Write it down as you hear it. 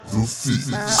When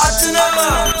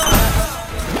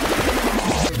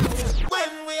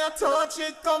we are touch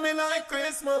it coming like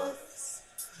Christmas.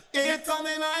 It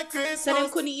coming like Christmas. So they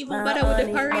couldn't even bother with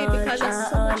the parade because there's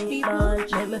so much people.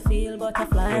 Make me feel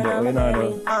butterfly on my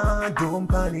belly. Don't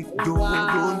panic,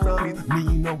 don't panic. Me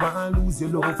no want lose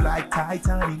your love like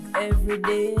Titanic. Every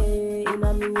day in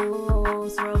a me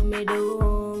house, rub me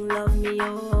down, love me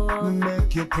up.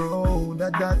 Make you proud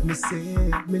that me say.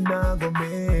 Me nah go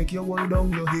make you hold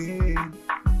down your head.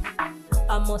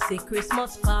 I must say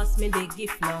Christmas pass me the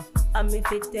gift now. And me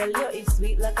fit tell you it's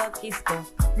sweet like a kiss now.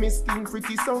 Me skin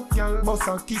pretty so, y'all bust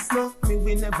a kiss now. Me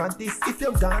will never this if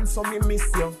you gone so me miss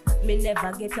you. Me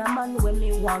never get a man when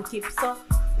me want keep so.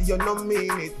 You no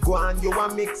mean it, go on you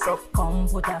a mix up. Come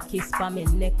put a kiss for me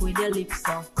neck with your lips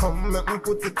so. Come make me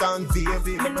put it on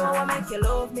baby. Me know I make you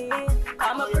love me.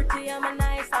 I'm a pretty, I'm a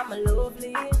nice, I'm a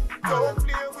lovely. Don't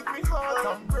play with me heart,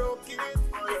 I'm broken.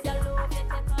 If you love me,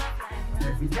 take off like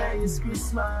every day is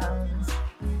Christmas.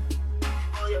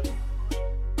 Oh yeah.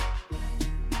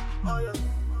 Oh yeah.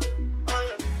 Oh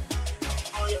yeah.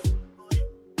 Oh yeah.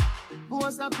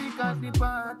 Who's the pick at the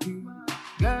party?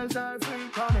 Girls are free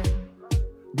coming.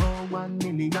 No 1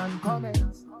 million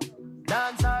comments.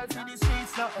 Dance all to the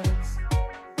streets, no else.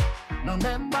 No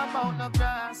member about no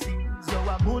classes. You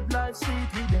a good life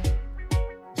street with them.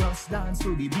 Just dance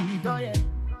to the beat, oh yeah.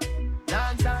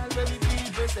 Dance all where the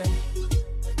people say.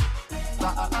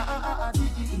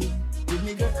 Give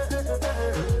me girl.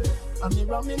 I'm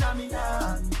rumming on me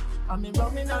hand. I'm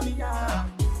rumming on me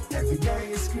hand. Every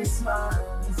day is Christmas.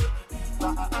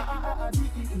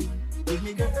 Give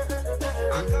me girl.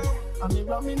 I'm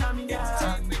rumming on me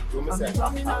hand. I'm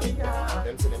rumming on me hand.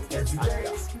 Every day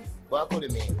is Christmas. What could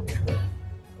it mean?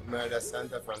 Murder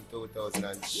Santa from 2000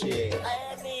 and shit.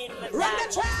 Run the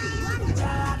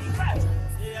track!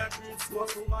 Yeah,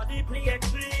 Christmas somebody play a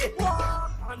tree.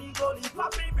 Walk and he go the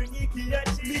puppy bring it here.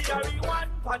 Me carry one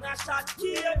pan a shot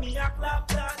here. Me a clap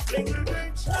that bring the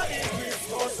big shot in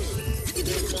Christmas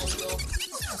tree.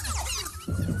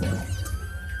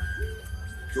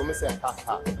 You me say ha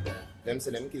ha. Them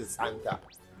say them kill Santa.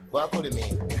 What could it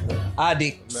mean?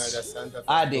 Addicts. Murder Santa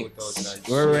from Addicts.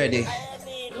 2000. We're ready.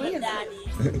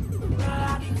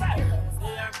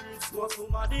 Christmas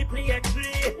somebody play a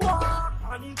tree. Walk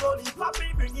and he go the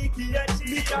puppy bring it here.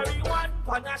 Me carry one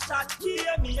pan a shot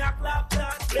here. Me a clap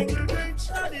that bring the big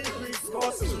shot in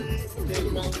Christmas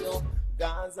tree.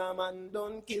 Gaza man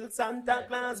don't kill Santa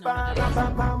Claus. Ba ba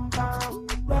ba bam bam,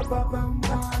 ba ba bam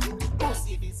bam.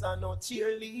 Pussy this a no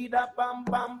cheerleader. Bam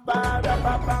bam ba ba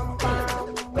ba bam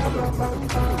bam, ba ba bam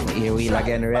bam. Here we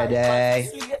again ready.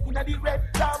 Inna the red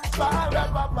lamp, ba ba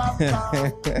bam bam,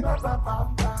 ba ba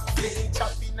bam bam. They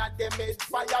chopping at them head,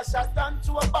 fire shot and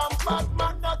to a bam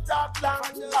man not talk long.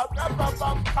 Ba ba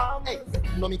bam bam. Hey,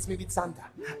 no mix me with Santa.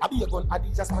 I be a gun, I be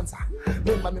just sponsor.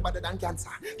 Remember me better than cancer.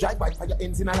 Drive by fire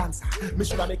ends in a lancer. Me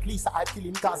shoulda make Lisa, I kill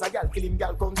him cause a girl kill him,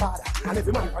 girl come father. And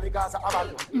every man for the Gaza a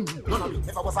bad one. None of me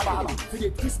never was a baller.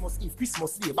 Forget Christmas Eve,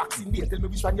 Christmas Day, Boxing Day, tell me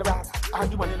which one you rather.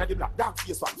 And the one in the black dark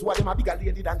face one. Two of them a bigger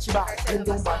lady than she bad. Them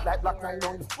don't bad like black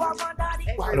nylon. What my daddy?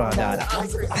 What my daddy? I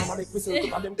say I'm a make me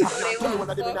circle and them can't. Tell me one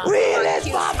of them in a Realest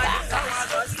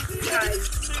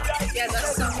Yeah,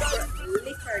 that's song for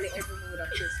literally every mood of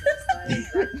Christmas.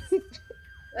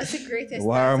 That's the greatest.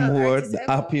 Warm mood,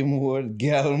 ever. happy mood,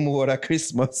 girl mood at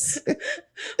Christmas.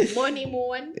 Money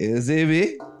moon. You see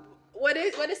me? What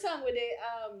is the song with the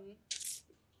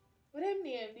what them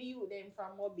name? The youth them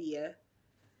from Mobile.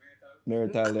 Never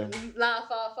tell them.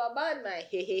 Laugh off a bad man.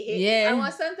 Hey hey hey. Yeah. I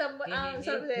want Santa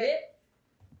something.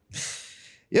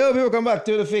 Yo, people, come back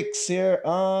to the fix here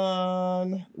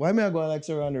on. Why am I going like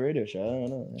so on the radio show? I don't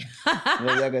know.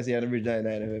 Maybe I can see on the bridge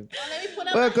 99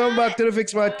 FM. Welcome back to the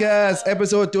Fix Podcast,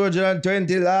 episode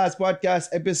 220, last podcast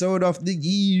episode of the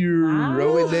year.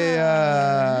 Over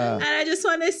there. And I just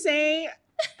want to say,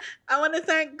 I want to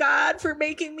thank God for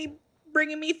bringing me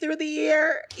through the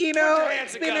year. You know,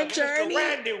 it's been a journey.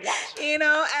 You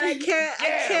know, and I can't.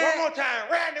 One more time,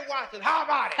 Randy Watson. How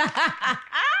about it?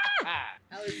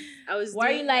 I was. Why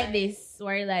are you like this?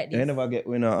 Why are you like this? I never get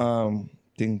winner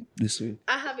thing this week.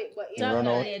 I have it, but you Run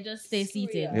know. out. Yeah, just stay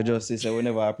seated. You just say we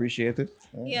never appreciate it.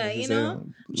 Yeah, Just you say know,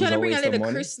 it was trying to bring a waste of little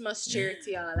money. Christmas cheer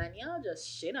to y'all, and y'all just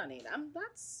shit on it.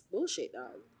 That's bullshit,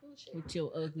 dog. Bullshit. With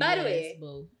your ugly By the way- ass,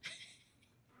 bro.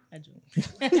 I joke.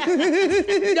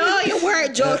 No, you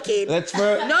weren't joking. Let's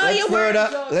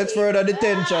further the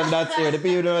tension that's here. The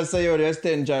people don't say there's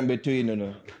tension between you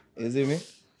know. You see me?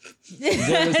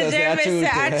 Jeremy says they are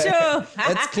true.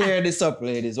 Let's clear this up,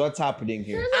 ladies. What's happening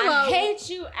here? I hate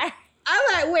you. I'm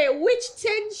like, wait, which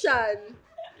tension?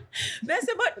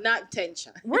 That's about. Not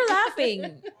tension. We're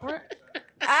laughing.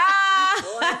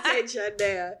 attention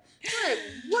there. Like,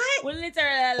 what? We literally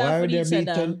Why love would there each be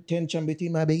other. tension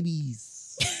between my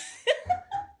babies?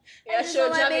 Yeah, show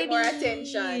my Javi more babies.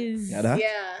 attention. Yeah, that? Yeah.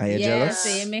 Are you Yeah, jealous? so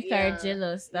you make Yeah. her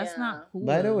jealous. That's Yeah. not cool.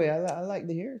 By the way, I like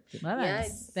the hair.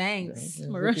 Balance. Yeah. Thanks. Yeah,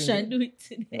 My it's looking Russian good. do it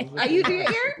today. Are you doing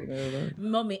your hair?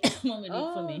 Mommy did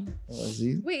for me. Oh,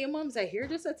 see? Wait, your mom's a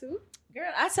hairdresser too? Girl,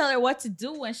 I tell her what to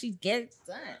do when she gets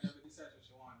done.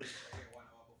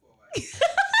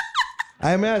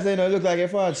 I mean, I say, no, it look like it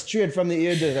falls straight from the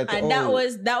hairdresser to And that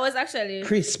was actually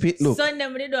crisp it look. Sunday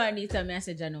when they do a need me, I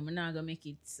said, Jano, I'm not gonna make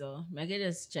it. So I can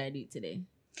just try to do it today.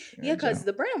 Yeah, because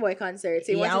the Burna Boy concert.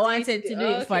 So I wanted to do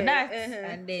it for okay. that. Uh-huh.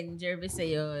 And then Jeremy said,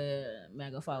 yo, I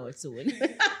go forward soon.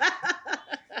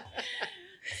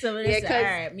 So we Yeah, just said, 'cause all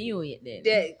right, me wait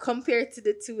then. Compared to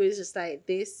the two, it's just like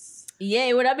this. Yeah,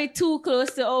 it would have been too close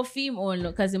to our theme on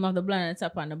because him have the blonde on the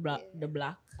top and the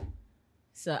black.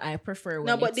 So I prefer when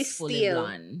No, but it's this fully steel.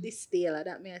 blonde. This steel,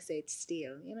 that may I say it's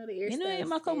steel. You know the hairstyle. You know, you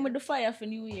might come with the fire for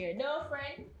New Year. No,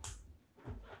 friend.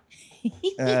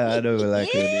 I don't even like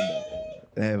it.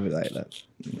 I don't like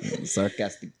that.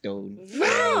 Sarcastic tone.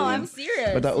 No, I'm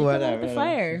serious. But that You one, come with the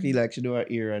fire. She feel like she do her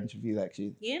ear and she feel like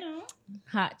she. You know?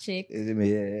 Hot chick. Is it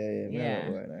me? Yeah. Yeah.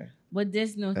 One, But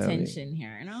there's no mean- tension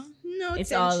here, you know? No, It's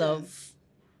tension. all love.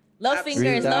 Love Absolutely.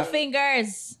 fingers, Real love talk.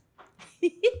 fingers.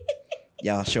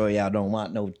 Y'all sure y'all don't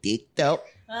want no dick though?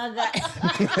 Oh, God.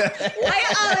 Why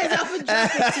you always have to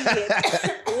drop it to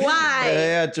it? Why?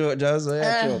 Yeah, choke, just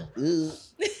choke. Ugh.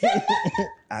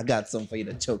 I got some for you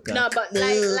to choke on. No, but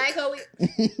like how we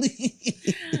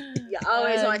you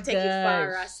always Oh, want to take it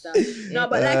far, gosh. Rasta. No,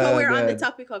 but like how Oh, we're on the God.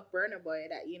 topic of Burna Boy,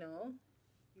 that you know,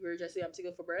 we were just saying I'm to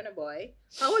go for Burna Boy.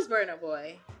 How was Burna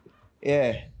Boy?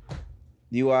 Yeah.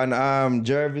 You want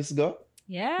Jervis go?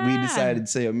 Yeah. We decided to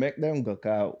say make them go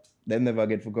cause them never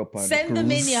get forgot up on Send the the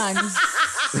cruise. minions.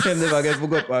 Them never get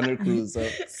forgot up on the cruise. So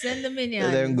Send the let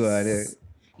minions. them go and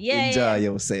Yeah, enjoy yeah.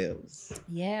 yourselves.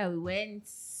 Yeah, we went.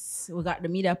 We got the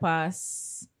media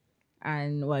pass.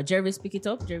 And Jervis pick it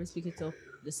up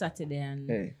the Saturday and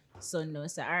Hey. Sunday.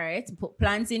 So, all right, put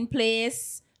plans in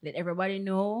place. Let everybody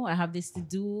know I have this to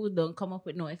do. Don't come up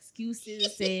with no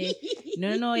excuses. Say,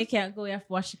 no, you can't go. You have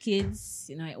to watch the kids.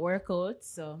 You know, it work out.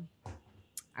 So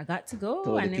I got to go,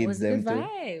 Told the and it kids was a good them too.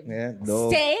 vibe. Yeah, don't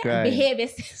Stay, cry. behave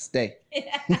yourself. Stay.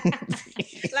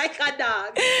 Like a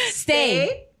dog.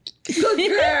 Stay. Good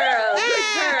girl.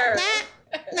 Good girl.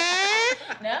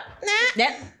 No.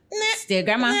 That. Stay,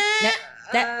 grandma.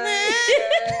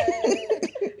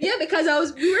 Yeah,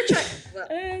 because we were trying. Well,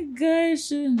 Oh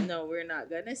gosh. no, we're not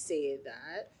gonna say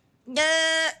that.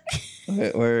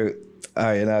 We're all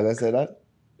right. You're not gonna say that.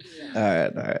 All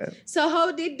right. So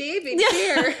how did David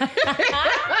fare?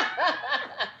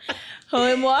 How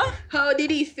am I? How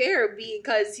did he fare?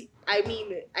 Because I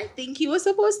think he was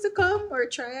supposed to come or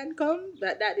try and come,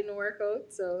 but that didn't work out.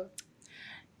 So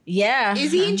Yeah.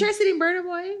 is he interested in Burna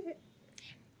Boy?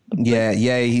 Yeah.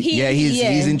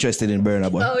 He's interested in Burna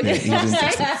Boy. Oh, Yeah, yeah. he's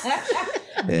interested.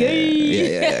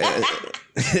 Yeah.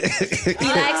 He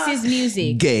likes his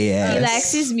music. Gay ass. He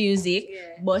likes his music. Yeah.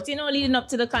 But leading up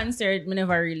to the concert, I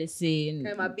never really say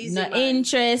I'm a busy no man.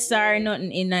 interest or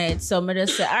nothing in it. So I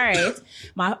just say, all right.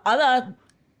 My other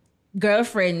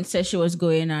girlfriend said she was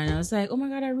going and I was like, oh my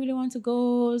God, I really want to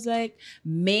go. I was like,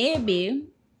 maybe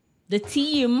the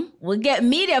team will get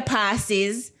media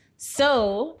passes.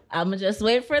 So I'm gonna just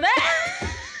wait for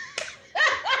that.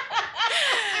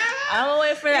 I'm gonna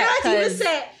wait for You know that. what you would 'cause-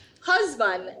 say?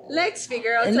 Husband, let's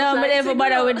figure out. a No, plan but never to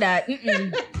bother go. with that.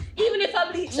 Mm-mm. Even if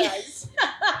I bleach eyes.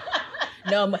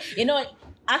 No, but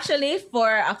actually, for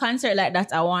a concert like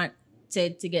that, I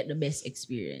wanted to get the best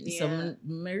experience. So, Yeah.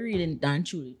 I really don't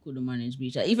truly could manage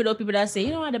beach. Even though people that say,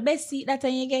 the best seat that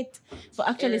time you get for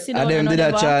actually sit down. And them did a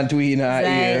whatever. chant we in our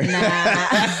ear. Nah.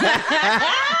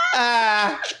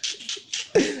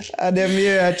 And them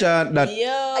hear a chant that.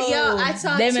 Yo, I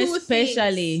saw them two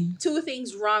especially. two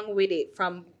things wrong with it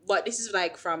but this is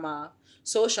like from a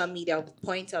social media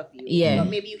point of view. Yeah. But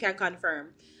maybe you can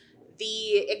confirm.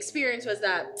 The experience was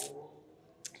that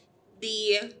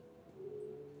the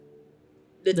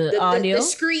audio? the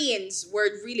screens were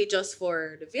really just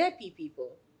for the VIP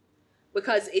people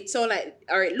because it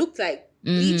looked like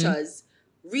bleachers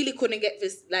really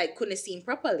couldn't see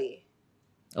properly.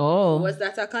 Oh, Was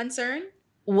that a concern?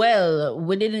 well,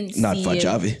 we didn't Not see for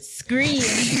Javi. screen.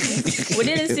 We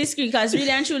didn't see screen because really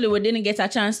and truly we didn't get a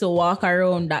chance to walk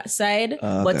around that side.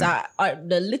 Okay. But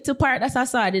the little part that I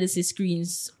saw, I didn't see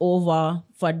screens over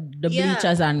for the Yeah.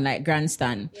 bleachers and like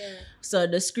grandstand. Yeah. So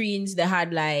the screens they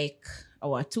had like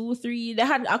 2, 3. They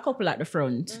had a couple at the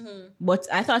front, but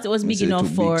I thought it was big Say enough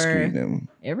too for big screen, them.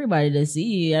 everybody to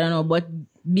see. I don't know, but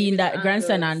being that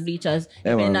grandstand and bleachers,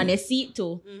 depending man. on the seat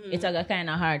too, it's kind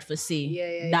of hard to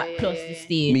see that plus the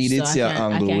stage. Me did so see I an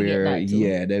can angle get where, that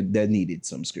too. they needed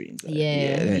some screens. Like,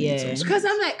 Yeah. they need some screens. Because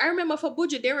I'm like, I remember for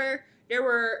budget, there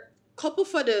were couple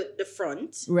for the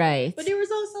front, Right. but there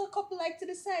was also a couple like to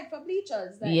the side for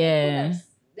bleachers. Like, Yeah.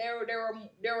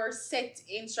 There were set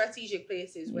in strategic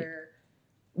places where,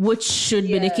 Which should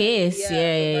be the case.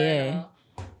 Yeah.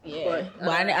 But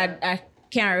I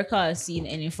can't recall seeing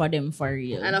any for them for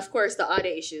real. and of course the other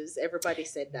issues. Everybody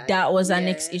said that. That was our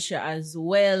next issue as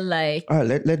well. Like, All right,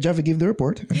 let Javi give the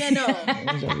report. Yeah,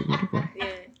 no.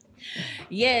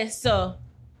 yeah. So,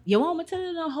 you want me to tell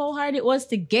you how hard it was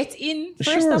to get in?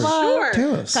 First Sure, of all, sure.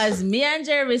 Tell us. because me and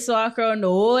Jervis walk around the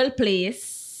whole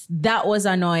place. That was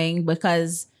annoying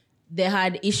because they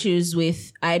had issues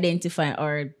with identifying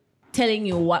or telling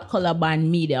you what color band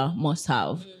media must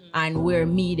have and where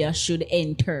media should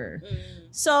enter.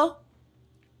 So,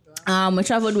 we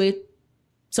traveled with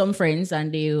some friends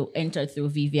and they entered through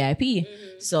VVIP.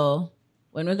 So,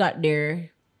 when we got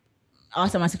there,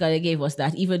 automatically they gave us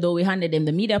that. Even though we handed them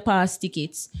the media pass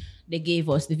tickets, they gave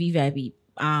us the VVIP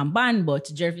band.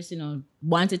 But Jervis,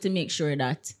 wanted to make sure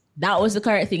that was the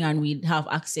correct thing and we'd have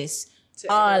access,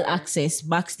 access,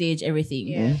 backstage, everything.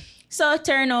 Yeah. So,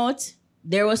 turn out,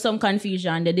 there was some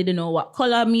confusion. They didn't know what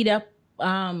color media.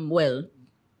 Well,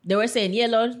 they were saying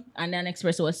yellow, and then next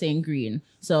person was saying green.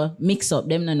 So mix up,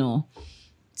 them no know.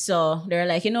 So they're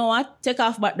like, you know what? Take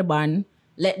off back the band.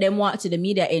 Let them walk to the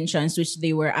media entrance, which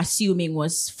they were assuming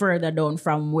was further down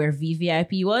from where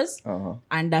VVIP was.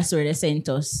 And that's where they sent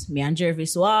us. Me and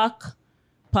Jervis walk,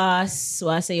 pass. So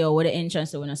I say, yo, where the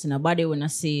entrance? So when I see nobody, when I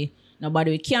see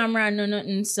nobody with camera, no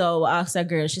nothing. So I asked a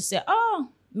girl, she said, oh,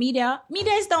 media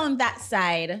is down that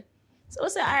side. So we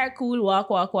say, all right, cool,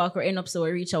 walk. We end up, so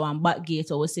we reach our back gate,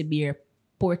 so we see beer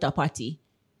porta potty.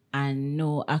 And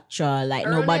no actual, like,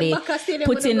 nobody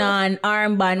putting on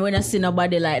armband. We don't see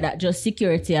nobody like that, just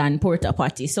security and porta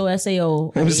potty. So I say,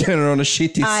 yo. I'm standing on the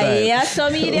shitty side. Yeah, so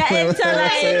media enter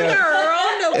like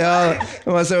around the Yeah,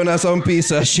 I'm saying that's some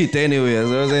piece of shit anyway.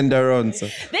 So I was in the run. So.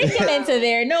 They can enter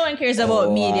there. No one cares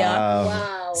about media.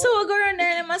 Wow. So we go around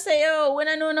there and I say, yo, when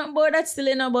I know nothing about that,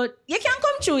 still know about, you can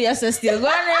come through, yes, still go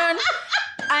around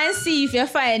and see if you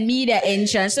find media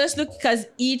entrance. Just look, because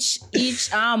each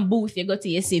booth you go to,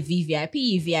 you say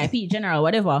VVIP, VIP, general,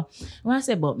 whatever. When I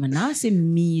say, but man, I say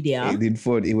media.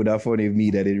 It would have funny if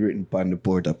media did written on the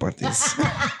porta potties.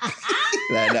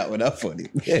 Like that would have funny.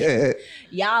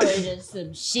 Y'all are just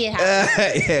some shit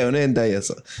happening. Yeah, on the entire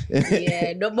so.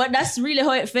 Yeah, no, but that's really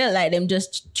how it felt. Like them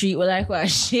just treat we like what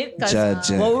shit.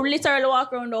 Because we literally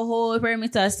walk around the whole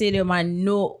perimeter stadium and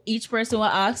know each person will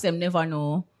ask them never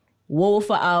know what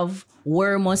for have,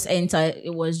 where must enter.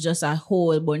 It was just a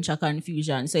whole bunch of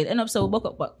confusion. So it ended up so we buck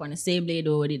up back on the same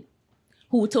lady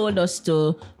who told us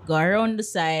to go around the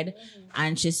side,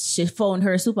 and she found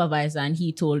her supervisor and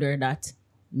he told her that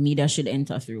media should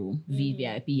enter through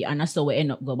VVIP, and that's how we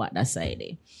end up go back that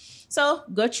side. So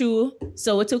go through.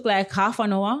 So we took like half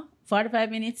an hour, 45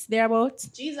 minutes thereabout.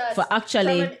 Jesus. For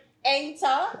actually From an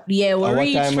enter. Yeah, we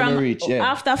reached from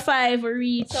yeah. after 5 we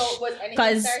reached. So was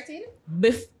anything starting?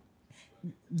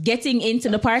 Getting into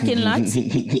the parking lot,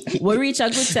 we reach a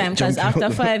good time because after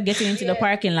 5 getting into the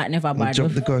parking lot never bad.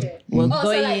 Jump the gun. We're So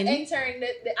going like in entering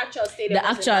the actual stadium. the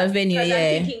actual venue, I'm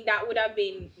yeah. thinking that would have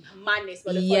been madness,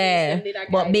 but the Yeah, police did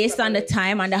a but guide based on the properly.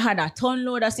 time, and they had a ton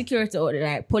load of security out there,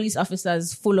 like police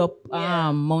officers full up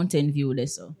Mountain View there.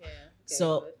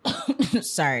 So,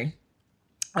 sorry.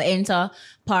 I enter,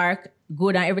 park,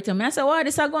 go down everything. And I said, wow,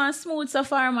 this is going smooth so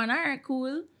far, man. All right,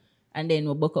 cool. And then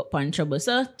we book up on Trouble.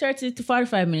 So 30 to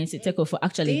 45 minutes it take off for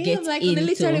actually get like into. we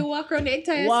literally walk around the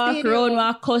entire Walk stadium. around,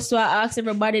 walk cuss, ask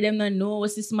everybody them don't know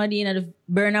what's this muddy in the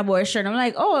Burna Boy shirt. I'm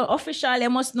like, oh, officially I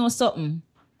must know something.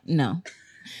 No.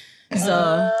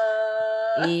 So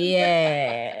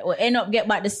yeah. We end up get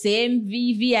back the same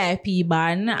VVIP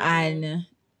ban and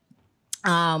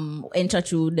enter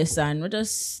through the sun.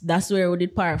 That's where we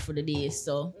did park for the day.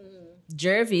 So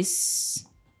Jervis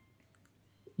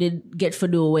did get for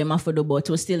do way my for do, but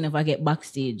we still never get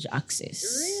backstage access.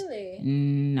 Really?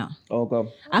 No. Oh, come.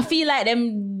 I feel like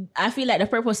the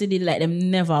purpose they did, like them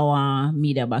never want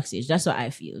media backstage. That's what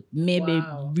I feel. Maybe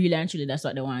really and truly that's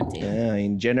what they wanted. Yeah,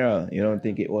 in general, you don't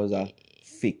think it was a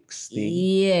fixed thing?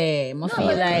 Yeah, I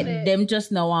feel like them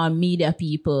just now want media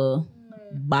people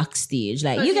backstage.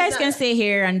 Like you guys can stay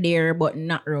here and there, but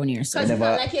not around here. So Because it's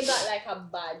not like you got like a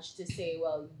badge to say,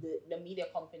 well, the media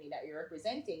company that you're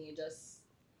representing, you just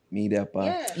Media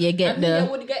pass. yeah. you get and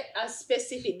media would get a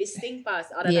specific distinct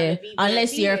pass other than the VVIP.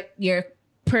 unless you're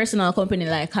personal company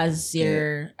like has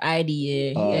your ID,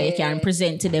 you can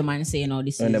present to them and say, you know,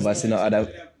 this I is. never seen no other.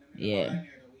 Yeah.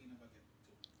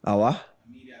 What?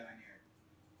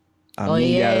 Oh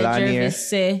yeah, Jervis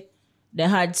say they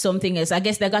had something else. I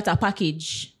guess they got a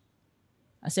package,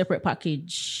 a separate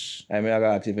package. I mean, I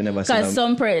got if you never seen Because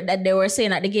them. that they were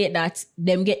saying at the gate that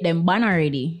them get them ban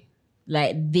already,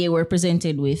 like they were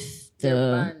presented with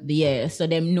the so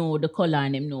them know the color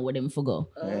and them know what them for go.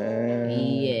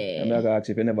 Yeah. I mean, I got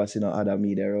if you never seen no other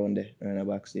media around there in the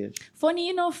backstage. Funny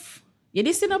enough, you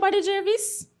didn't see nobody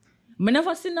Jervis. I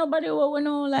never see nobody who we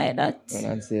know like that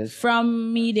On stage.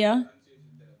 from media.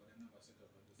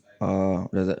 Oh,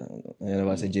 does it? You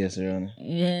never see Jason around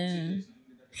there.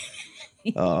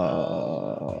 Yeah.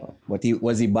 But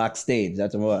was he backstage?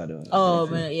 That's what I do. Oh,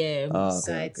 but yeah.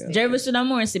 Okay. Jervis should have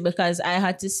more see because I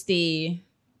had to stay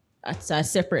at a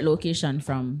separate location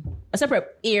from a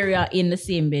separate area in the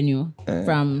same venue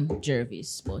from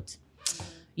Jervis. But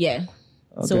yeah.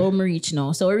 Okay. So we reach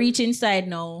now. So we reach inside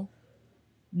now.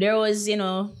 There was, you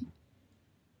know,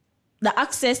 the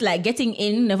access, like getting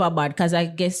in, never bad because I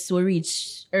guess we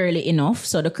reached early enough.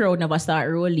 So the crowd never start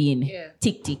rolling. Yeah.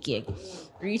 Tick, tick, yeah.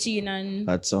 Reach in and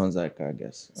That sounds like, I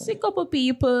guess. see a couple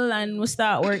people and we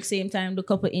start work same time, do a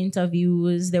couple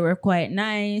interviews. They were quite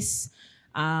nice.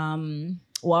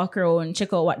 Walk around,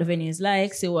 check out what the venue is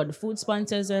like, see what the food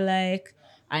sponsors are like.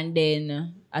 And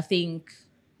then I think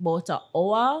about an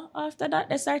hour after that,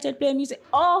 they started playing music.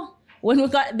 Oh, when we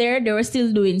got there, they were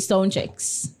still doing sound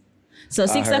checks. So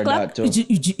 6 heard o'clock, that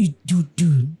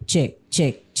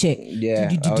check. Yeah,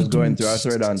 I was going through, I saw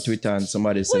it on Twitter and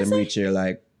somebody said them reach here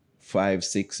like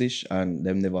 5-6ish and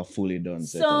them never fully done.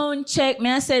 Sound check,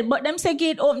 me I said, but them say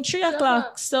gate open 3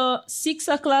 o'clock. So 6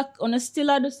 o'clock on a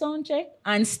still at the sound check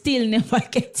and still never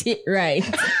get it right.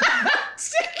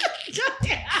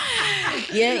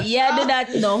 Yeah, do that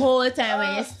the whole time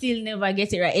and you still never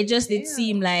get it right. It just did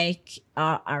seem like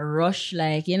a rush,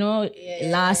 like, you know,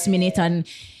 last minute and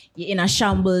you're in a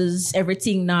shambles,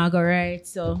 everything now go right.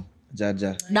 So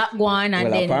Jaja. that one and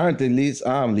Well, then apparently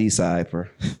Lisa Hyper.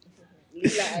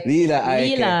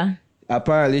 Lila.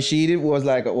 Apparently she was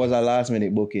a last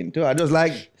minute booking too. I just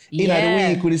like in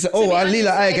the week would say, oh, and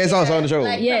Lila Ike is also on the show.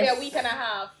 Like Yes. probably a week and a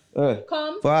half.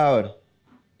 Come. Forward.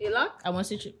 You lock? I want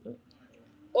to Trippple.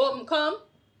 Come.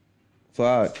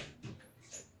 Forward.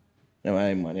 No, I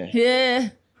ain't man, yeah. Yeah.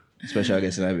 Special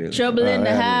guest in the building. Trouble in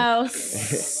the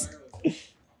house.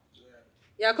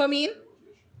 Yeah, come in.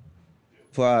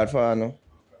 Forward no.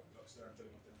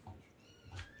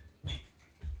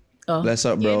 Oh. Bless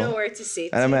up, bro. You know where to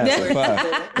sit. And I'm asking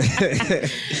forward.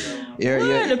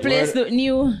 The place look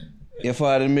new. You're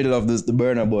forward in the middle of the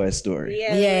Burner Boy story.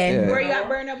 Yeah. Where you at,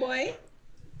 Burner Boy?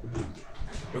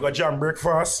 We got jam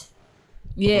breakfast.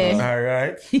 Yeah. All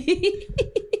right.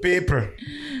 People.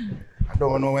 I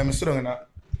don't know when I'm sitting in that.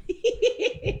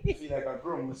 I feel like a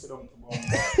grown sit down to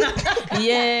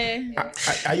Yeah.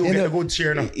 Are you get a good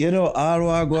cheer now? You know,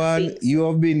 Alwagwan, you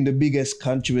have been the biggest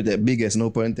contributor, no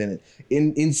pun intended,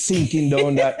 in sinking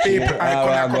down that People,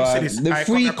 I come see this. the I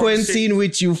come frequency see- in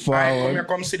which you I found.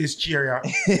 come see this chair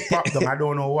pop down. I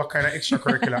don't know what kind of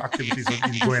extracurricular activities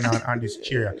have been going on this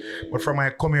chair. But from I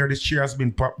come here, this chair has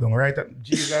been popped down, right?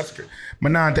 Jesus Christ. My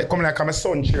aunt come like I'm a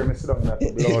son chair, I sit down that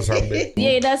blouse and bed.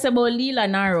 Yeah, that's about Lila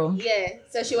Naro. Yeah.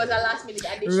 So she was a last minute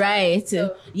addition. Right.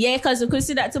 So, Yeah, because we could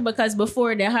see that too because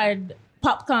before they had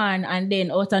popcorn and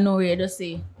then out of nowhere they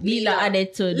say Lila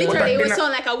added to the literally, it But was then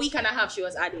sound like a week and a half she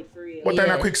was added for real. But in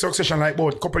Yeah. a quick succession, like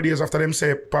about a couple days after them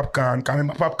say popcorn,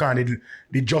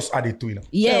 they just added to it.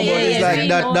 Yeah, But it's like Green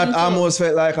that Mountain too. almost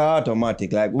felt like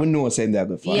automatic. Like we know saying they're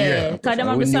good for. Yeah, because them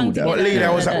have the song But together. Lila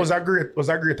Yeah. was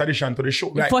a great addition to the show.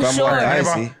 Like, For from sure. what I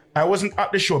Never- see. I wasn't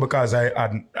at the show because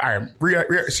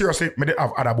seriously, I did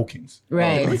have other bookings.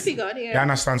 Right. We figured, You yeah.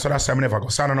 understand? So that's why I never go.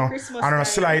 So I don't know. Christmas I don't know. time.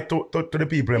 Slide to the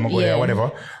people and go there, Yeah.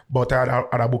 whatever. But I had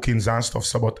other bookings and stuff.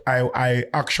 So, but I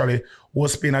actually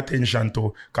was paying attention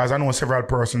to because I know several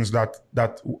persons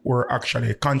that were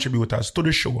actually contributors to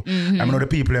the show. I know the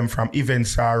people them from Event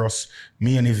Saros,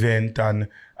 Main Event, and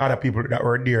other people that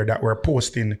were there that were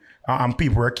posting, and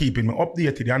people were keeping me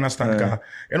updated. You understand? 'Cause,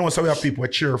 you know, so we have people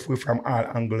cheerful from all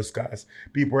angles, guys.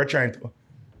 People were trying to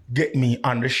get me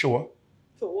on the show.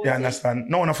 You understand?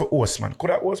 No one for host, man.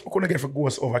 Couldn't get for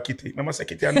ghost over Kitty. I must say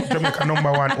Kitty and Jamaica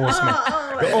number one host, man.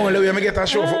 The only way I get a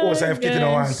show for host, I have Kitty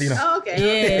no want, you know. Oh, okay.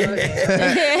 Yeah.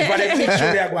 If I didn't teach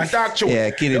you, they are going to talk to you. Yeah,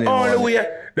 Kitty The didn't want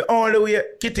only way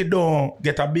Kitty don't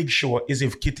get a big show is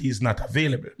if Kitty is not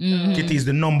available. Kitty is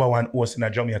the number one host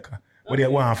in Jamaica. whether you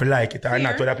want to like it or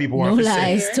not, whether people want No to say.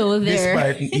 lies told there.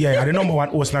 Despite, yeah, the number one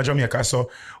host in Jamaica.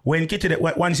 So when Kitty,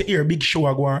 once you hear a big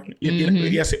show go on,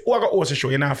 you say, who I got host a show,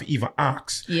 you don't have to even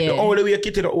ask. Yeah. The only way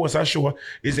Kitty the host a show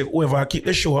is if whoever keep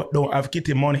the show don't have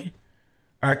Kitty money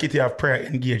or Kitty have prayer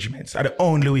engagements. That's the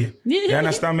only way. You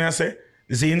understand me I say?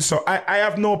 Zine, so I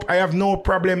have no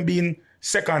problem being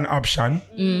second option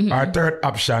or third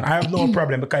option. I have no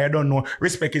problem because I don't know.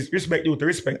 Respect due to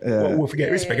respect. We forget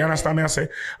respect. You understand me I say?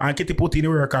 And Kitty put in the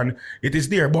work and it is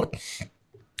there. But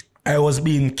I was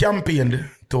being campaigned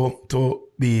to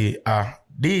be a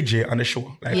DJ on the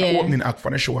show, like an opening act for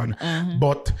the show. And,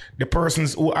 but the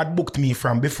persons who had booked me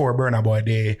from before Burna Boy,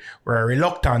 they were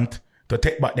reluctant to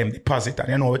take back them deposit. And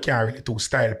you know, we can't really do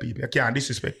style people. You can't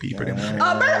disrespect people.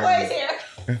 Burna Boy is here.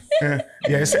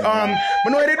 Yeah, say, I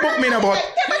know they book me now, but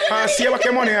see what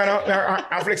money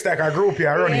and flex like a group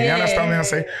here running. You understand me I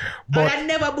say? But I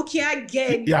never book you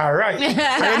again. yeah, right. And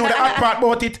you know the hard part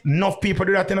about it, enough people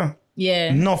do that, you know. Yeah.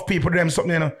 Enough people do them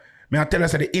something, you know. I tell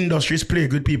us that the industries play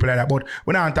good people like that, but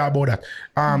we don't talk about that.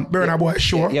 Burna Boy,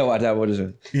 sure. Yeah, what is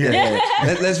it? Yeah.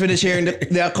 Let's finish hearing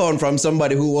the account from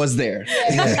somebody who was there.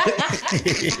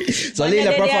 So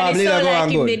Lila performed, Lila go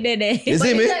on good. You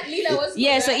see me?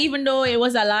 Yeah, so even though it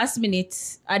was a last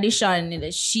minute audition,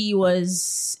 she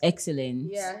was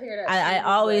excellent. Yeah, I hear that. I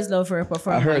always love her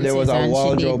performance. I heard there was a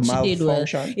wardrobe malfunction. Well.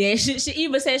 Yeah, she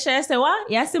even said, I said, what?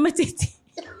 You see my titty?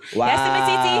 Wow. You see my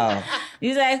titty?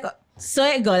 He's like, so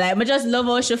it go. Like, I just love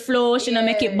how she flow. She don't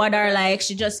make it bother. Like,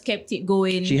 she just kept it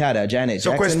going. She had a Janet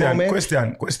So Jackson moment.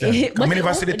 question. I mean, if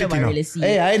I see the titty now. Really see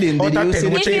Hey, I didn't. Did you see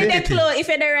the if you're titty? if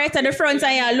you're the right at the front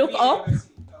and you look up,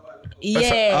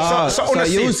 yeah. So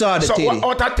you saw the titty.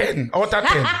 Out of 10. Out of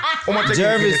 10.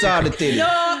 Jervis saw the titty.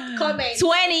 No comment.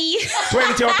 20.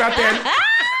 20 out of 10.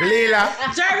 Leila,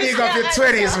 think of your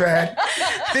 20s, man.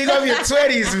 Think of your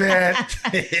 20s, man.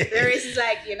 Jervis is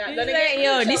like, you're not gonna get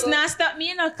yo, this not stop me,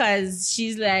 you know, because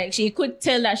she's like, she could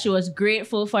tell that she was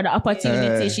grateful for the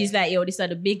opportunity. She's like, yo, this is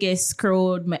the biggest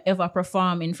crowd I ever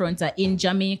perform in front of in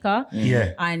Jamaica.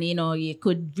 Yeah. And, you know, you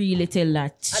could really tell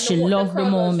that she loved the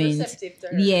moment.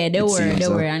 Yeah, they were.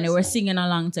 And they were singing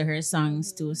along to her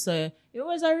songs too. So it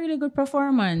was a really good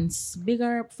performance. Big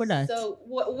her up for that. So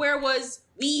where was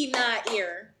Lina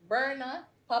here? Burna,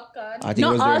 Popcorn?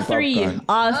 No, all three.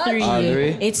 All three.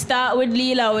 It started with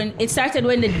Lila when the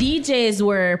DJs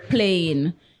were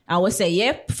playing. I would say,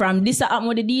 yep, from this up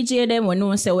with the DJ them when no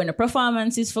one say when the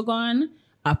performance is forgone,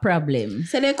 a problem.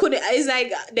 So they could it's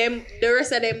like them the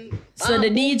rest of them. So the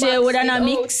DJ would have a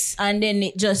mix and then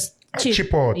it just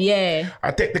chip out. Yeah.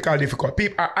 A technical difficult.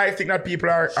 People, I think that people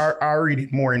are reading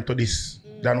more into this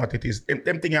than what it is.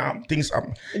 Them things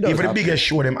happen. Even the biggest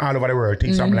show them all over the world,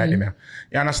 things happen like them. Yeah.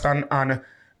 You understand? And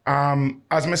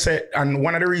as I said, and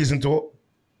one of the reasons to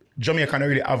Jamaica don't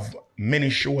really have many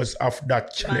shows of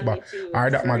that caliber or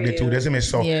that magnitude. You see me?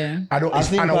 So I don't.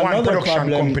 It's on one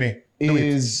production company.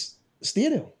 Is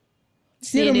Stadium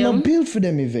not built for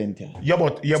them event.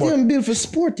 Stadium built for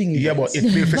sporting events. Yeah, but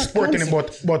it's built for sporting,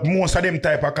 but most of them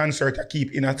type of concert are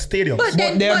keep in a stadium. But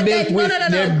they're built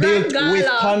with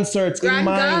concerts in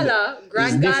mind.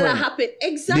 Grand Gala happened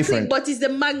exactly, but it's the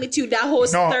magnitude that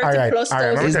hosts 30 plus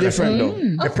thousand. It's different though.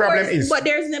 The problem is, but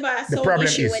there's never a sound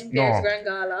issue when there's Grand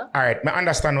Gala. All right, I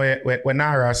understand when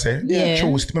Nara said,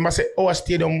 choose. Remember, say our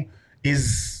stadium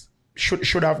is.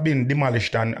 Should have been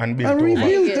demolished and built over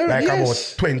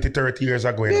about 20, 30 years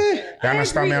ago. You know? You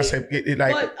understand me? I say it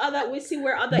like. But we see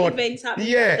where other events happen.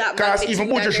 Yeah, because even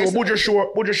Buja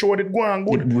show did go on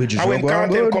good. And when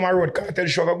Cartel come a road, Cartel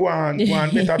show go on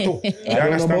better too. You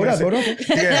understand me?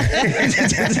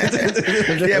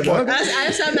 Yeah, but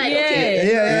I sound like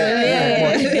okay.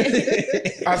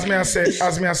 As me I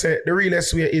say, the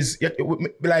realest way is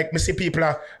like me see people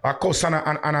are cussing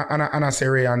and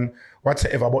say and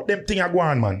whatsoever, but them thing are go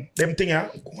on, man. Them thing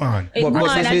are go on.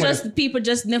 Just people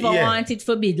just never want it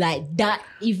forbid like that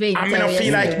event. I mean, I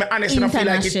feel like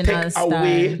it take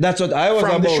away. That's what I was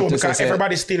from the about show to because say.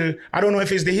 everybody still. I don't know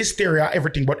if it's the hysteria,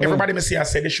 everything, but everybody me say I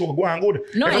said the show go on good.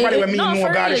 No, everybody when me know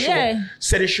about the show yeah.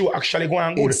 say the show actually go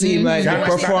on good. It seems like the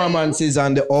performances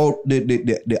and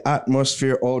the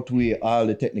atmosphere outweigh all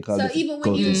the technical difficulties. Even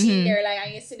when you see there, like,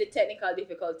 and you see the technical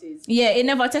difficulties. Yeah, it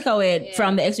never take away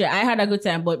from the extra. I had a good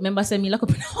time, but remember me lock up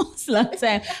in the house last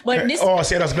time. But this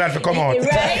say that's glad for come out. Right?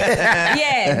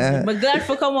 Yeah. But glad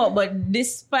for come out. But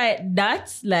despite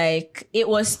that, like it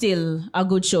was still a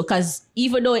good show. Cause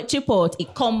even though it chip out,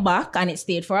 it come back and it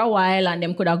stayed for a while and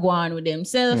them could have gone on with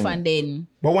themselves and then.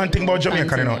 But one thing about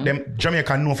Jamaica, you know, them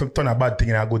Jamaica know if it turn a bad thing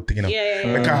and a good thing, you know.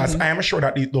 Yeah. Because I am sure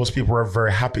that those people were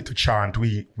very happy to chant,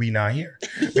 we not here.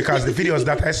 Because the videos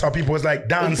that I saw, people was like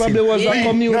dancing. It probably was a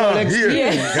communal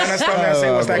experience. You understand me? I say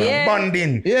it was like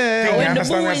bonding. Yeah. When the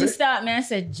booing start, I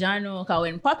said, Jano, because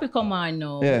when Poppy come on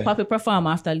now, Poppy perform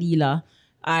after Leela,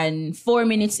 and 4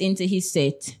 minutes into his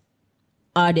set,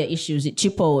 all the issues, it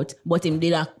chip out, but him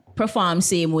did a perform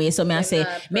same way. So I say,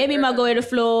 maybe I go with the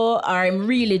flow, or I'm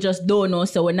really just don't know,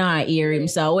 so we not hear him.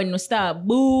 So when we start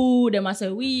boo, them I say,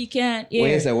 we can't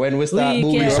hear. When we start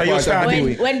boo, so you start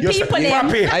when people them,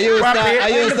 I you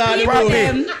start the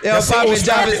booing. Yeah, Poppy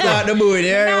job is start the booing.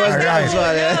 No,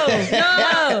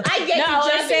 I get no,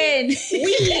 it. I'm saying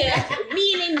We,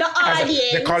 meaning the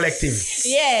audience. The collective.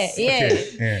 Yeah.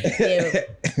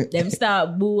 Them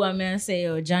start boo and I say,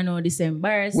 oh, Jano, this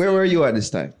embarrassing. Where were you at this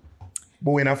time?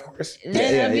 Booing, of course.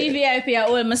 Then VVIP, I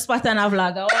hold my spot on a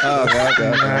vlog.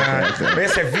 Okay. They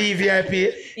say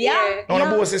VVIP. Yeah. On the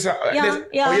boss is Yeah.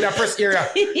 Oh, you the press area.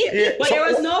 But there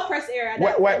was no press area.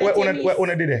 What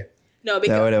did they? No,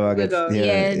 because we go.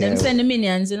 Them send the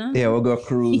minions, you know? Yeah, we'll go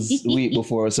cruise week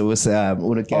before, so we'll say, I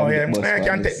can't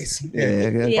take this.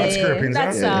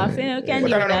 That's off. You can do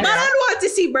that. But I don't want to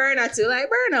see Burna too. Like,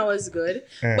 Burna was good.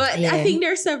 But I think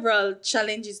there's several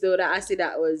challenges though that I see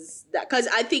that was that. Because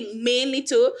I think mainly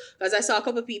too, because I saw a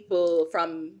couple of people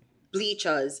from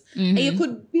bleachers and you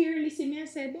could barely see me. I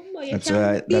said, Bumbo, you that's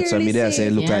right. That's what me there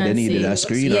say. Look like they needed a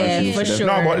screen. Yeah, for sure.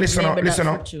 No, but listen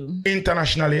up.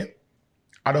 Internationally,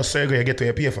 I don't say you get to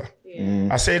your pay for.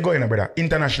 I say go in, brother.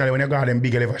 Internationally, when you go to them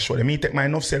big level show, me take my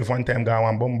enough self one time go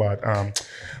and bombard.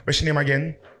 What's your name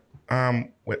again?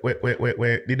 We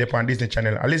did it on Disney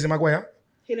Channel. Lizzie McGuire?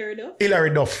 Hilary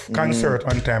Duff concert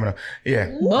one time. Yeah.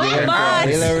 Bombard.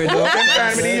 Hilary Duff.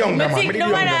 Time with the young man.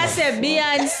 No one I said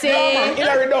Beyonce.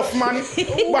 Hilary Duff, man.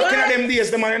 Back in them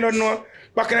days, the man, I don't know.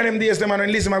 Back in them days, the man, when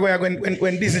Lizzie McGuire,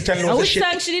 when Disney Channel was a shit.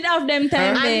 Which song she did have them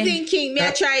time I'm thinking,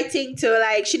 I try to think too,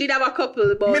 like, she did have a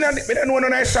couple, but... Me don't know no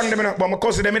nice song, but my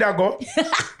cousin, them, I go.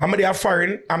 I'm there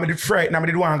foreign, I'm the fright, I'm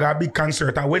the one go a big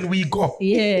concert, and when we go,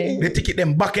 the ticket,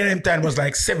 them back in them time was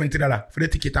like $70 for the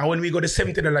ticket, and when we go, the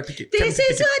 $70 ticket. This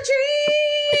is what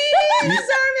dreams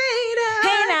are made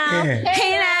of.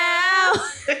 Hey now.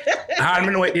 I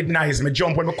know it did nice. Me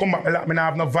jump when me come back, me not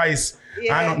have no voice.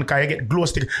 I nothing because I get glow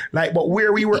stick. Like, but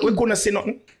where we were, we couldn't see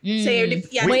nothing. So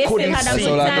we couldn't see.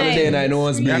 So like the day I know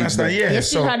was you understand? Yeah. You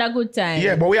still had a good time.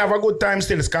 Yeah, but we have a good time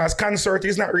still because concert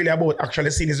is not really about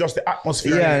actually seeing, it's just the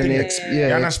atmosphere.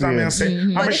 You understand me? I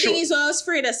say, but the thing is, what I was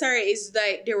afraid of, is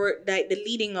like there were like the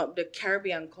leading up the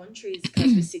Caribbean countries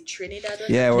because we see Trinidad.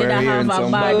 Yeah, we're hearing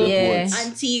some bad reports.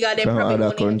 Antigua, they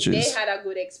probably they had a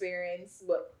good experience,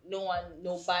 but no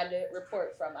bad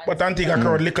report from Antigua. But Antigua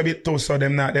crowd little bit too, so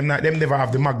them never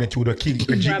have the magnitude of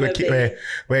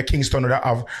where Kingston would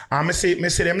have. And me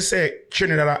say them say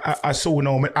Trinidad are so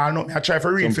now. I try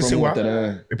for read for see what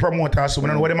the promoter so I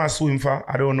don't know what them are suing for.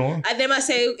 I don't know. And them I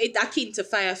say it akin to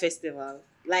Fire Festival.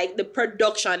 Like the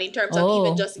production in terms of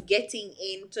even just getting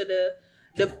into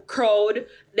the crowd.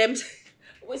 Them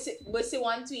we see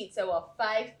one tweet say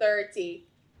 5:30.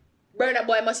 Burna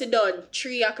Boy must have done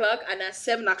 3 o'clock and at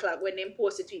 7 o'clock when them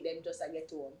post the tweet them just get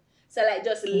to home. So like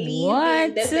just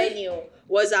leaving the venue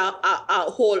was a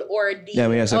whole ordeal. Yeah,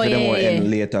 we have to them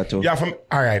end later too. Yeah,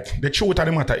 all right. The truth of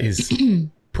the matter is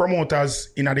promoters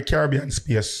in the Caribbean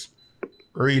space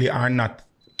really are not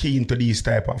keen to these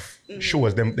type of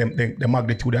shows, the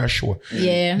magnitude of the show.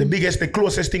 Yeah. The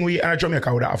closest thing we in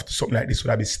Jamaica would have to something like this would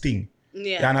have been Sting.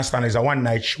 Yeah. You understand? It's a one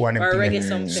night show and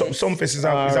everything. Some faces is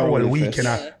a whole weekend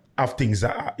of things.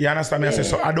 You understand me? I say,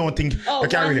 so I don't think you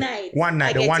can really one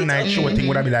night show thing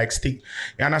would have been like Sting.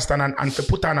 You understand? And to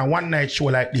put on a one night show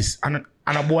like this and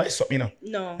a boy something, you know.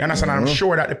 No. You understand? I'm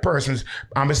sure that the persons,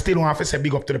 I still don't have to say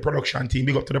big up to the production team,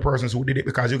 big up to the persons who did it,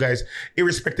 because you guys,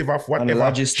 irrespective of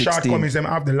whatever shortcomings them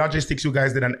have, the logistics, you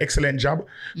guys did an excellent job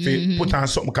to put on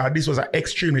something, because this was an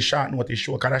extremely short notice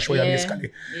show, because that show you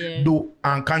basically do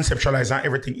and conceptualize and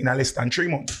everything in a less than 3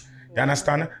 months. You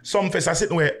understand? Some fest are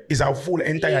sitting where is a full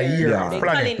entire year of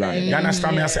planning. You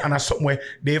understand me? I say, and that's something where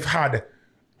they've had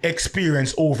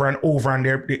experience over and over, and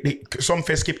they some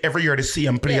fest keep every year the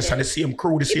same place and the same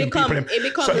crew, the same people. It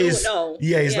becomes so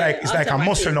it's like a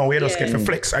muscle now where you just get to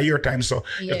flex a year time. So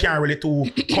you can't really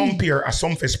compare a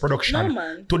some fest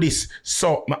production to this.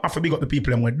 So I have to big up the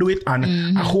people and we do it,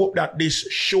 and I hope that this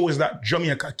shows that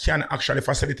Jamaica can actually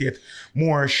facilitate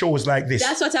more shows like this.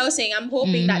 That's what I was saying. I'm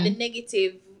hoping that the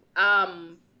negative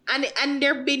And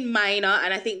they're been minor,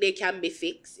 and I think they can be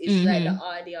fixed. It's like the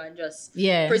audio and just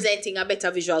presenting a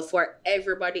better visual for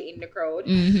everybody in the crowd.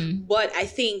 But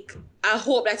I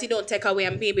hope that you don't take away,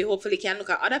 and maybe hopefully can look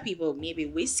at other people. Maybe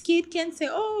Wizkid can say,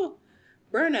 oh,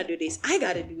 Burna do this, I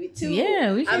gotta do it too.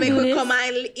 Yeah, we can and we do could this. come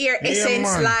and hear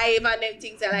Essence live and them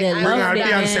things like They love I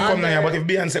Beyonce come now, but if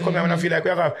Beyonce come now, I feel like we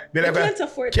have you can't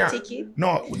afford the ticket.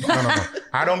 No.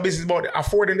 I don't business about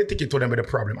affording the ticket to them with the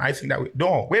problem. I think that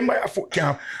when by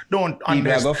don't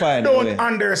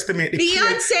underestimate the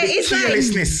Beyonce is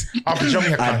carelessness of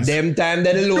Jamaicans. At them time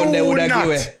that alone they would have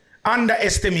given.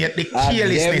 Underestimate the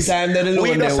carelessness. At them time that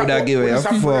alone they would have given.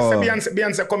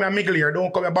 Beyonce come and mingle here.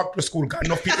 Don't come back to school because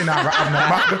no people have no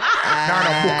Bible,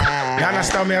 no book. You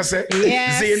understand me? I say?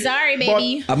 Yeah, sorry,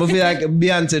 baby. I feel like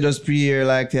Beyonce just pre-year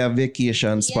like a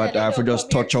vacation spot or for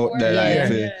just touch out the life.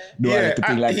 Do a little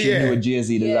thing like she do with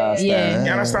Jay-Z the last time.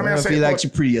 You understand me? I feel like she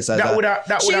pre-years as that would as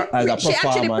a She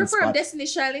actually performance performed spot. Destiny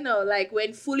Child, you know, like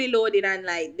when fully loaded and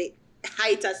like the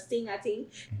height of singer thing.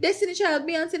 Destiny Child,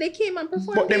 Beyonce, they came and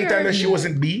performed. But them time she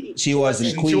wasn't B. She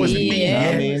wasn't queen. She wasn't B. You know what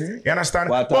I Yeah. mean? You understand?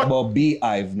 What But about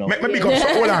Beehive now? me big up,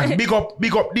 so hold on. Big up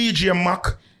DJ Mac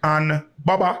and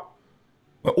Baba.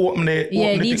 Open the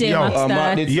DJ thing. Mac Mac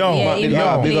start. did- Yo, big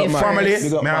up Mac. family,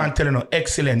 Big up man, I'm Mac. telling you,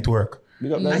 excellent work.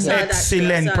 Big up I Mac. saw that.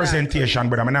 Excellent presentation,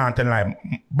 brother. I'm not telling lie.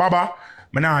 Baba,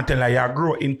 I'm not telling lie. You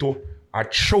grow into a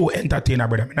true entertainer,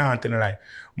 brother. I'm not telling lie.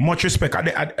 Much respect.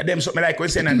 I them something like we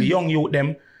saying, and the young youth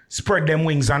them spread them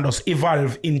wings and just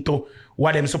evolve into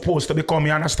what them supposed to become.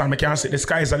 You understand? I can't say the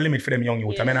sky is the limit for them young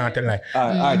youth. I'm not telling lie. All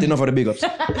right, enough for the big ups.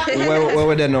 where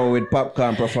were they now with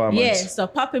popcorn performance? Yeah, so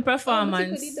Poppy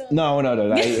performance. No.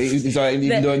 Like,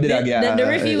 The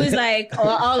review is like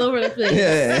all over the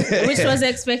place, which was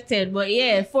expected. But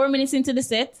yeah, 4 minutes into the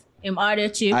set, him order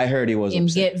chip. I heard he was him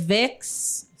upset. get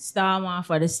vex, storm off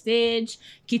of the stage.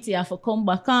 Kitty have to come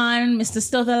back on. Mr.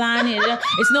 Sutherland,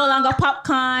 it's no longer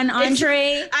popcorn.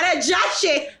 Andre, And Josh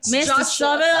it. Mr.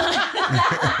 Sutherland,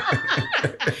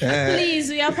 please,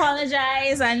 we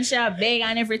apologize and she beg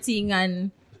and everything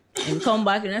and come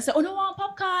back and I said, oh, no want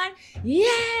popcorn?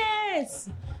 Yes.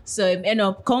 So him end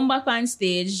up come back on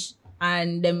stage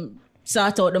and them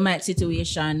sort out the mic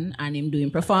situation and him doing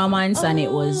performance and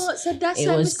it was so that's it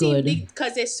why was good.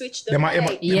 because they switched the Them mic.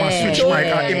 switch mic.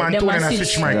 Him and Them Tony a and switch-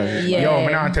 switch mic. yeah. Yo,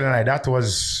 I'm not telling lie. That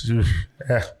was.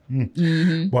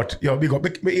 But yo, big up.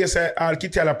 But yes, I'll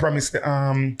keep tell. I promised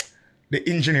the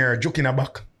engineer joking her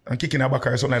back and kicking her back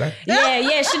or something like that.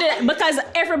 Yeah, she did because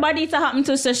everybody it happened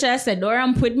to so she said, don't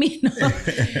ramp with me now.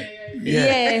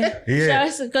 Yeah.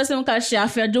 Because she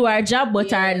have to do her job,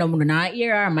 but her no not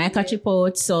hear her mic catch it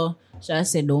out. So she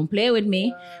said, don't play with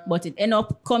me. But it end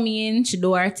up coming in, she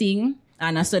do her thing.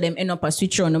 And I saw them end up a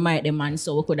switch on the mic, the man,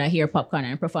 so we could hear popcorn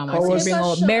and performance. Oh, He bring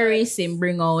out Berry, him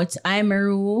bring out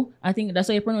Imeru. I think that's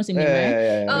how you pronounce him, right?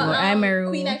 Yeah. Imeru.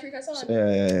 Queen Africa song.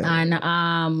 Yeah. And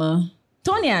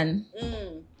Tonian.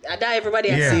 I doubt everybody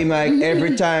Yeah. has Seemed like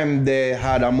every time they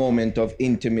had a moment of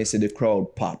intimacy, the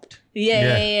crowd popped.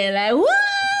 Yeah, like, woo!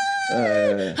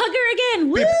 Hug her again,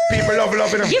 woo! People love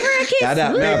loving them. Give her a kiss.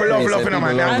 That woo! People love loving them.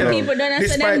 And people don't answer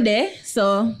Despite- them there,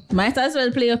 so might as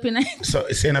well play up in it. So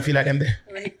saying I feel like them there.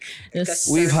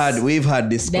 Just- We've had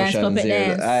discussions puppet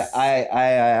here. dance.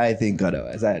 I think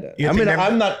otherwise. I don't. You I think mean, them-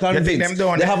 I'm not you think convinced. them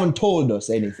don't, They eh? haven't told us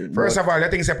anything. First but of all, I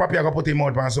think say Papi I go put him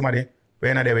out on somebody.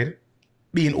 We're not there with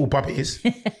being who Papi is.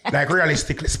 Like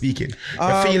realistically speaking.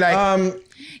 I feel like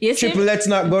you see? Triple, let's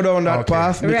not go down that Okay.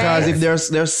 path because Right. if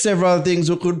there's several things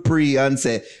we could pre and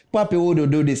say, Papi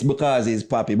would do this because he's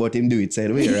Papi, but him do it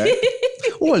side way, right?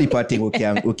 Only part thing we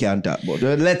can talk about.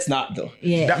 Let's not though.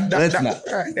 Yeah. Let's not.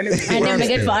 Alright, then And then we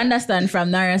get to understand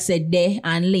from Nara said they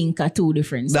and Link are two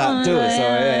different That songs. too. So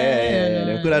yeah.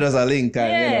 They could have just a link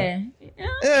and you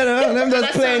know, them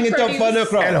just playing it up for the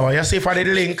crowd. Hello, you see for the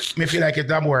link, me feel like it's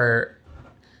that more.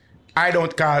 I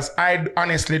don't cause I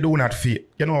honestly do not feel.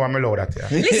 You know I'm allowed that, yeah.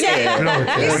 Listen, Love it,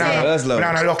 yeah. listen. That's love.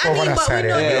 When I look I over mean, that but we side,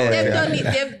 know yeah. they've done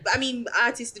it. I mean,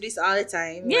 artists do this all the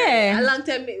time. Yeah. A long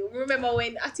time. Remember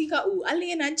when I think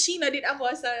Alien and Chino did have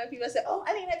a song and people say, oh,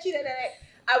 Alien and Chino.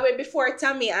 I went before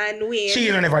Tammy and Wayne. She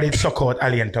never did suck out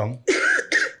alien tongue.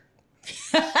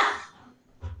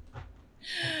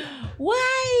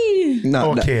 Why?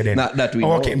 Not Okay then. Not that we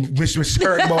know. Okay, we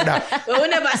heard about that. But we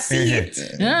never see it.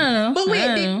 I don't know. But wait, I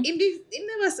don't know. it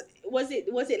never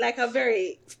was it like a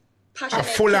very passionate A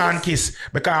full on kiss? kiss.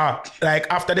 Because like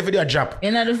after the video drop,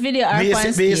 You know the video are me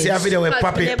on see a stage. video where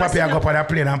Because we Papi never I go see up on a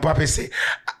plane and Papi say,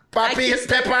 Papi's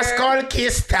pepper skull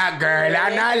kissed a girl and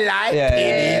I like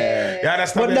it. You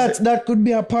understand? But that could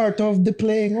be a part of the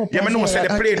playing up. Yeah, I know say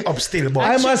the playing up still, but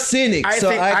I'm a cynic, I so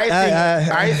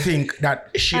I think that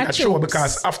she not sure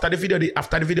because after the video, you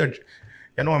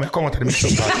know, I come out of the mix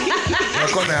up.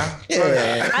 Come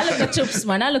here. I look at Chups,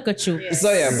 man. I look at Chups.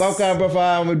 So yeah, Popcorn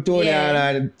perform with Tony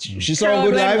and she sound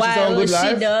good live. She sound good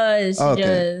live. She does. She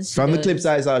does. From the clips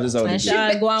I saw, she sound good.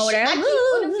 I go on with her. I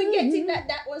keep forgetting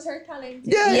that was her talent.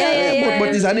 Yeah. But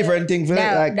it's a different thing for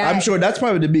that. Like I'm sure that's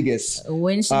probably the biggest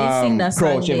when she did sing that song,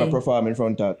 crowd she ever perform in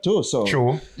front of too. So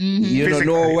true. You don't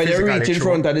know when you reach in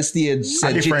front of the stage,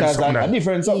 a different something. A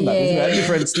different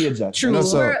stage. That true.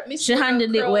 So she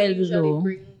handled it well though.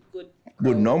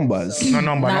 Good numbers. No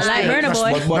number. Not like Burna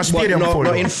Boy. But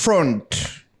no in front.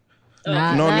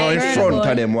 No in front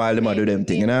of them while they do them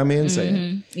thing. You know what I mean? So,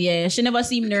 yeah, she never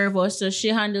seemed nervous, so she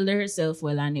handled herself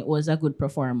well, and it was a good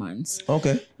performance.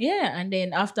 Okay. Yeah, and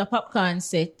then after Popcorn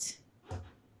set,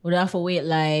 we'd have to wait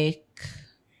like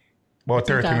about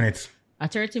 30 minutes.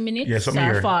 30 minutes? Yeah, something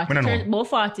here. About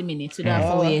 40 minutes we'd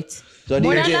have to wait. So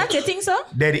more than that, you think so?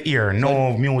 Dead ear,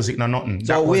 no music, no nothing.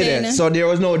 So wait there. So there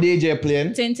was no DJ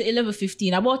playing? 10 to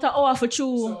 11:15. About an hour for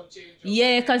two.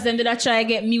 Yeah, because then did I try to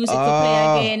get music to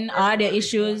play again, all the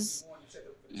issues.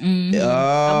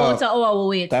 About an hour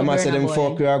we wait. Time I said them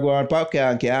fuck you go on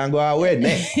Popcorn can't go away,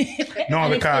 man. No,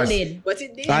 because But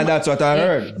it did. And that's what I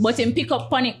heard. But him pick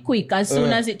up on it quick. As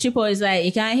soon as it Trippple is like,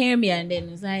 you can't hear me, and then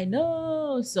it's like,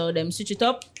 no. So them switch it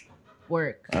up,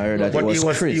 work. I heard that but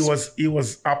he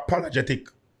was apologetic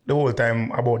the whole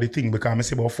time about the thing because I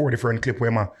see about 4 different clips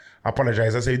where I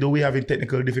apologize. I say, do we have any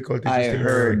technical difficulties? I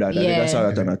heard that. I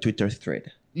saw that on a Twitter thread.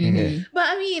 But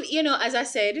I mean, you know, as I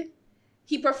said,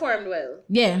 he performed well.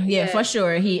 Yeah, for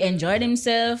sure. He enjoyed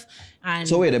himself. And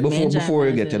so wait, before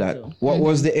we get to that, what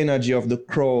was the energy of the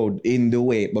crowd in the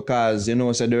wait? Because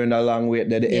so during the long wait,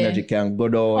 that the energy can go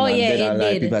down.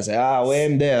 Like people say, where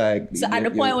am there? Like, so at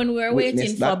the point when we were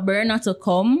waiting for Burna to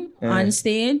come on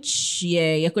stage,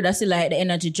 you could have seen like the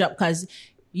energy drop because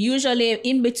usually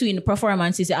in between the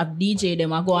performances, you have DJ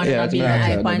them I go on and be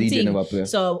hype and thing.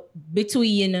 So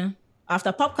between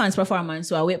after Popcorn's performance,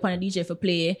 so I wait for the DJ for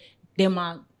play, them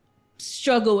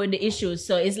struggle with the issues.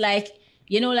 So it's like,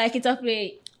 like it's a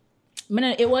play.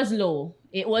 It was low.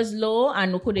 It was low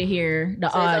and we couldn't hear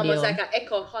the audio. It's almost like an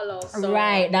echo hollow sound.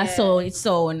 Right, that's how it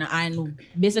sound. And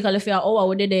basically if you're,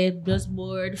 we did it, just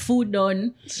bored, food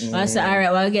done. I said, all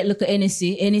right, we'll get look at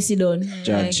NEC done.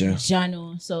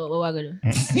 Jano. So what we're going to do?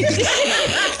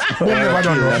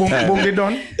 Boom did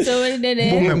done. So we did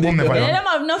it. Boom never done. They don't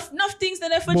have enough things that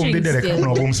they for Boom drinks did it. still.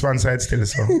 No, Boom sponsored still,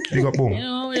 so you got Boom.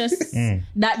 Just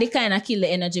that they kind of kill the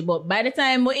energy. But by the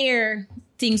time we hear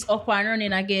things up and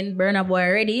running again, Burna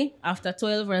Boy ready. After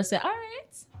 12, I say, all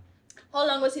right. How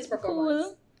long was his performance?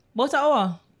 Cool.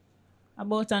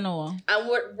 About an hour. And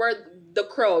was the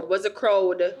crowd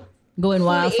going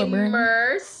wild for Burna?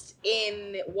 Immersed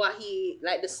in what he,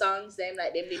 like the songs, them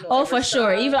didn't know. Oh, for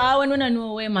sure. Even when we don't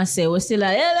know what I say, we're still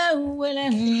like,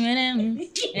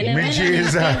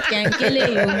 can't kill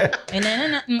you.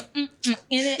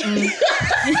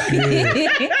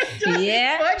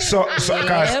 Yeah. So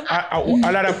because a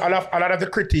lot of the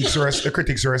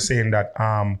critics were saying that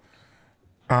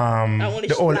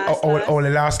the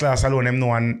last alone them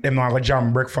know have a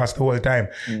jam breakfast the whole time.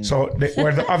 So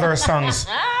where the other songs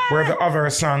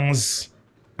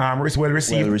well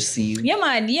received. Yeah,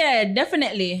 man. Yeah,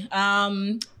 definitely.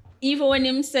 Even when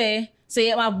him say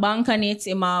you have bank on it,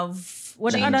 him have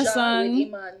what the other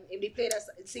song? If they play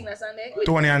sing that song there.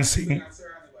 Tony and sing.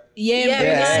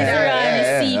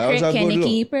 Secret. Can you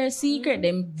keep her secret?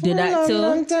 Them do that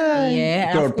too.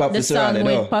 Yeah. The song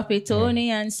with Papi Tony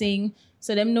and sing.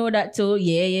 So them know that too.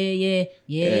 Yeah.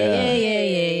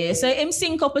 So him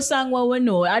sing couple song what we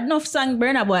know. I enough song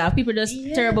Burna Boy. People just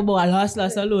terrible boy. Last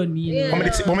alone. When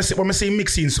I see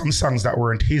mixing some songs that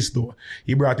weren't his though.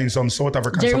 He brought in some South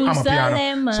African, some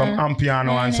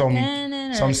Amapiano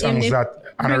and some songs that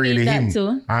aren't really him.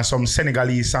 Too. And some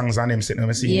Senegalese songs and them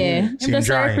sitting see. Yeah. Him just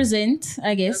represent,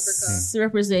 I guess.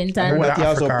 Represent. And he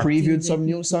also previewed some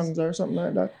new songs or something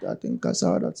like that. I think I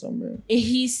saw that somewhere.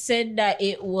 He said that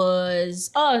it was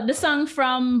the song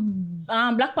from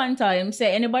Black Panther. Him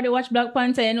say anybody watch Black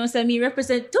Panther, say me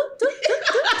represent.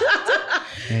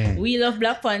 We love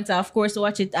Black Panther, of course.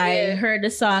 Watch it. I heard the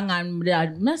song and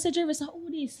the messenger was like,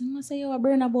 this. I say yo,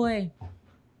 Burna Boy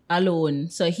alone.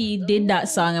 So he did that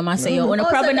song. And I say yo,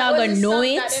 probably not gonna know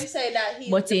it,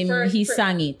 but he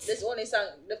sang it. This only song,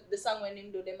 the song when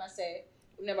him do them, I say.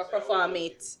 never perform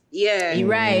it. Yeah.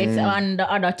 Right, on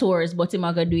the other tours, but him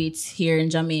gonna do it here in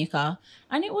Jamaica.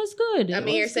 And it was good. I It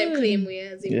mean, your was same good. claim we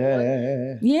as him.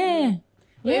 Yeah.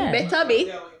 Yeah. Better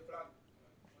be.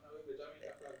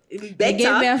 They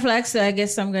gave me a flag, so I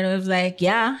guess I'm gonna like,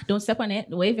 yeah, don't step on it,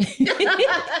 wave it.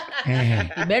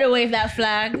 You better wave that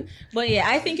flag. But yeah,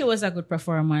 I think it was a good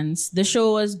performance. The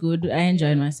show was good. I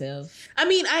enjoyed myself. I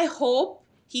mean, I hope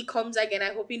he comes again.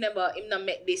 I hope him not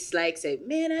make this like say,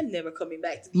 man, I'm never coming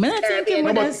back to the Man, I think Caribbean. him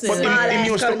No, would but him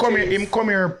used to come here. Him come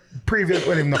here previous.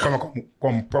 Well, him not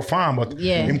come perform, but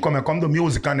Yeah. him come do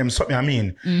music and them something. I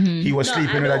mean, he was No,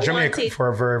 sleeping I with a don't want Jamaican it. for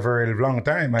a very very long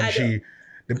time, and she.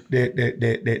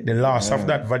 The loss of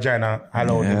that vagina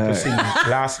allowed him to sing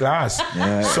last.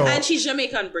 So And she's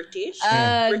Jamaican British.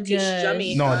 British gosh.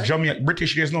 Jamaican. no,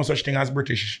 British. There's no such thing as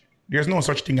British. There's no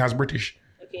such thing as British.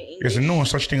 Okay, There's English. no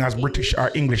such thing as British or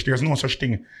English. There's no such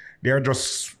thing. They're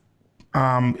just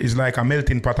is like a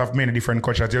melting pot of many different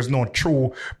cultures. There's no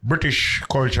true British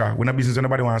culture. We're not business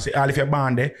anybody wants to say, if you're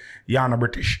born there, you're not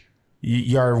British.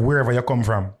 You're wherever you come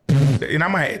from. In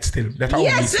my head still. That's how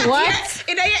Yes, we What?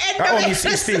 In your head, That's how we see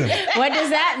still. What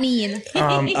does that mean?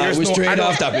 There's we no- straight I don't-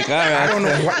 off topic. All right. I don't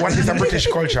know what is a British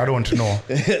culture. I don't know.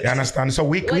 You understand? So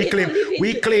we you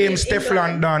live claim in Steph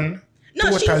England. London No,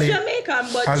 totally she's Jamaican,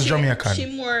 but as she, Jamaican. she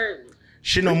more.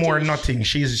 She no more nothing.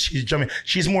 She's Jamaican.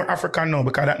 She's more African now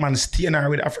because that man staying her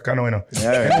with Africa now. You know.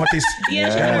 Yeah. You know what is? Yeah,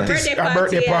 she you know had what a is? birthday A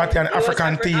birthday party and it was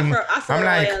African team. Afro I'm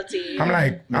like, royalty. I'm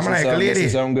like, This lady.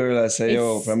 is some girl that say, yo,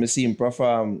 It's- from the scene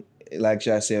perform, like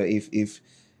she say,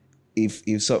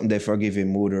 if something they forgive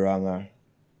him, would wrong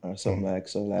or something like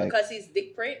so like. Because he's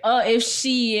dick print. Oh, if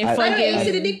she I- By the way, you see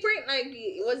the forgive dick print? Like,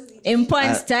 it was. in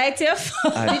points tight Did you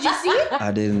see it?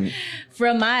 I didn't.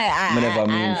 from my I never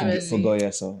mean I- to go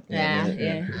here, so yeah. Ja-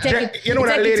 you know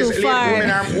that Take it ladies, too far.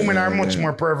 women are much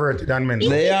more perverted than men.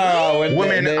 They are when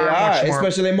Women they are much more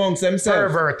especially amongst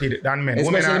themselves. Perverted than men.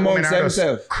 Especially women amongst are just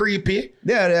themselves. creepy.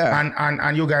 Yeah, they are.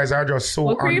 And you guys are just so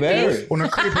Well, creepy. Very. Una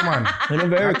creepy man. Una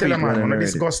very I tell you, creepy man, man una already.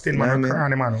 disgusting man, Yeah, una man.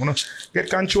 cranny man. Una get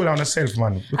control on yourself,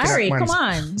 man. Look at Ari, that come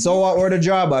man. on. So what were the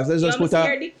drawbacks? Let's You just want put to see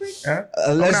her a dick print? Eh? let's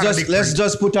I'm not a just big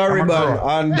freak. put a I'm a ribbon girl.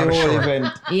 on the I'm whole sure. event.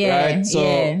 Yeah, Right? So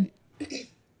yeah.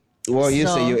 well, you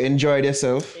So- say you enjoyed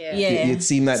yourself. Yeah. Yeah. It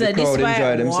seemed like so the crowd despite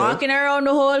enjoyed themselves. walking around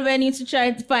the whole venue to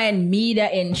try to find me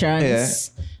the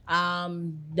entrance.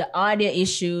 The audio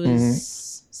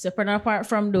issues, separate apart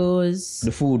from those.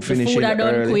 The food The finishing food are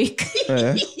done early. quick.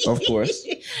 Yeah, of course.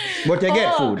 But you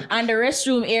get food. And the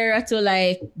restroom area to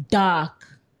like dark.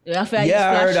 You have to use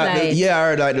Yeah, I heard that. flashlight. I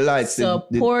heard that the lights. So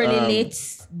poorly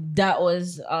lit. That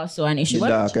was also an issue. The But,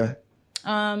 darker.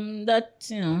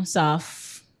 that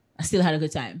soft. I still had a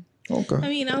good time. Okay. I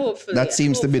mean, hopefully. That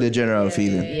seems to be the general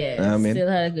feeling. Yeah, I mean, still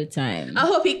had a good time. I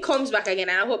hope he comes back again,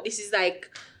 and I hope this is like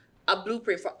a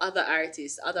blueprint for other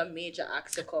artists, other major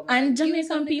acts to come. And give Jamaican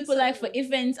something to people, like for celebrate.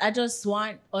 events, I just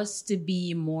want us to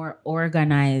be more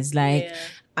organized. Like Yeah.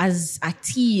 as a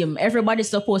team, everybody's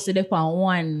supposed to be on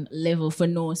one level for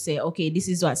no say, okay, this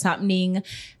is what's happening.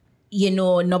 You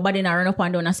know, nobody na run up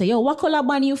and down and say, yo, what color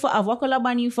band you for have? What color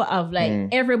band you for have? Like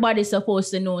everybody's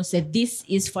supposed to know, say this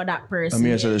is for that person. I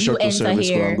mean, so the You shuttle enter service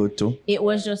here. going good too. It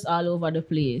was just all over the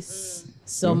place.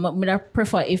 So I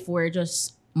prefer if we're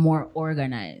just more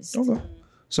organized. Okay.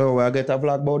 So I get a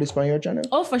vlog about this on your channel.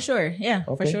 Oh, for sure. Yeah,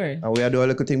 for Okay. sure. And we are doing a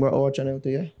little thing about our channel too,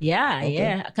 yeah? Yeah, Okay.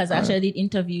 yeah. Because I actually did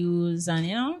interviews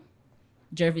and,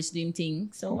 Jervis doing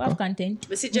things. So we have content.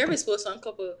 But see, Jerry's posted on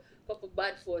couple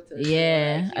bad photos.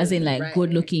 Yeah, He as was in, like, right.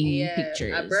 good-looking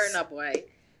pictures. A burn up boy.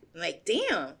 I'm like,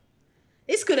 damn.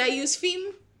 This could I use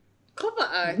film cover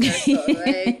art or something.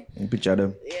 Like, Picture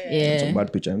them. Yeah. Some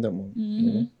bad picture in them.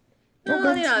 no,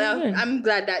 good. I'm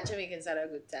glad that Jamaicans had a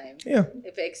good time. Yeah.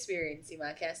 If I experience him,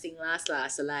 I can sing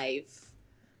Last alive.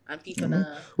 And people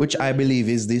now. Which I believe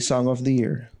is the song of the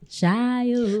year.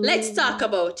 Child. Let's talk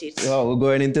about it. Oh, we're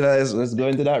going into that. Let's go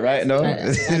into that right now.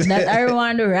 That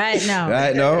everyone do right now.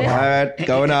 Right now, all right.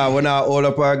 We're now all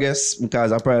up our guests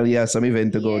because apparently have some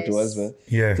event to go to as well.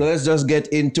 Yeah. So let's just get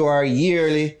into our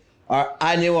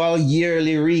annual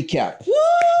yearly recap. Woo!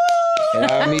 You know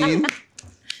what I mean?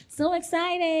 So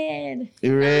excited.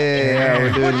 Hooray! Yeah,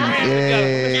 we're doing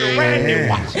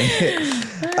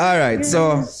it. All right,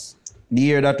 so the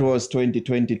year that was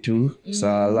 2022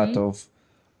 saw a lot of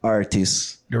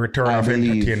artists. The return I of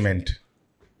believe. entertainment.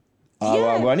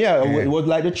 It was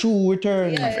like the true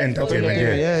return. Yeah, Entertainment,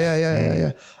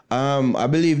 Yeah. I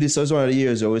believe this was one of the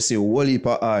years where we see a whole heap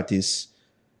of artists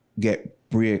get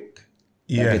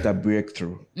a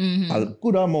breakthrough. A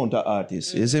good amount of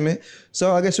artists, you see me?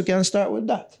 So I guess we can start with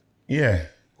that. Yeah.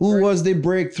 Who was the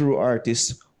breakthrough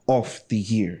artist of the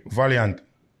year? Valiant.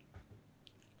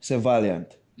 say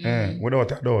Valiant.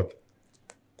 Without a doubt.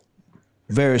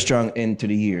 Very strong end to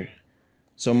the year.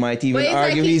 Some might even But it's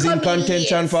argue like he he's in coming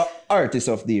contention late. for Artist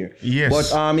of the Year.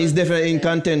 Yes. But he's definitely in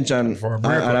contention For and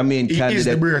breakout. I mean He is candidate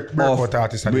the breakout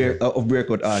artist of the year. of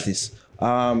breakout artists.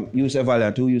 You say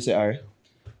Valiant, who you say Ari?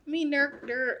 I mean, there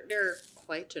are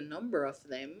quite a number of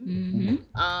them.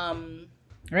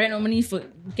 Right now, we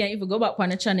can't even go back on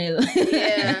the channel.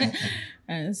 Yeah.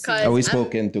 And see. Cause We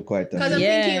spoken to quite a Because few. I'm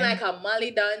Yeah. thinking like a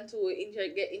Molly Dan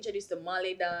to get introduced to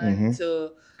Molly Dan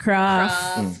to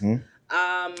Craft.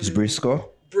 Kraft, It's Briscoe.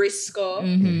 Briscoe.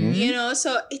 You know,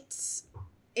 so it's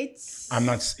I'm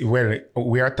not, well,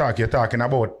 you're talking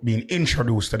about being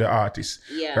introduced to the artist.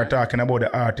 Yeah. We're talking about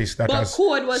the artist that but has,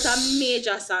 Code was a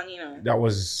major song, you know. that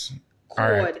was, all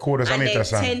right, Code was a and major then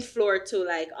song. 10th Floor too,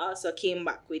 like also came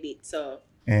back with it. So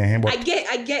But I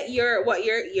get your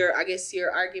I guess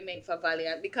your argument for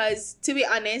Valiant, because to be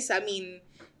honest, I mean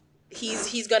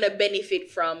he's gonna benefit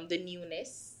from the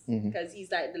newness because he's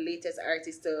like the latest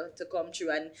artist to come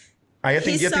through, and you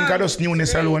think I just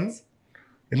newness alone?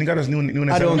 You think I just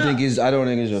newness I don't alone? think it's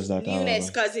just that. newness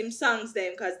because him songs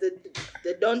them, because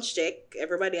the Don't Check,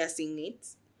 everybody has seen it.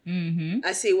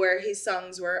 I say where his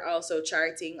songs were also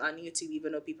charting on YouTube,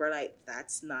 even though people are like,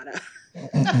 that's not a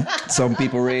Some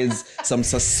people raise some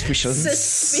suspicions.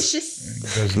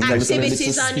 suspicious Like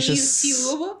activities on suspicious.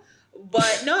 YouTube.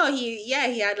 But no, he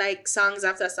had like songs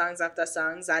after songs after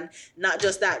songs, and not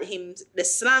just that, the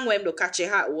slang when the catchy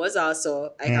hat was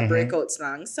also like a breakout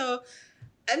slang. So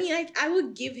I mean, I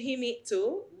would give him it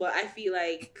too, but I feel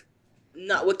like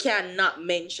we cannot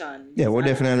mention. Yeah, we'll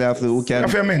definitely have to. We can.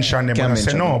 If you mention them, Can't I say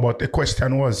mention no, them. but the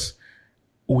question was,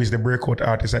 who is the breakout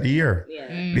artist of the year?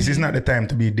 Yeah. This is not the time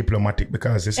to be diplomatic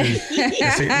because they say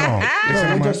no. No,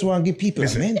 Listen, we man. just want to give people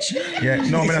a mention. Yeah,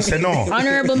 no, I say no.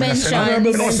 Honorable Me not say no.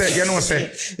 mention.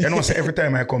 You know, say every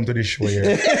time I come to this show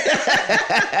here,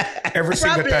 every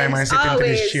single time I sit into Problems,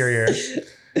 this chair here,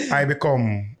 I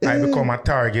become a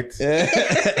target.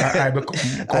 I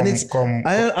And it's, become.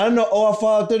 I don't know our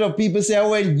fault. The people say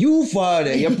when you fall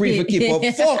there, you prefer keep up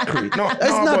fuckery. No, That's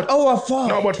no, not but- our fault.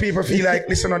 No, but people feel like,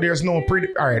 listen, there's no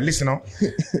all right, listen,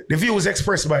 the views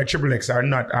expressed by Triple X are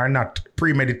not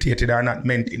premeditated, are not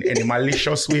meant in any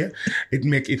malicious way. It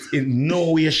make it in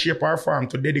no way, shape, or form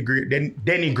to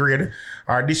denigrate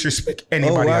or disrespect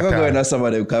anybody we're at going to go all. into some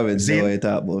of them comments Zin? that we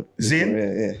talk about.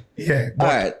 Zin? Yeah. Yeah,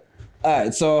 but All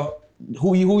right. So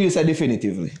who you say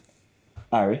definitively?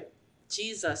 Ari?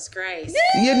 Jesus Christ.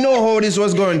 You know how this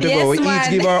was going to Yes, go. We man. each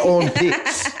give our own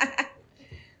picks.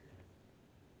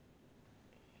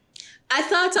 I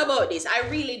thought about this. I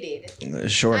really did.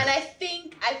 Sure. And I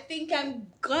think I'm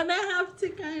gonna have to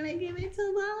kind of give it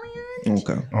to Valiant.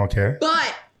 Okay. okay.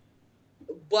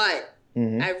 But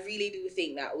I really do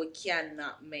think that we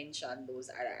cannot mention those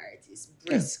other artists,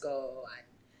 Briscoe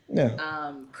Yeah.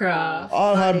 and Kraft.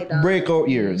 All had Florida breakout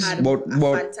years. had But a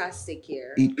fantastic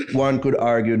year. one could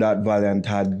argue that Valiant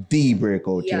had the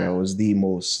breakout Yeah. year. Was the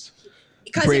most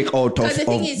Because breakout because the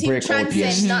thing of is, he breakout transcends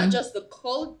years. not just the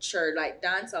culture, like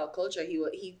dancehall culture.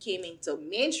 He came into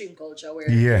mainstream culture where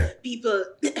Yeah. people,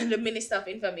 the Minister of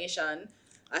Information,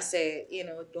 I say,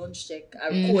 Don't Check.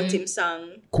 I quote him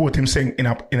song. Quote him saying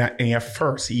in your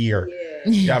first year,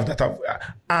 Yeah. you have that.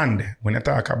 And when I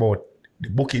talk about the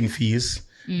booking fees,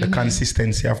 the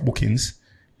consistency of bookings,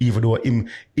 even though him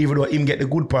get the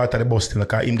good part of the bus still,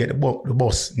 because him get the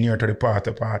bus near to the part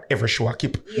every show I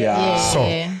keep. Yeah.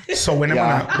 So when a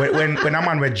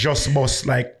man were just bus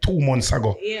like 2 months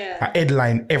ago, Yeah. a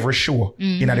headline every show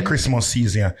in the Christmas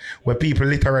season, where people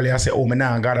literally say, "Oh, me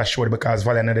now got a show because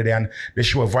Valiant are there and the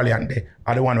show Valiant Day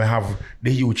are the one who have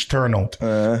the huge turnout."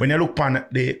 When you look on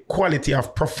the quality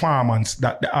of performance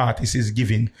that the artist is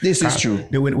giving, This is true.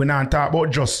 We not talk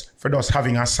about just for us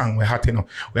having a song we hot,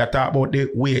 we are talking about the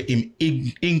way him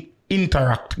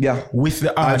interact with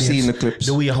the audience. I've seen the clips.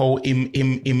 The way how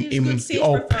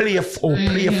how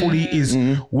playful he is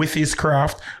with his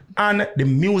craft, and the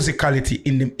musicality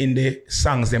in the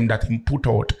songs them that him put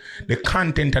out, the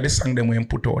content of the song them when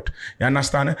put out. You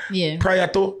understand? Yeah. Prior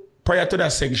to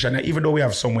that section, even though we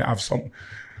have some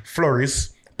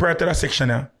florists, prior to that section,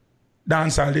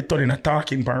 dancehall they turn in a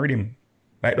talking pan rhythm.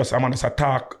 Like those man just a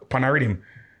talk pan a rhythm.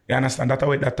 You understand? That's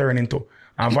how that turn into.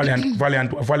 And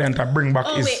Valiant bring back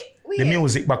the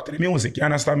music back to the music. You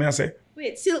understand me I say?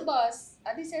 Wait, Silk Boss.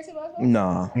 Are these Silk Boss?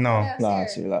 No. No.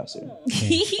 Last year.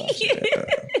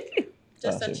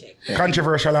 Just a check.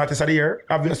 Controversial artist of the year,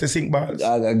 obviously Silk Boss.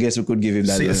 I guess we could give him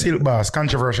that. Silk Boss,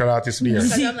 controversial artist of the year.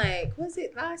 Because I'm like, was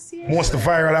it last year? Most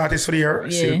viral artist of the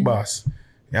year, Silk Boss.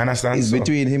 You understand? It's So,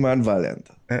 between him and Valiant.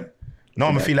 no,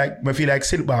 I feel like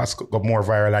Silk Boss got more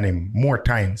viral than him more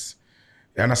times.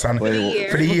 You understand? For the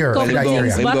For the year. Couple For that things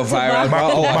area. They back go to viral.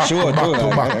 back. Oh, sure. Back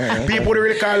to back. People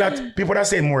really call that, people that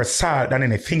say more salt than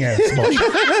anything else.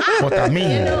 But I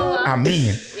mean. You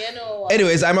know,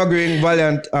 Anyways, I'm agreeing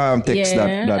Valiant takes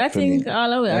Yeah, that I for think me.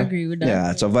 all of it agree with that.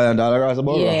 Yeah, so Valiant all across the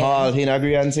board. Yeah. All in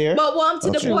agreement here. but warm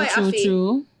to the boy, I True, think.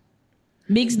 true.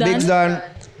 Big Dan. Big Dan.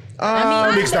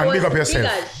 Big Stan, That big up was yourself. big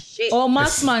as shit. Oh,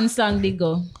 Marksman song did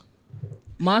go.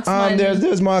 Marksman.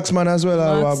 There's Marksman as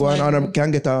well. Marksman.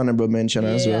 Can get an honorable mention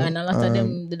as well. Yeah, and a lot of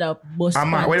them did a bust.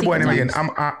 What the boy name again?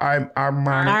 TikToks.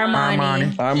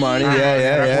 Armani. Armani,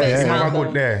 yeah. Have a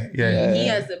good there. Yeah. He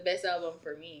has the best album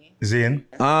for me. Zane.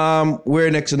 Where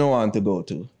next no one to go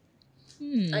to?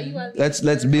 Are you a-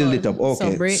 Let's build it up. So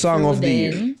Okay. breakthrough Song of the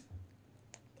year. then.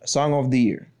 Song of the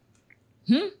year.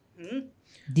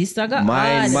 This saga.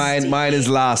 Mine is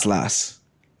last.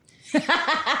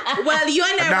 Well, you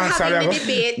and I dance were having all the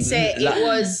debate. Say it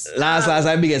was. Last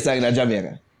I biggest song in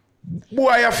Jamaica.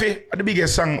 Boy, Yafi, the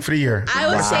biggest song for the year. I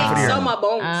would say Song for the year. Summer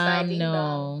Bones. I think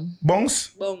No. Bounce?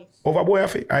 Bones. Over Boy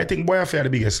Yafi? I think Boy Yafi are the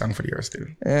biggest song for the year still. Uh,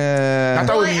 That's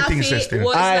how Boy we think so Yafi still.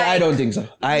 was I like don't think so.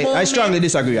 I moment- strongly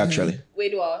disagree actually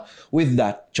Wait, what? with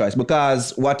that choice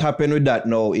because what happened with that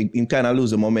now, it kind of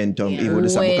lose the momentum even with the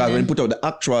song When- because when you put out the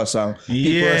actual song,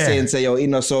 people are Yeah. saying say yo,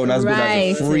 inner sound as good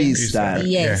Right. as the freestyle.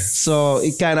 Yes. So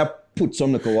it kind of put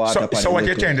some like water. So what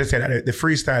you're trying to say that the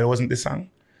freestyle wasn't the song?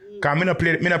 Cause me not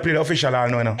play the official all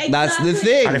now. That's the And the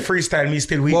thing. freestyle me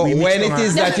still we But mix when down it is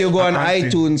and- that you go on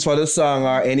and- iTunes for the song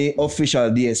or any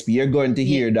official DSP, you're going to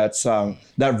hear that song,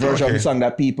 that version of Okay. the song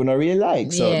that people don't really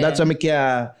like. So Yeah. that's why I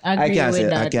Agree can't with say I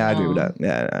that, can't agree with no. that.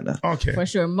 Yeah, no. Okay. For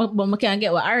sure. But I can't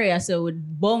get what Aria said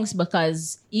with Bongs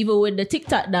because even with the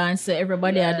TikTok dance,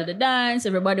 everybody had the dance,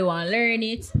 everybody want to learn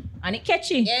it, and it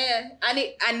catchy. Yeah,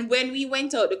 and when we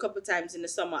went out a couple times in the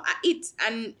summer,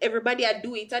 and everybody had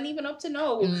do it, and even up to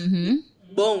now,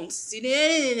 Bones.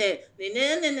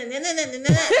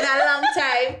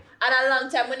 And a long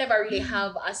time, we never really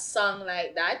have a song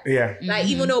like that. Yeah. Like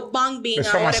even though Bang Bing The or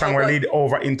summer whatever, song will but- lead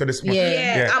over into the summer.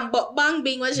 yeah, but Bang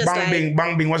Bing was just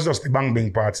Bang Bing was just the Bang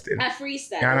Bing part still. a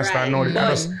freestyle. You understand? Right? No,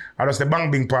 I just the Bang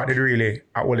Bing part did really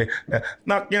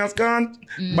knock your gun.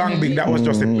 Bang Bing, that was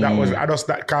just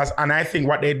that cause and I think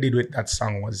what they did with that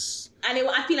song was And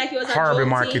I feel like it was a horrible joke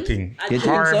marketing. thing.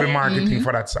 Horrible marketing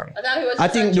for that song. I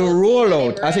think the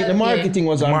rollout, I think the marketing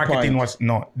was The on marketing point. was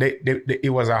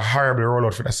it was a horrible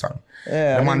rollout for the song.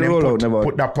 Yeah, the I man think them the rollout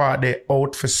put that part there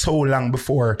out for so long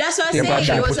before. That's what they I'm put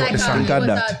saying. It that- was put out like the song. Think of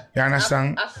that. You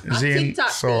understand? a Zane, TikTok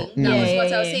so- thing. That was Yeah,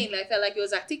 what I was yeah. saying. I felt like it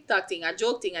was a TikTok thing, a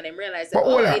joke thing, and then realized But that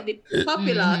hold on. it did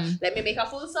popular. Let me make a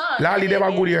full song. Lali, they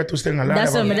were good here to still.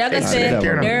 That's what I gotta say. Yeah.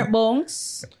 Derek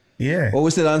Bongs. Yeah. Oh,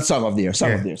 we still on Song of the Year. Song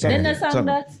Yeah. of the Year. Then the song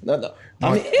that. No.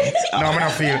 I mean, No, I'm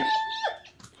not feel.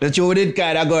 that you did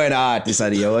kind of go in the artist of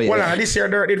the year. Oh, yeah. Well, this year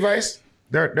Dirt advice.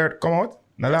 Dirt come out.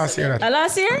 The last year.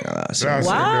 Last year? Last year,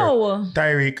 Wow. Dirt.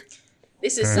 Tyreek.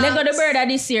 This is songs, Lego the Bird are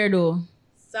this year though.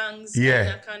 songs.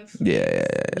 Yeah. Yeah.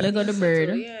 Lego the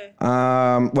Bird.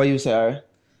 Yeah. What you say, Ari?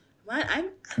 Man, I'm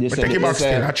You But said- take it you back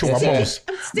said- still. I chew you a said- bounce.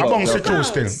 I'm A sticking bounce to to two bones.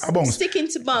 still. A bounce. Sticking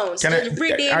to bones. Can The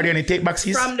rhythm are there any take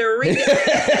backsies? from the rhythm.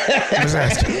 Just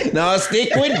ask. No, stick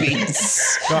with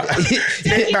beats.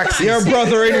 Take backsies. Your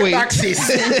brother in Take weight. backsies.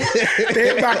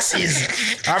 Take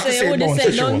backsies. I have So to you say would bounce say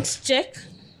for sure. don't check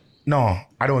No,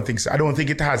 I don't think so. I don't think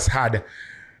it has had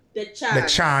the the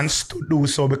chance to do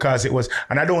so because it was,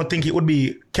 and I don't think it would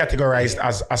be categorized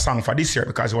as a song for this year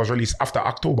because it was released after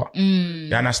October.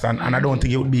 You understand? And I don't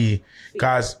think it would be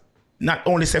because not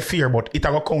only say fear, but it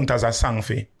will count as a song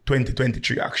for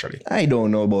 2023 actually. I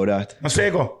don't know about that. Now say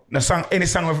go. The song, any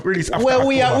song we've released after Well,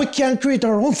 October. we can create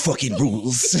our own fucking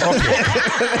rules.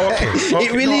 Okay.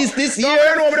 It released this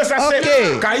year? No, but that's Okay.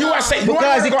 okay. Because you are saying,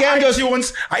 Because you it can't just-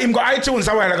 iTunes, I him go iTunes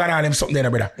a while ago and all them something there,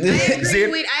 brother.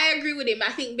 I agree with him.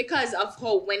 I think because of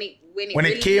how when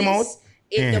it came out,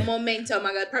 the momentum,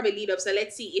 I got probably lead up. So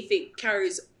let's see if it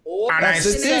carries over. And I That's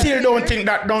the still thing. don't think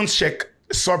that Don't Check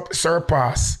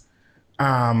surpass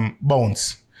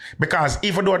Bounce. Because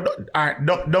even though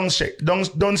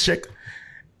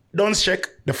Don't Check,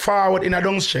 the forward in a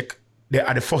Don't Check, they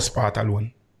are the first part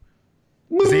alone.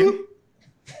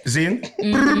 Zin?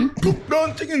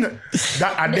 Don't think in that.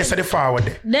 That's the forward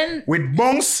there. Then With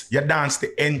Bounce, you dance the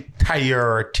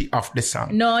entirety of the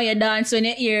song. no, you dance when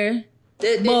you hear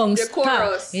the Bongs. the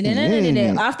chorus.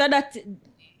 After that,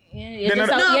 you Then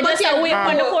just no, have- you but just yeah, wait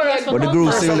for the chorus to But the come groove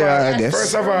back. still there, I guess.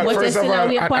 First of all, But you still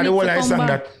have your I panic whole to I come sang back.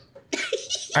 that.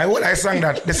 I sang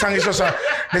that. The song is just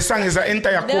the song is an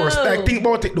entire chorus. No. Like think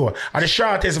about it though. And the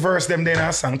shortest verse them then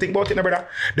a song. Think about it, no, brother.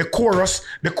 The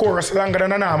chorus longer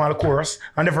than a normal chorus,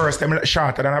 and the verse them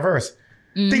shorter than a verse.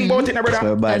 Think about it, now, brother.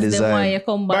 So by That's the why you design.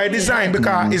 come back By to design, that.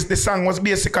 because it's the song was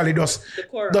basically does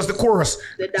the chorus.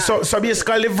 The dance. So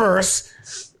basically the verse,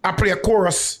 I play a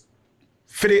chorus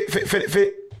for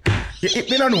the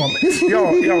you don't know. Yo,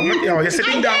 you see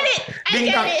Ding Dong.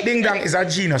 Ding Dong is a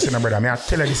genius, you know, brother. I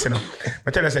tell you this, you know.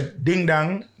 I tell you, say, Ding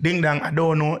Dong, I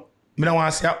don't know. I don't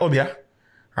want to say Obia.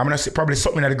 I'm going to say probably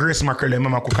something that the Grace Mackerel and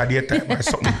Mama cook at daytime or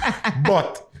something.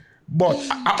 But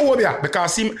I Obia,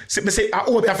 because me say I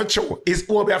Obia for show. It's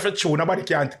Obia for show. Nobody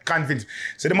can convince.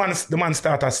 So the man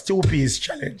start a stew peas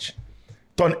challenge.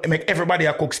 Make everybody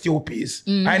a cook stew peas.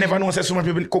 I never know say so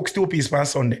many people cook stew peas on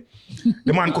Sunday.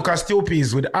 The man cook a stew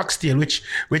peas with oxtail, which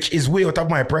is way out of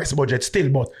my price budget still.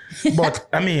 But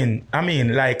I mean,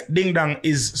 like Ding Dong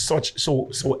is so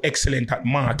excellent at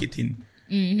marketing.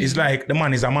 It's like the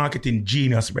man is a marketing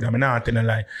genius, but I'm not telling a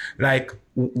lie. Like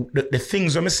the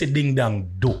things when I see Ding Dong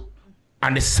do,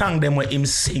 and the song them when him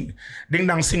sing. Ding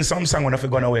Dong sing some song when I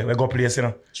gone away, we go place, you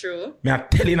know. True. Me I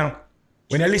tell you now.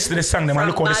 When you listen to the song, them and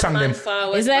look how the song them.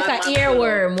 It's like an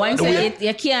earworm. Once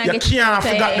you can't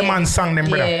forget the man song them,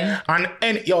 brother. Yeah.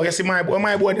 And yo, you see my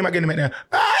boy them again, man.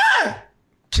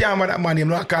 Can't man that man name,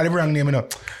 no, I call him wrong name, you know.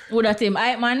 Who that him?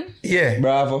 Hype man? Yeah.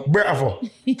 Bravo.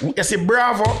 You see,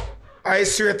 Bravo, I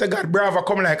swear to God, Bravo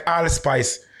come like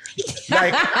allspice.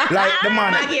 like the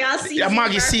man,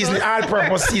 Maggie seasoning,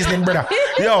 all-purpose seasoning, brother.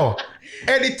 Yo,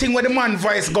 anything with the man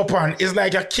voice go on is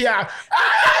like a care.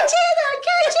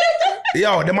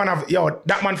 Yo, the man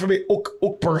that man for me hook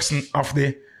person of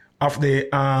the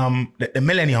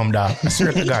millennium, dog. I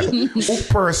swear to God. Hook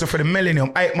person for the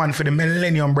millennium, hype man for the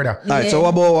millennium, brother. Alright, so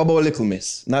what about Little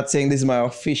Miss? Not saying this is my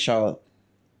official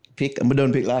pick. We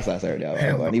don't pick last already,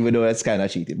 even though that's kind of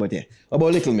cheated. But yeah, what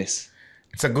about Little Miss?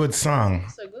 It's a good song.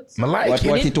 I like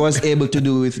what it was able to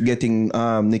do with getting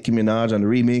Nicki Minaj on the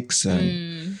remix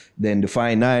and then the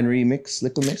Fine 9 remix,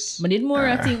 Little Miss. But did more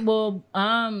I think about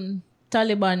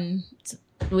Taliban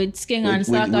with Sking and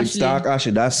Stark Ashley. With Stark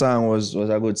Ashley, that song was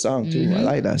a good song too. I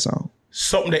like that song.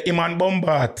 Something that Iman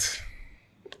Bombat,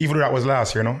 even though that was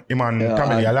last year, no? Iman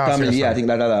Family last year. Yeah, I think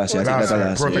that last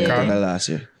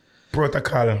year.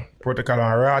 Protocol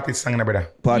and Ratted song, brother.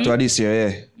 Part 2 this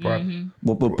year, yeah.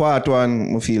 But part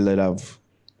 1, I feel that have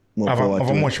more power. Have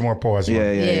a much more power as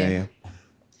well. Yeah.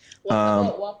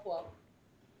 Wap.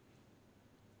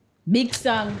 Big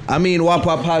song. I mean, Wap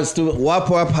Wap has to be in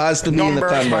the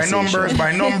conversation.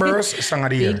 By numbers, song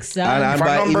of the year. Big song. And by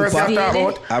by numbers, impact. you talk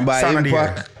about And by song of the year.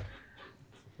 impact.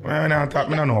 I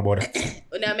don't know about that.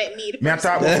 When I met me, Me I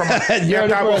talk about You're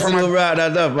the person who brought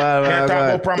that up. I talk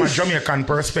about from a Jamaican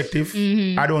perspective.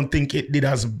 I don't think it did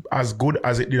as good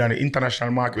as it did on the international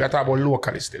market. We are talking about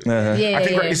locally still. I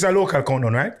think it's a local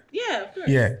countdown, right? Yeah, of course.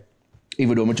 Yeah.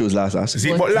 Even though I choose last.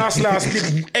 See, but last did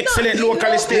excellent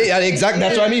locally still. Yeah, exactly.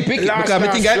 That's why I pick it. Because I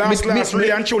think last, really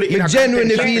and truly. I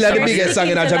genuinely feel like the biggest song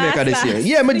in Jamaica this year.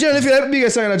 Yeah, I genuinely feel like the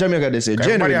biggest song in Jamaica this year.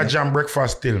 Everybody Genuinely. at jam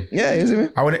breakfast still. Yeah, you see me?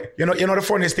 You know the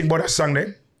funniest thing about that song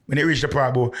then? When it reached the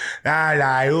part about, I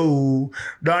lie, ooh,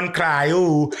 don't cry,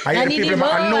 ooh. I hear the people,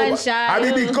 I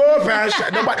be the cold and shy.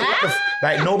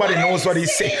 Nobody knows what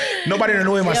he's saying. Nobody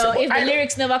know him. Yo, if the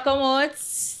lyrics never come out,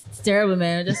 it's terrible,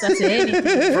 man. Just have to say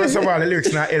anything. First of all, the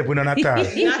lyrics not helping on at all.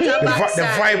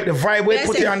 The vibe we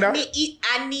put it under. I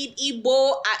need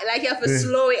Igbo, like you have to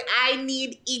slow it. I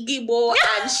need Igbo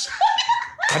and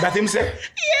And that him say?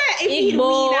 Yeah,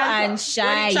 Igbo and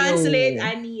shy. Translate,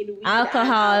 I need weed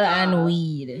alcohol and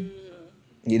weed.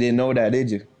 You didn't know that,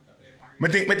 did you? Me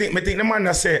think the man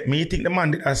that say,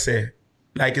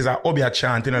 like it's a Obia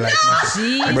chant, you know, like.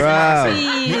 Bro. Like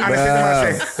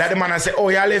the man that say, oh,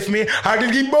 you left me, I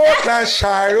did give both like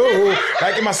Shiro.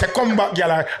 Like he must say, come back,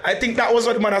 girl. I think that was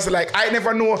what the man that say, like, I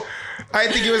never know. I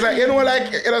think he was like, you know,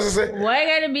 like, you know, say. Why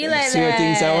gotta be like See that?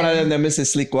 things I one of them Mr.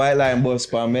 Slick White Line boss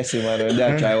for messy man.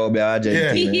 That try to be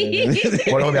Argentina.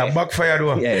 Well, Obia backfire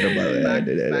though. Yeah,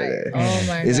 Oh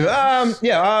my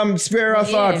god. Spare a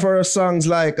thought for songs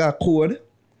like Code.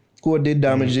 Code did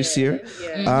damage this year.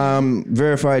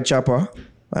 Verified Chopper.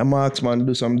 Marksman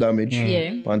do some damage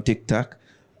on TikTok.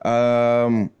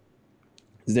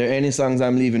 Is there any songs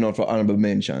I'm leaving out for honorable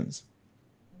mentions?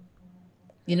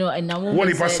 You know, and now One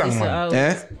if a song,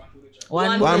 man.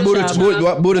 One Buddha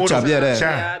Chop,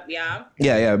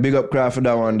 yeah. Big up Craft for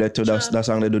that one there too. That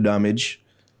song they do damage.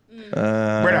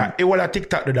 Brother, it will a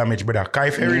TikTok the damage, brother.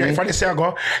 Cause if I say I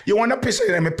go, you want to piss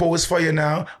it, let me pose for you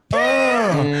now.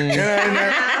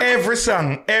 Every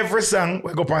song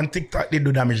we go up on TikTok, they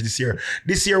do damage this year.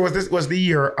 This year was the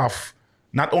year of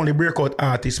not only breakout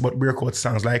artists, but breakout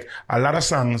songs. Like a lot of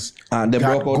songs and they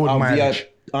got broke good out mileage.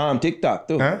 via TikTok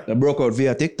too. Huh? They broke out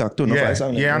via TikTok too.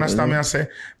 Yeah, understand me? I say,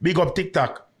 big up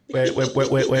TikTok.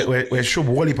 we show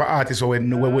whole heap of artists where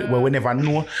we never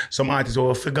know, some artists who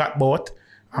we forgot about,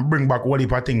 and bring back whole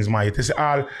heap of things, mate. It's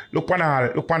all, look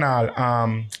on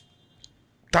all,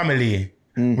 Tamale.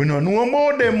 We don't know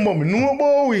about them, but we know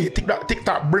about we.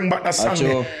 TikTok bring back that song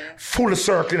there. Full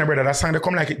circle, brother. That song they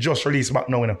come like it just released back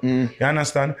now, You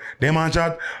understand? Them a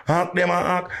chat, them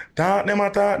a talk,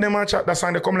 them a chat. That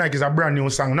song they come like it's a brand new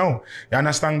song now. You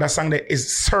understand? That song that is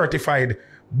certified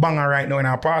banger right now in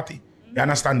our party. You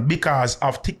understand? Because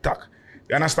of TikTok.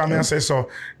 You understand me? I say so.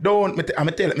 Don't me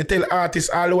tell artists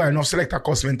all the while. No select a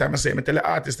customer time. I tell the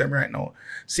artists them right now.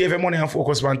 Save your money and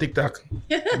focus on TikTok.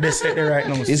 They say it right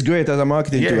now. It's great as a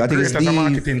marketing tool. I think it's the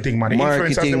marketing thing, man.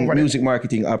 Music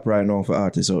marketing app right now for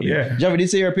artists out there. Yeah. Javi,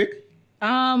 this is your pick?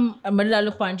 I'm gonna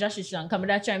look on Josh's song. Come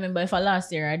back try remember if I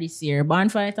last year or this year.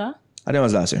 Bonfighter. I think it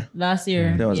was last year. Last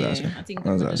year. That was last year. I think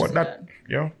that was last year. But that,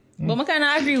 yeah. But I kind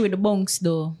of agree with the bunks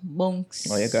though. Bunks.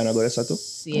 Oh, you kind of go to too?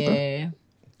 Yeah. Okay.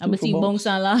 I'm between bunks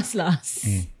and last. Two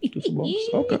for bunks.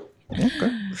 Okay.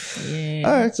 Yeah.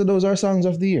 All right, so those are songs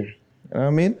of the year. You know what I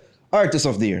mean? Artists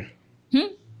of the year.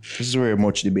 This is where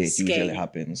much debate usually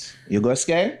happens. You go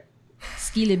Sky?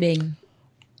 Skilly bang.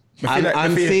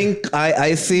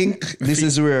 I think this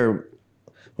is where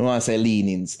I want to say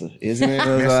leanings too. Isn't it?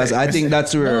 I think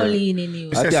that's where. No leaning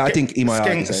you. I think in my heart.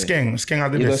 Skeng are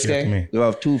the best here to me. You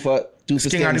have two for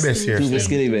Skeng are the best here. Two for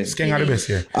Skilly Bang. Skeng are the best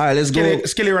here. All right, let's go.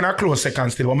 Skilly run a close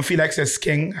second still, but I feel like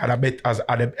Skeng had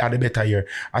a better year.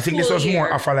 I think this was more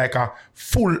of a like a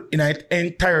full in its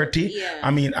entirety. Yeah.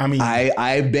 I mean.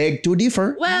 I beg to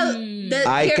differ. Well, you're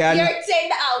saying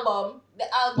the album.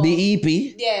 The EP.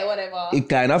 Yeah, whatever. It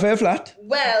kind of fell flat.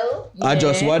 Well. I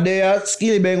just what they are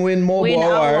Skilly Bang win more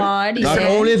award. Not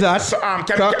only that, So,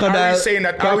 Crocodile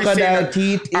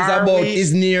Teeth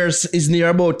is near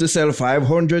about to sell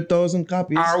 500,000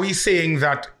 copies. Are we saying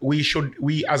that we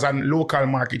as a local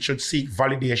market should seek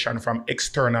validation from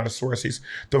external sources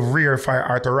to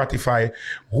verify or to ratify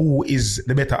who is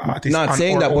the better artist? Not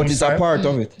saying that, but it's a part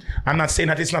of it. I'm not saying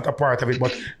that it's not a part of it,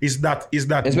 but is that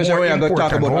especially more when you're going to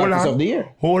talk important? about artists of the year.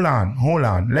 Hold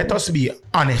on. Let us be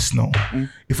honest now.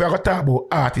 If we're going to talk about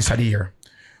artists of the year,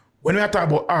 when we are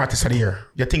talking about artists of the year,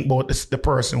 you think about the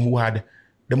person who had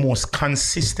the most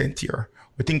consistent year.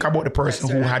 We think about the person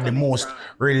who had the most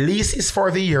releases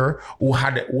for the year,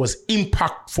 was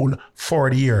impactful for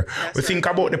the year. We think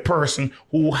about the person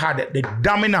who had the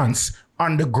dominance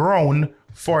on the ground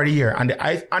for the year. And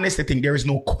I honestly think there is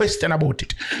no question about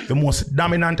it. The most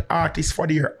dominant artist for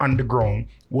the year on the ground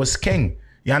was King.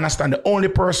 You understand? The only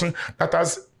person that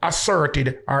has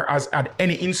asserted or has had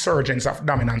any insurgence of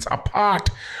dominance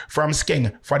apart from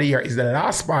Skeng for the year is the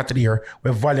last part of the year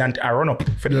where Valiant are run up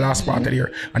for the last part of the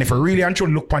year. And if you really and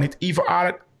truly look upon it, even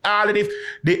all of it,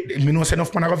 me know say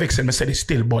enough man I go vex and me say this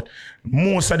still, but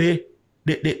most of the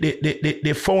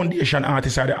foundation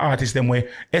artists are the artists them way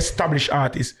established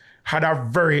artists had a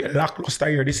very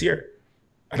lackluster year this year.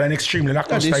 Had an extremely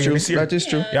lackluster year this year. That is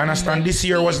true. You understand? This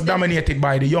year was dominated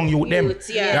by the young youth them.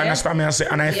 You understand me?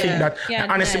 And I think that, I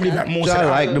honestly believe that most of I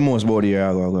like the most about the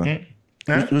year.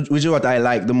 Which is what I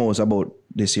like the most about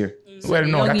this year. Well,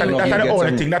 no, that's the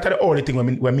only thing. That's the only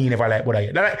thing when me never like what I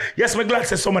hear. Yes, I'm glad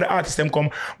say some of the artists them come,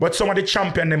 but some of the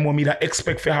champion them want me that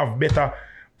expect to have better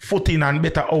footing and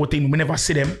better outing. We never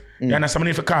see them. You understand?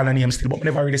 We never call a name still, but we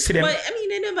never really see them. But I mean,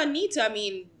 they never need to. I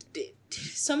mean,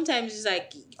 sometimes it's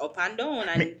like up and down,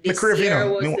 and this year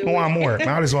year was I want more.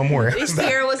 I always want more. This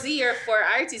year was the year for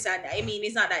artists, and I mean,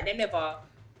 it's not that they never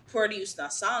produced a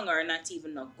song or not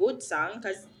even a good song,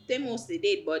 because they mostly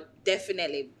did, but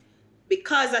definitely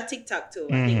because of TikTok too.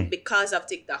 I think because of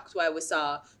TikTok, that's why we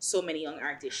saw so many young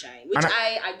artists shine. Which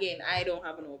I don't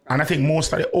have no problem. And I think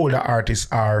most of the older artists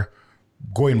are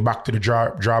going back to the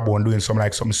drawboard, doing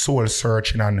some soul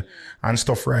searching and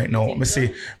stuff right now. Me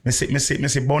see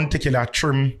Buntikilla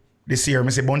trim this year. Me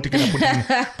see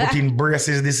Buntikilla put in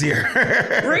braces this year.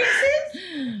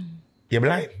 Braces? You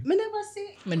blind? Me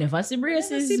never see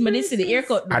braces. Me didn't see the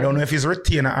haircut. I don't know if it's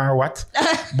retainer or what,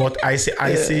 but I see.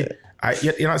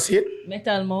 You know see it?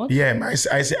 Metal mouth? Yeah, I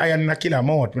see iron in a killer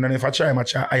mouth. I don't know if I try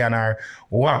much iron or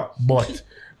what, but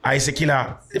I see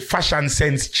killer fashion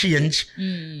sense change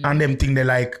and them think they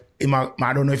like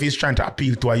I don't know if he's trying to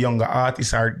appeal to a younger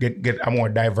artist or get a more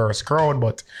diverse crowd,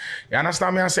 but you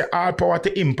understand me? I say all power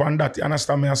to him on that. You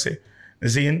understand me? I say,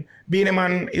 Zine, being a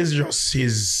man is just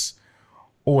his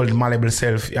old malleable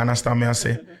self. You understand me? I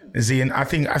say, Zine,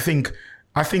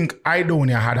 I think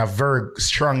Idonia had a very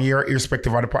strong year,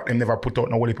 irrespective of the part they never put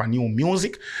out no whole heap of new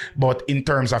music. But in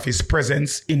terms of his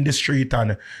presence in the street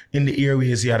and in the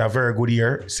airways, he had a very good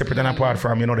year. Separate and apart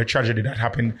from, the tragedy that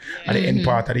happened at the end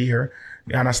part of the year.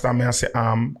 You understand me? I say,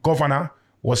 Governor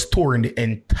was touring the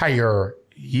entire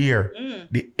year.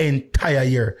 The entire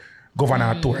year.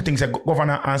 Governor tour. I think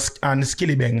Governor and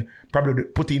Skilly Bang probably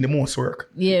put in the most work.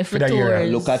 Yeah, for the year.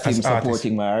 tours. Look at him As supporting artist.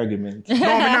 my argument. No, me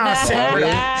not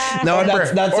say. No,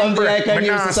 that's something I can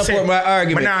use to support my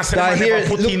argument. Now,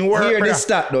 hear this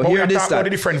stat though. Hear this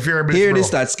stat. Hear this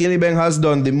stat. Skilly Bang has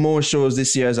done the most shows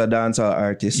this year as a dancehall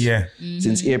artist. Yeah.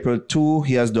 Since April 2,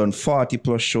 he has done 40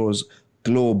 plus shows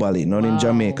globally, not in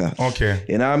Jamaica. Okay.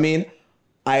 You know what I mean?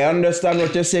 I understand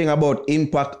what you're saying about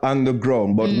impact on the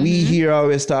ground, but we here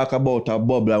always talk about a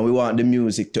bubble and we want the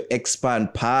music to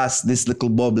expand past this little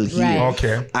bubble here. Right.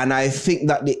 Okay. And I think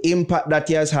that the impact that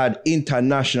he has had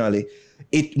internationally,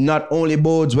 it not only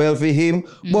bodes well for him,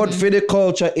 but for the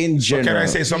culture in general. Can I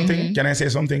say something? Can I say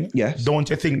something? Yes. Don't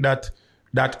you think that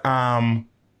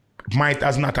might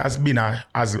has not has been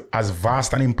as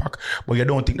vast an impact, but you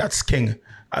don't think that Skeng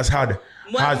has had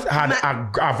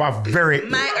a very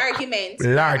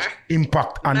large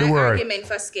impact on the world. My argument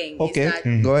for Skeng Okay, is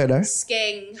that go ahead.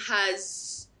 Skeng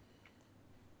has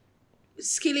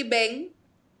Skilly Bang.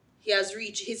 He has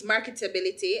reached his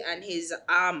marketability and his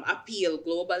appeal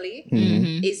globally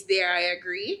is there. I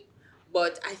agree,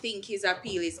 but I think his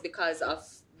appeal is because of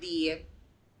the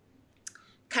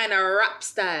kind of rap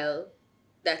style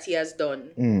that he has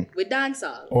done with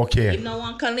dancehall. Okay. If no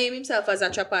one can name himself as a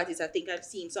trap artist, I think I've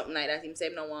seen something like that.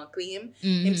 Himself, no one claim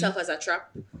himself as a trap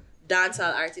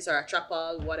dancehall artist or a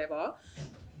trapper, whatever.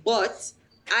 But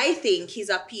I think his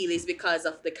appeal is because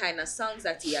of the kind of songs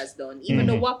that he has done. Even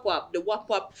the wap wap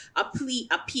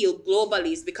appeal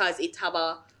globally is because it have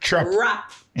a Trap.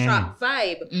 rap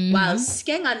vibe. While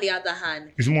Skeng, on the other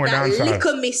hand, It's more that dancehall.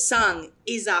 Little Miss song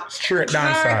is a Straight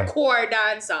dancehall. hardcore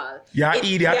dancehall. Yeah, It-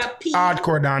 idiot. the appeal-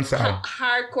 Hardcore dancehall.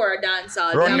 Hardcore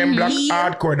dancehall. Run The them black appeal-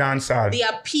 hardcore dancehall. The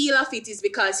appeal of it is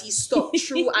because he stuck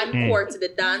true and core to the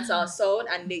dancehall sound,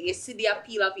 and you see the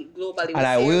appeal of it globally. And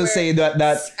I will say that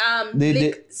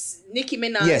Nicki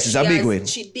Minaj. Yes, it's a big win.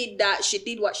 She did that. She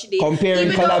did what she did. Comparing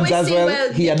Even though collabs we as say,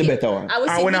 well, he had the better one. I would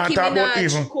And say we're not Nicki talking about Minaj.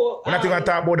 even. We're not even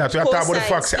talking about that. We're talking about the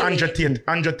fact that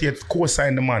Andrew Tate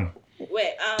co-signed the man.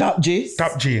 Wait, Top G.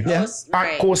 Top G. Yeah.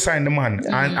 Right. Co-signed the man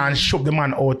and shove the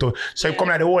man out. So you come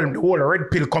like the whole red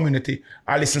pill community.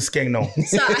 I listen Skeng now.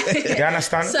 So You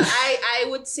understand? So I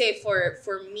would say for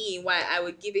me, why I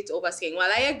would give it over Skeng. While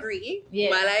I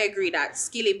agree that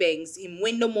Skilly Bangs, him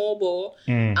win the mobile,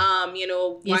 You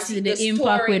what see the the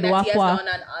impact story with that he has Wap Wap.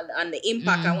 done and the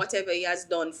impact and whatever he has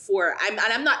done for.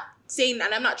 I'm not saying,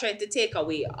 and I'm not trying to take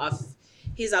away of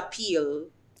his appeal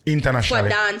for Internationally.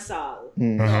 dancehall.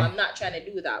 No, I'm not trying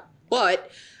to do that. But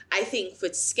I think for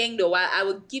Skeng though, while I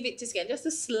would give it to Skeng, just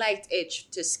a slight edge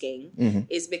to Skeng,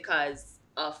 is because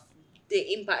of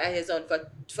the impact it has on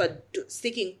for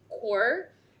sticking core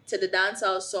to the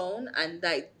dancehall sound and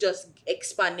like just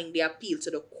expanding the appeal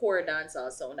to the core dancehall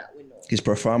sound that we know. His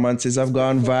performances have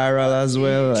gone viral as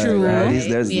well. True.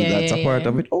 That's Yeah, a part yeah.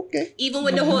 of it. Okay. Even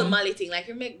with the whole Mali thing, like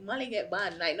you make Mali get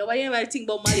banned. Like nobody ever think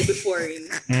about Mali before.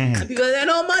 And people say,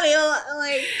 no, Mali,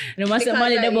 like No must have because,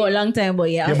 money like, about a long time, but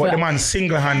Yeah, but the man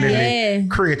single-handedly Yeah.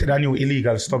 created a new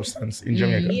illegal substance in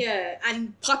Jamaica. yeah,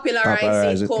 and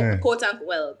popularize it, quote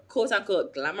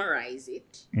unquote, glamorize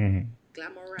it.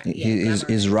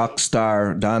 His rock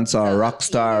star, dancehall rock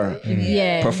star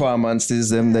Yeah. performances,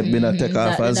 them that been a take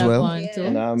off that- as that well. one too. You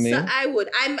know what I mean? So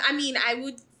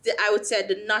I would say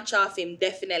the notch off him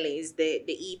definitely is the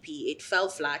EP. It fell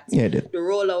flat. Yeah, it did. The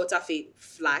rollout of it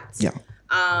flat. Yeah.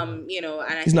 And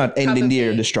He's not ending the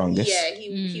year the strongest. Yeah,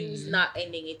 he was not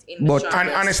ending it in But- the And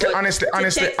strongest. honestly, But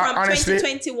to take from honestly,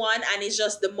 2021 and it's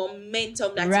just the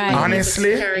momentum that Right. he was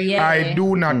honestly, carrying. Yeah. I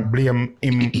do not blame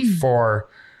him for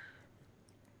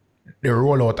the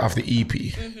rollout of the EP.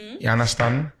 You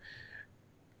understand?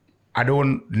 I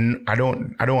don't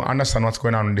understand what's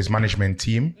going on with this management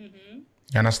team.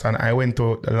 You understand? I went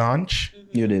to the launch.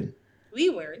 You did. We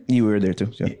weren't. You were there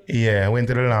too. So. Yeah, I went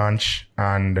to the launch,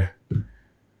 and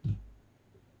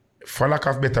for lack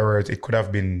of better words, it could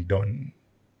have been done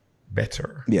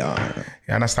better. Yeah.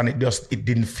 You understand? It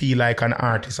didn't feel like an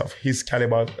artist of his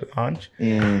caliber launch.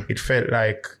 It felt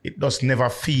like it just never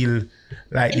feel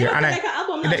like It felt like an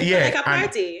album launch, it felt like a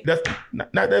party.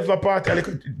 Not a party, like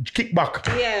a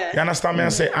kickback. Yeah. You understand me? I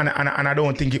say, and I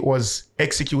don't think it was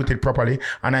executed properly.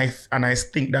 And I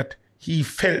think that he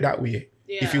felt that way.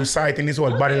 Yeah. If you saw it in his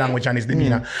whole body language and his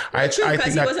demeanor, I true, think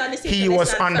 'cause he was on the that stage he for was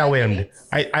less than 5 underwhelmed. minutes.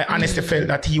 I honestly felt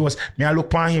that he was. I look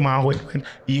upon him and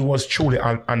he was truly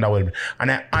underwhelmed.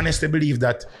 And I honestly believe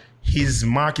that his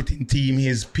marketing team,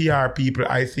 his PR people,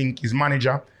 I think his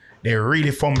manager, they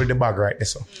really fumbled the bag right there.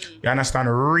 So you understand?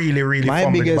 Really, really My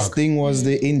fumbled the bag. biggest thing was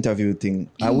the interview thing.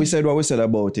 We said what we said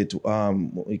about it.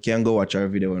 You can go watch our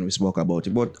video when we spoke about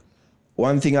it. But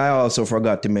one thing I also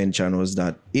forgot to mention was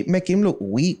that it make him look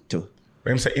weak too.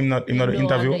 When say him not the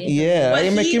interview? Yeah, But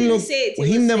it make he him didn't look. say it.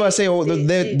 He never say. Oh,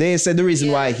 they said the reason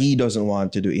Yeah. why he doesn't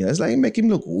want to do it. It's like it make him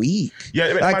look weak. Yeah,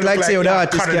 like say the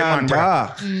artist cuddle the man, can't brother.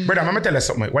 talk. Brother, I'm gonna tell you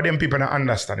something. What them people don't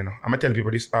understand, you know. I'm gonna tell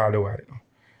people this all the while, you know.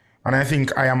 And I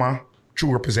think I am a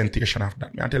true representation of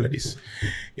that. I tell you this.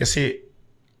 You see,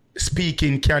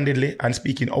 speaking candidly and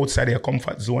speaking outside your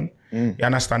comfort zone, you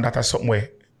understand that as something where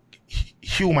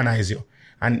humanize you.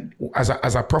 And as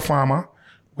a performer,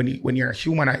 when you're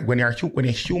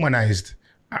humanized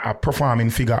a performing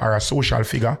figure or a social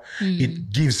figure, it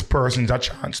gives persons a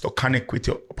chance to connect with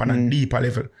you upon a deeper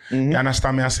level. You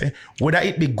understand me? I say, whether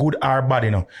it be good or bad,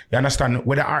 you know. You understand?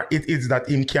 Whether it is that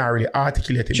him can't really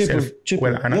articulate himself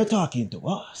Triple, well. you're talking to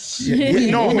us.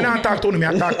 No, I'm not talking to me.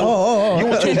 I talk to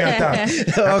you. Two me. I talk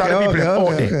to people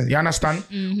out there. You understand?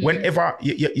 Whenever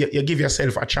you give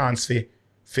yourself a chance to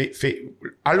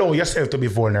allow yourself to be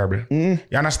vulnerable. You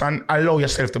understand? Allow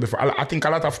yourself to be. I think a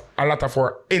lot of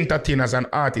our entertainers and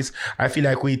artists, I feel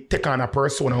like we take on a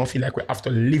persona. I feel like we have to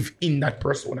live in that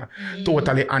persona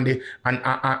totally, and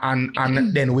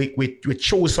then we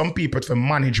choose some people to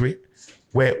manage with.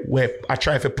 Where I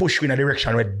try to push you in a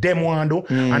direction where them want to do,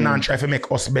 and then try to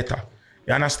make us better.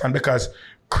 You understand? Because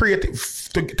creative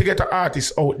to get an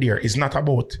artist out there is not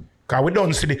about. Because we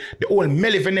don't see the old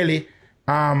Melly Vanilli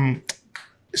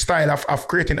style of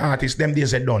creating artists, them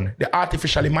days they're done. The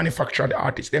artificially manufactured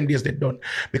artists, them days they're done.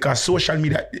 Because social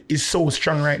media is so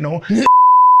strong right now.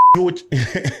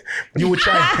 you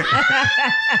try.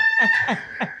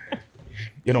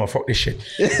 You know, fuck this shit.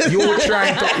 You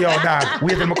trying to, yo, dog,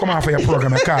 wait till me come out for your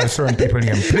program and call certain people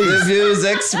name. Please. The views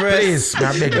expressed. Please,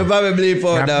 I beg you. You probably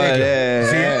for I that. beg you.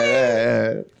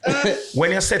 Yeah.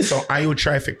 When you set so and you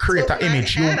try to create an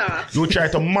image, you try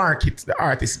to market the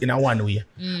artist in a one way.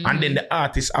 And then the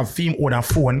artists have film on a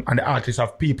phone, and the artists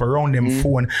have people around them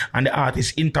phone, and the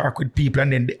artists interact with people,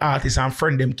 and then the artists and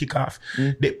friend them kick off.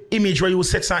 The image where you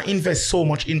set and invest so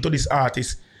much into this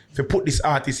artist, to put this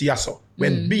artist here so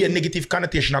when be a negative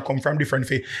connotation that come from different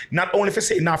faith, not only for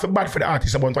say not for bad for the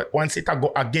artist, but once it go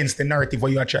against the narrative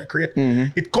where you are trying to create,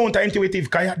 it counterintuitive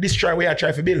because you destroy where you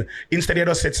try to build. Instead you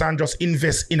just set and just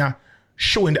invest in a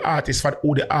showing the artist for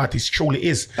who the artist truly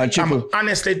is. And I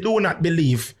honestly do not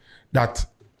believe that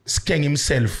Skeng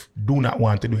himself do not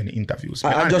want to do any interviews.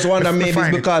 I just wonder maybe it's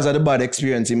because of the bad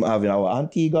experience him having our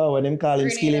Antigua when them call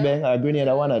him Skilly Bang or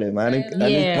Grenada, one of them. And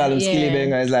they call him Skilly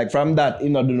Bang, and it's like from that he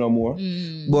not do no more.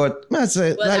 But man,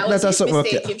 say like that's a something.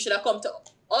 Mistake. Him should have come to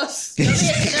us.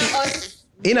 Us.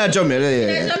 In a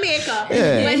Jamaica, In Jamaica.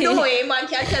 When no way man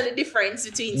can tell the difference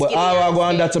between but Skilly I and go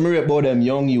on Skeng. that to rate about them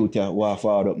young youth who are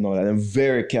fired up now. Them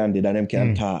very candid and them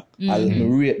can talk. I'll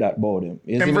rate that about them.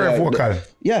 Them very vocal.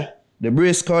 The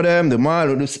brace call them, the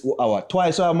man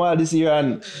twice our mile this year,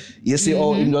 and you see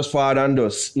how him just forward and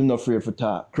just him not afraid for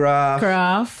talk.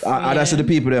 Craft. And that's the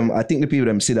people them, I think the people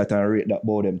them see that and rate that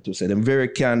about them too. Say them very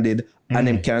candid and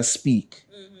them can speak.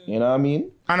 You know what I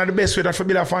mean? And the best way that for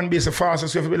build a fan base, the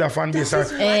fastest way for build a fan base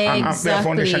and build a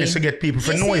foundation is to get people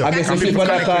to know you. I guess the And people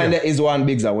that connect kind with of is one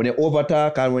big thing. When you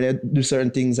overtalk and when you do certain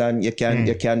things and you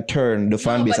can turn the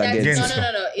fan base against you. No.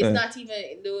 It's not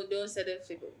even, don't say that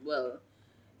people, well,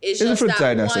 it's It's a just flip that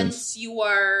side in a once sense. you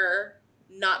are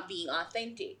not being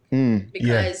authentic.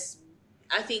 Because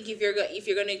I think if you're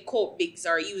gonna quote Biggs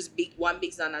or use one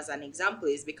Biggs Don as an example,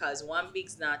 is because one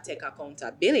Biggs not take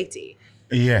accountability.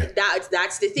 Yeah.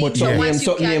 That's the thing. But So some once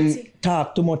you him can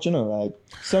talk too much, you know, like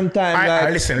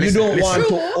sometimes listen, you don't want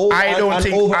to I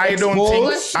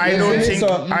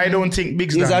don't think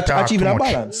Biggs is Dan talk achieving too a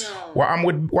much. balance. No. What I'm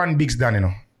with one Biggs Dan, you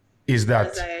know, is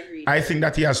that Yes, I agree. I think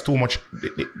that he has too much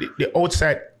the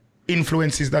outside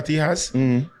influences that he has.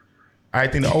 I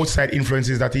think the outside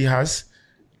influences that he has,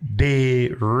 they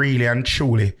really and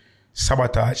truly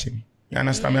sabotage him. You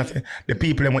understand me? I think the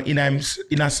people in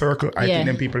a circle, I think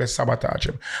them people sabotage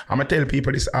him. I'm gonna tell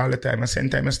people this all the time. I say,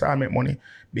 anytime you start make money,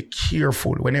 be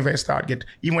careful. Whenever you start get,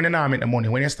 even when you not make the money,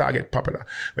 when you start get popular,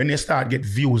 when you start get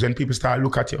views, when people start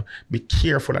look at you, be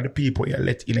careful of the people you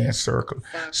let in your circle.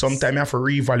 Sometimes you have to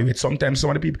reevaluate. Sometimes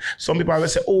some people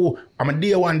always say, oh, I'm a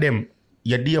day one them.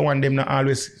 Your day one them not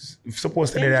always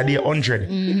supposed to be a day 100.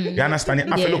 You understand? You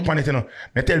have to look on it, you know.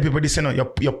 I tell people this, you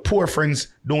know, your poor friends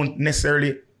don't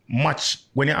necessarily match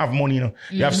when you have money, you know.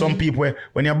 You have some people where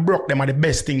when you broke, them are the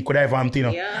best thing could ever happen, you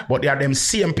know. Yeah. But there are them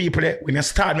same people there, when you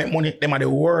start make money, them are the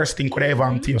worst thing could ever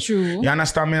happen, you know. True. You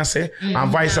understand me I say?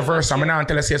 And vice versa. I'm not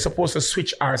tell you, say you're supposed to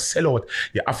switch or sell out.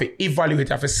 You have to evaluate,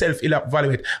 you have to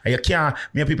self-evaluate. And you can't,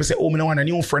 many people say, oh, me no want a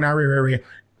new friend or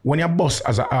when you bust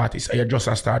as an artist and you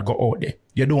just start go out there,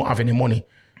 you don't have any money.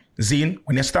 Zine,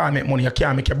 when you start make money, you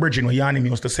can't make your bridging where your enemy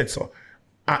used to set so.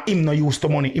 And him no use to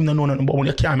money, him no know nothing about money.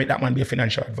 You can't make that man be a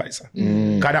financial advisor.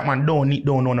 Because that man don't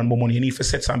know nothing about money. You need to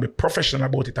set and be professional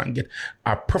about it and get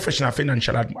a professional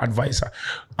financial advisor.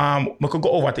 We could go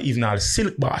over to even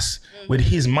Silk Boss with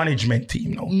his management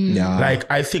team now. Yeah.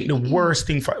 Like I think the worst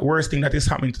thing that is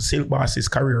happening to Silk Boss's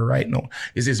career right now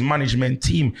is his management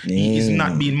team. He is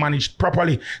not being managed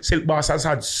properly. Silk Boss has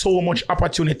had so much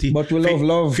opportunity. But we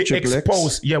love Triple X.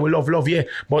 expose. Yeah, we love, yeah.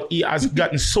 But he has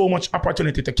gotten so much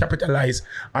opportunity to capitalize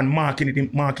and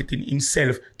marketing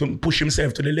himself to push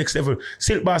himself to the next level.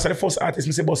 Silk Boss are the first artist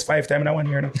I say boss 5 times in 1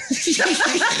 year now.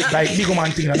 Like big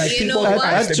man thing. Like You think know about what?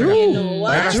 that. That's true. You know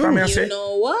what? You understand me I say? You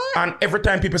know what? And every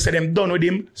time people say them done with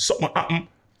him, something happen.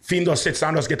 Film just sits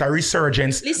and just get a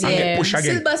resurgence Listen, and get pushed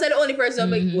again. Silva said the only person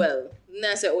make well.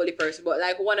 Not say only person, but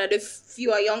like one of the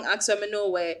few young acts I know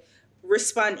where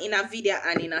respond in a video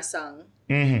and in a song.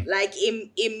 Like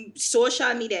in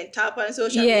social media and tap on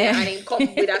social media and him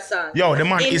come with a song. Yo, the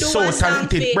man Him is do so one song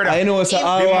talented, fit. brother. I know it's The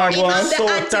man is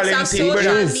so talented,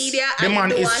 brother. The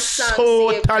man is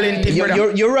so talented,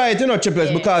 brother. You're right, you know, Triple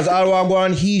X, because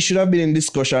Alwagwan, he should have been in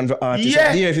discussion for artists.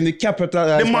 Yeah. Yeah, in the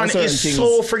capital. The man is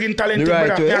so friggin' talented, The right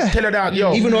brother. way, Yeah. yeah. Tell her that,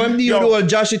 yo. Even though I'm the Yo. whole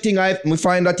Joshy thing, we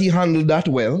find that he handled that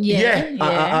well.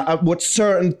 Yeah. But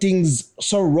certain things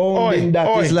surrounding that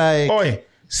is like...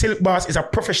 Silk Boss is a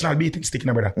professional beating stick, you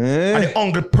know, brother. And the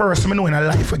only person I know in a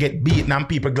life will get beaten and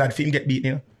people glad for him get beaten,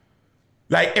 you know.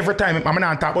 Like every time, I'm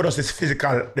not talking about us the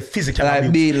physical like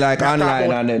abuse. beat like I'm online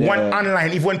talking and about then one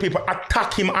online. If when people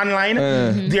attack him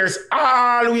online, there's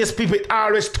always people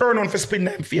always turn on for spin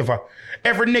in favor.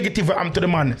 Every negative I'm to the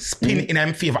man spin in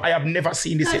him favor. I have never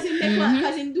seen this yet.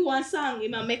 Because him do one song, he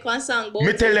might make one song.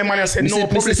 Me tell them man I said no Me see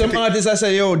publicity. some artists I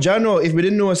say, yo, Jano, if we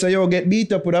didn't know, I say, yo, get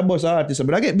beat up with a bus artist.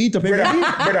 But I get beat up every day.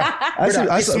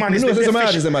 Brother, this man is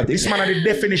the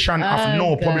definition of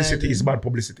no God. publicity is bad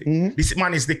publicity. This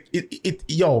man is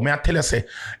yo, may I tell you say,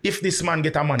 if this man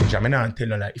get a manager, me not tell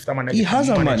you like, if the man He get has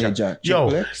a manager, yo,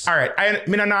 Triple X. all right,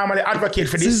 me not normally advocate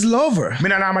for This this. is lover. Me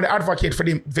not normally advocate for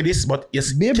this, but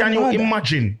yes, Baby can you mother.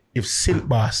 imagine if Silk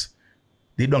Boss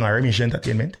they done a Remish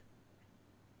Entertainment?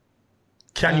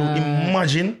 Can you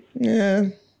imagine Yeah.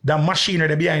 the machinery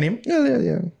that behind him?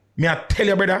 Yeah. Me I tell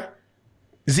you, brother,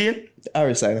 Zane.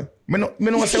 Iris, I know. Me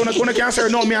no say una can't say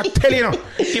no, me I tell you no.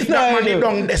 If No, that man I did know.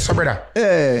 done this, brother,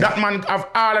 Yeah. that man have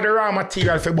all of the raw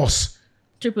material for boss.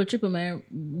 Triple, man.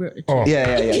 Oh. Yeah.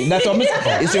 That's what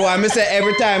you see why I say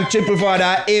every time Triple for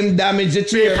that aim damage the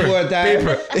tree more time.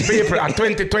 People at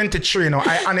 2023, you know,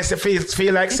 I honestly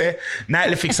feel like say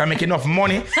Nightly Fix I make enough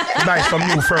money to buy some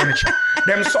new furniture.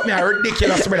 Them something are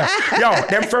ridiculous, brother. Yo,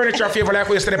 them furniture favor like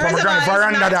we used to on my granny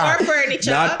veranda Not our there.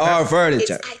 furniture. Not our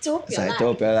furniture. It's Itopia. It's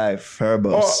Itopia Life. Her Oh,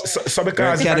 boss. so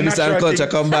because Cannabis and culture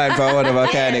combined for one of a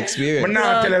kind But experience.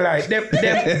 now tell a lie.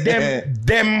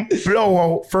 Them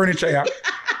blowout furniture yeah,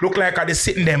 look like they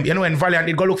sitting them. You know when Valiant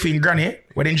did go look for in granny,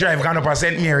 when they drive gone up at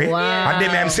St. Mary, and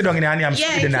them sit down in there and I'm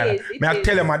speeding that. May I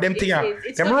tell them, them thing,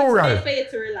 them rural.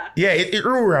 Yeah, it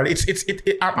rural.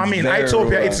 I mean, very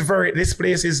Itopia, rural. this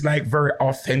place is like very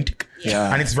authentic.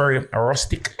 Yeah. And it's very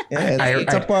rustic. Yeah,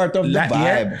 it's a part of the vibe.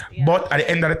 Yeah, but at the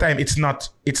end of the time, it's not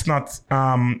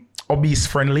obese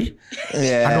friendly.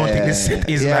 Yeah. I don't think this set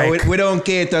is like. we don't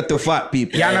cater to fat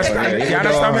people. You understand? You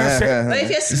understand what I'm saying? But if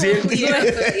you're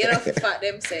small, you don't fat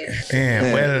them say.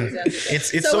 Yeah, well,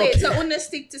 it's so wait, okay. so una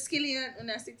stick to skilly and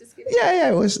una stick to skilly? Yeah,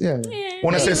 it was, yeah.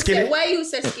 Wanna say skilly? Why you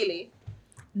say skilly?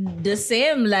 The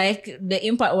same, like the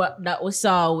impact that we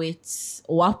saw with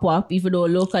Wap Wap, even though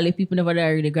locally people never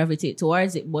really gravitate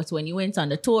towards it. But when you went on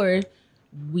the tour,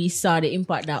 we saw the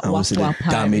impact that Wap Wap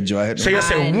had. Damage, right? So you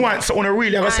say one, so on a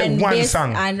really, I say one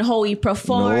song. And how he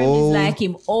performed is like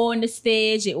him on the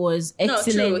stage. It was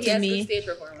excellent He to has me. the stage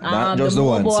performance. Not just the the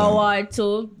one Mobo song. Award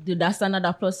too. That's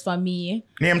another plus for me.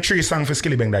 Name 3 songs for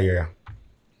Skilly Bang that year.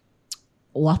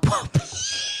 Wap Wap.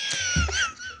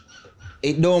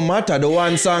 It don't matter. The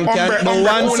one song can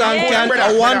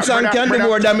do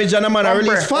more damage than a man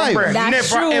release 5. That's never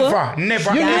true. ever,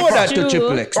 never You ever. know that to true.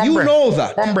 Triple X. You know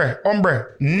that. Hombre,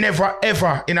 never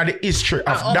ever in the history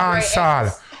of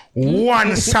dancehall,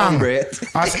 one song Hombre.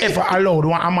 has ever allowed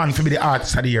a man to be the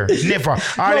artist of the year. Never.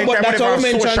 No, but that's how we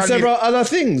mentioned several other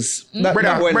things.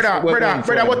 Brother,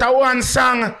 what a one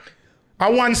song I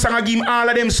one song I give him all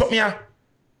of them something. Yeah.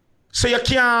 So you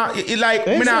can't, like,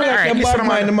 It's not like a bad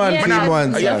mind, man, Yeah, feel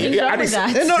one song. There's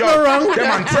There's nothing wrong with yeah,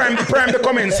 man, that. prime the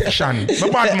comment section. My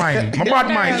bad mind. My bad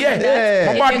mind,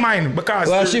 yeah. My bad mind, because...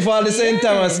 Well, she fall the same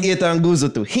time as 8 and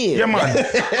Guzo to here. Yeah, man.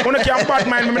 Una can't bad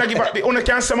mind, me not give up. Una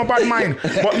can't say my bad mind.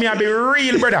 But me I be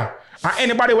real, brother. And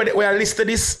anybody where list to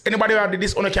this, anybody who did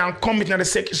this, una can come in go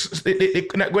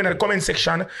in the comment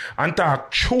section and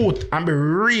talk truth and be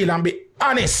real and be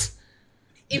honest.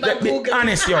 Be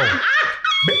honest, yo.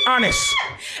 Be honest.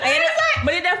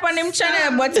 But it's up on him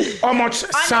channel, but How much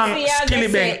song Skilly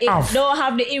Bang it have? don't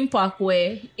have the impact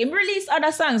where he release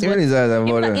other songs, He but release other it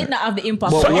songs. it not have the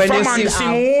impact. But So when if a you man see-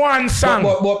 sing one song,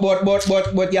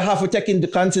 But you have to take into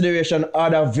consideration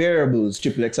other variables,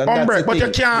 Triplex, and Umbre, that's the but you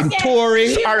thing. can't- In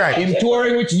touring, All right. in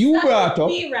touring, which you brought up.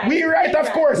 we right, of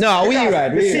course. No, we Because right,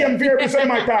 The we same variables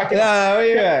that I talking. Yeah,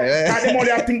 we right. And them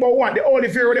only have think about one. The only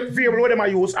variable them I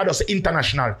use are just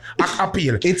international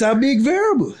appeal. It's a big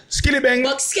variable. Skilly Bang.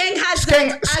 But Skeng has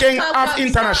Skeng top have of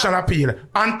international appeal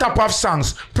on top of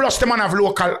songs. Plus the man have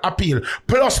local appeal.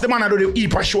 Plus the man do the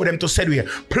EPA show them to Sedway.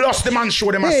 Plus the man show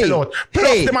them a Hey, sell out. Plus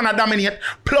hey. the man a dominate.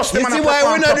 Plus the You man see a why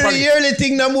we're perform not doing the properly. yearly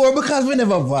thing no more? Because we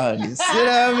never found this. You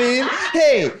know what I mean?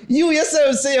 Hey, you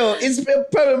yourself say, oh, it's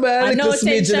probably a I know little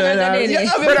smidge. You tension know, under you there.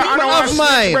 have a Brother, I people don't want of a smidge,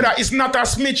 mine. brother. It's not a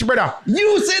smidge, brother.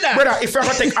 You say that. Brother, if I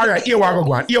go take, all right, here we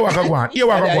go on. Here we go on. Here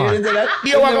we go Yeah, you on. didn't say that?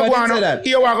 Here we You go never on. did say that.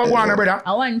 Here we go on, brother.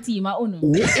 I want team, I uno.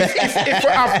 If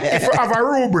we have a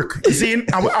rubric, Zine,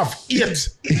 and we have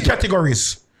 8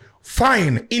 categories.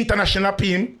 Fine, international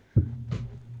appeal.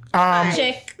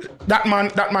 Check. That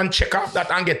man check off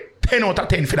that and get 10 out of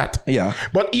 10 for that. Yeah.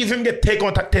 But even get 10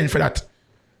 out of 10 for that,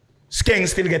 Skeng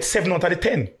still get 7 out of the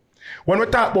 10. When we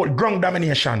talk about ground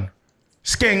domination,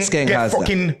 Skeng Skeng get has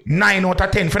fucking 9 out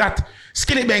of 10 for that.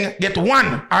 Skilly Bang get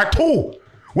 1 or 2.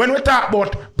 When we talk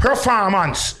about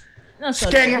performance, No, sir.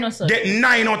 Skeng No, sir. get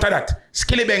 9 out of that.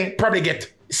 Skilly Bang probably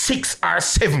get 6 or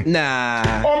 7. Nah.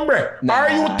 Hombre, are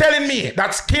you telling me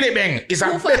that Skilly Bang is a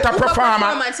Who better performance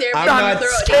performer here, I'm than not,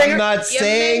 Skeng? I'm not You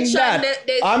saying mentioned that.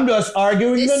 the- I'm just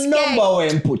arguing the the number Skeng.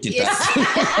 when put it Yes.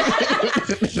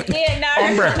 at. Yeah, now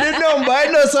Hombre. The number, I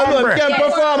know someone Hombre. can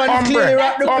perform and clearly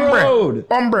rock the crowd.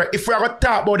 Hombre, if we are going to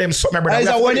talk about them, something, brother, Is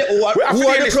that when who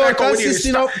are the crowd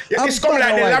consisting of? It's come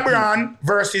like the LeBron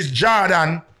versus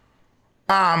Jordan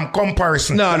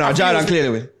comparison. No, I've Jordan used- clearly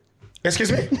win.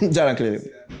 Excuse me? Jordan clearly win.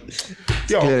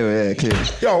 Yo, Clearly, yeah, clearly.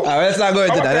 yo. Let's not go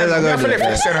into that. Let's not go into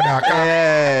that.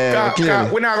 Yeah, clearly.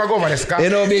 We're not going to go over this. You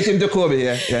know, beat him to Kobe,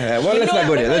 yeah. Well, let's not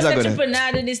go there. Let's not go there. Triple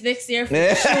now do this next year for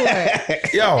Yeah. sure.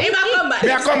 Yo, He might come back.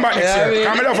 may I come back next Yeah, year?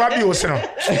 I mean- I'm love abuse, you know.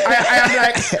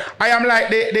 I am like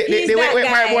He's the that wait,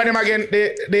 my guy. boy name again,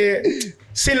 the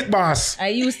silk boss. I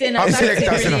used to in a I'm toxic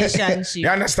selectors, you know. relationship. You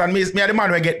understand? Me are the man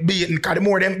who get beaten, because the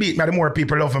more them beat me, the more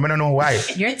people love him. I don't know why.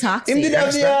 You're toxic. Him did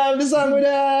have the song with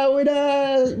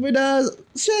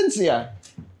Shensia.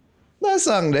 That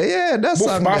song there, yeah, that Boof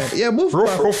song baff. there. Yeah, boof Roof,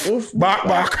 baff. roof.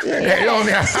 Back. They love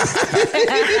me. That's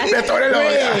how they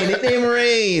love Rain, me. it name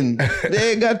Rain.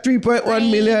 They got 3.1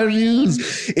 million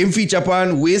views. Him feature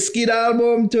upon Whiskey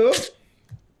album too.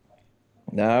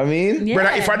 Know what I mean? Yeah.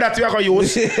 Brother, if I that you are going to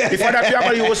use, if I that you are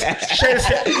going to use,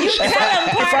 Chelsea.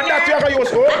 If I that you are going to use,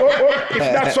 if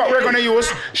that's what we're going to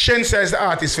use, Shen says the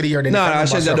artist for the year. Then No, if I no, know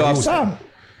Shensia myself, don't have use song.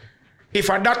 If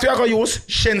I that you are going to use,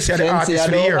 Shensia the artist Shensia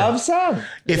for the don't year. have song.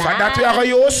 If I that you are going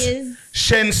to use, Lies.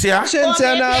 Shensia.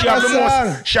 Shensia don't She have have the a song.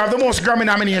 most. She have the most Grammy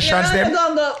nominations. Them.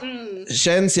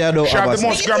 Shensia don't She have have a the song.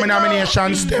 most Grammy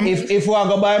nominations. Them. If we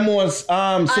go by most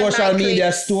social media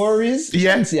clicks. stories,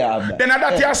 Yeah. Shensia have that. Then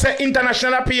that you say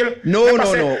international appeal. No, Remember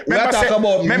no, say- no. We are remember talking say-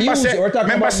 about remember music. say- We're talking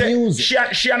remember about say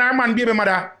music. She and her man baby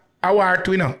mother award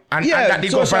to, you know, and that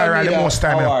did go social viral the media most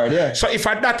time. award, you know. yeah. So if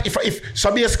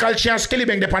so basically she and Skilly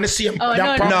Bang they on the same. Oh, they're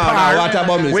no, on no. No, par what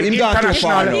about music? with Him gone too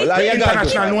far now. international, Like, with you gone too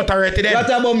international far. notoriety then. What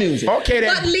about music? Okay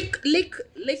then. But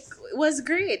Lick was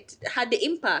great. Had the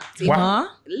impact. What? Huh?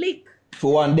 Lick.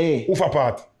 For one day. Ufa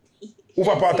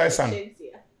part I sang.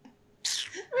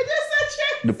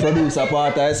 The producer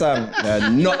part of the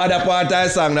song. No other part of the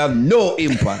song have no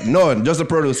impact. None. Just the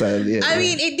producer. Yeah. I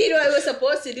mean, it did what it was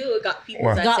supposed to do. It got people's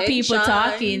What? attention. Got people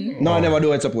talking. No, I never do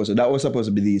what it's supposed to. That was supposed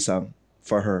to be the song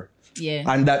for her. Yeah.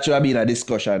 And that should have been a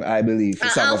discussion, I believe, for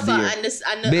And song of the Alpha year.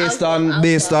 and the Based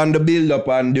Alpha. on the build up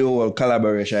and the whole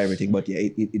collaboration, everything. But yeah,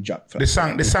 it dropped. The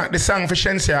song for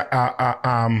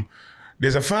Shensia,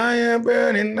 there's a fire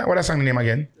burning. What that song name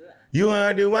again? You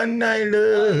are the one I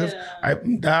love.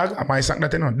 Dog, I might sing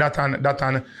that, you know.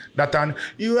 That and.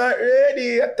 You are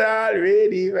ready at all,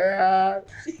 ready for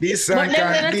this song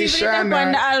condition. On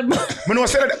the album.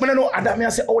 I know that me I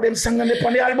say, oh, them sing on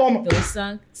the album. Those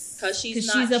songs. Because she's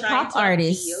a pop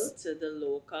artist. To the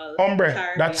local Hombre,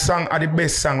 Caribbean. that song are the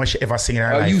best song when she ever sing in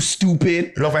her life. Are you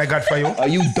stupid? Love I got for you. Are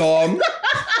you dumb?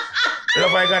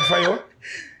 Love I got for you.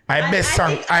 I best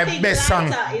song.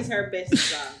 Lighter is her best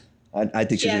song. I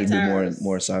think she should do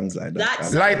more songs like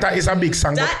that. Lighter is a big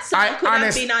song. That song could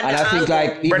have been on the And I think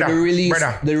like even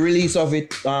Brother. the release of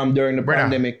it during the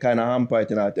pandemic kind of hampered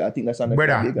it. And I think that's on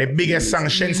The biggest song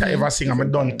Shensia ever sing,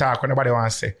 I'm done talk when nobody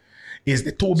wants to say, is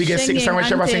the two biggest songs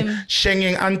she ever sing.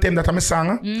 Shenging Anthem that I'm a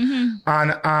song.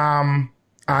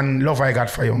 And Love I Got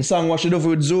For You. The song what she do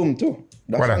with Zoom too.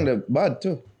 That What song that? the bad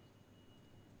too.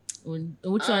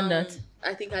 Which one that?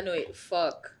 I think I know it.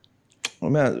 Fuck.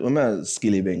 I'm a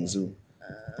Skilly Bang Zoom.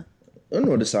 I don't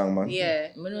know the song, man. Yeah.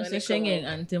 I don't say Schengen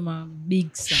Anthem a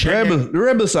big song. The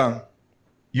Rebel song.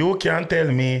 You can't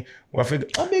tell me what A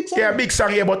big song. Yeah, big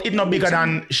song, yeah, but it's not bigger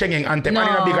than Shenging Anthem. No. And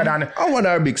it's not bigger than. I want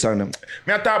our big song them.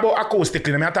 Me talk about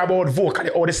acoustically, me talk about vocal,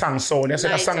 all the songs sound. You see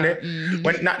that song there?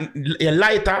 When not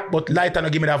lighter, but lighter no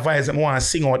give me that voice I want to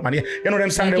sing out, man. You know them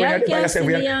songs there when you by yourself,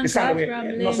 the song where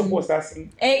you're not supposed to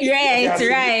sing.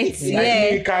 Right.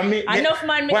 Yeah. Enough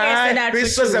man me hear that.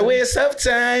 This was a waste of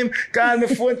time. Call me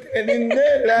phone and in the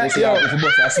This is how if you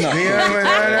bust a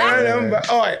snap.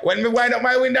 Oh, when me wind up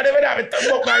my window, they would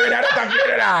talk my window,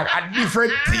 a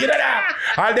different thing,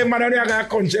 all them man on there gonna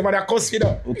country, but I cuss, you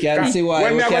know. We can see why.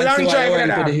 When We me have a can long see why drive you with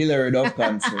went to that. the Hillary Duff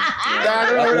concert. That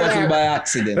That wasn't by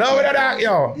accident. Love with that,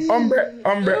 yo.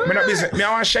 Umbre. Me not busy. Me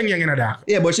I want Shenging in that.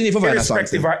 Yeah, but she need to find a song.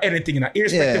 Irrespective of anything, you know.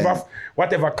 Irrespective Yeah. of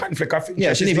whatever conflict of interest.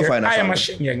 Yeah, she need to find a I am a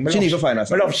song. Shenging. She need to find a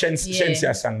song. I love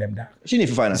Shensia sang them that. She need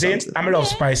to find a song. See, I love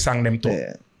Spice sang them too.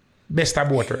 Yeah. Best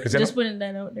about her. Just putting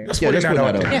that out there. Just Yeah, putting just that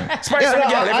putting out that there. out Spice Yeah, and the no,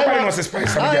 girl. I- Everybody knows the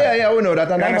Spice and the girl. Yeah, we know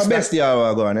that. And I'm a understand? bestie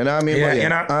hour going. You know what I mean? Yeah, But you yeah.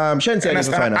 know. Shensia need to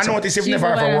Understand? find a I song. noticed you've She never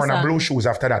never ever worn a understand. blue shoes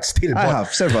after that still. I but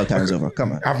have several times over.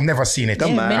 Come on. I've never seen it.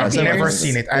 Come Yeah, on. many I've people. never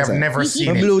seen it. I have never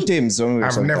seen The it. blue Tims.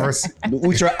 I've never seen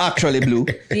Which are actually blue.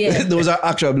 Yeah. Those are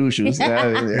actual blue shoes.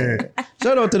 Yeah.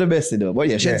 Shout out to the bestie though. But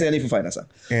yeah, Shensia need to find a song.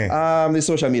 Yeah. The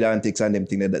social media antics and them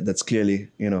thing that's clearly,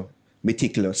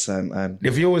 meticulous and The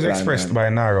views planned expressed and- by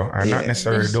Naro are not Yeah.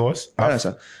 necessarily those. I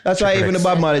understand. That's why Triple even the X.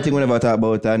 Bob Marley thing we never talk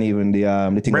about, and even the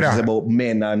thing Brother. that is about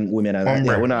men and women and that.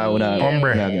 Hombre.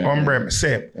 Yeah, we're not- Hombre,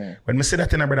 say, when me say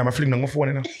that in a brother, I'm flipping on my phone,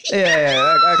 you know.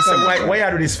 Yeah. So why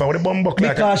you do this for? What the bum buck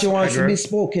like? Because she wants my to be girl?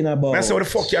 spoken about. I say, what the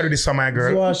fuck you do this for, my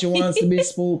girl? Because she wants to be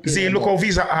spoken See, look about. how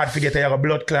visa hard to get a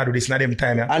blood clot with this in them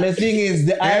time, yeah. And the thing is,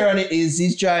 the irony is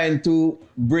he's trying to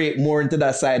break more into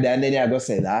that side, and then you're going to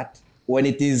say that when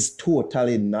it is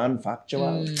totally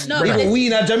non-factual. No, Even but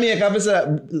we in Jamaica, we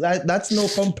say that's no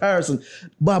comparison.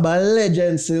 Bob, a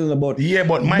legend still about. Yeah,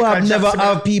 but Michael Bob never Jackson-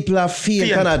 have people are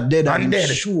faint and are dead. I'm dead.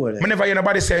 sure. Me never hear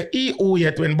nobody say, who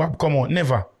yet when Bob come out.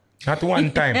 Never. Not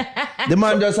one time. The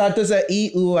man just had to say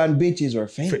EO and bitches were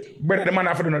faint. Brother, the man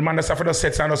have to do no. The man just have to do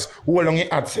sets and us how long he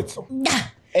had sets. So.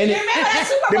 And Remember that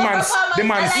Super The Bowl man's- performance? the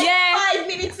man's- I like Yeah. 5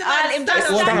 minutes to All that him stand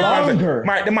just up. stand up. Longer.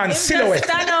 The man's Him silhouette. just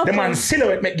stand up. The man's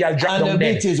silhouette make girl drop and the down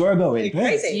dead. bitches were going.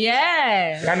 Crazy.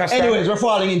 Yeah. You understand? Anyways, we're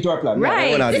falling into our plan.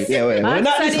 Right. We're not, we're not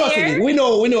Artist of the discussing year. it. We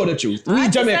know the truth. We Artist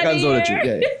of Jamaicans the know the year.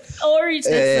 truth. Yeah. Or reach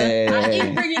Yeah. And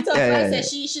he bring it up Yeah. and say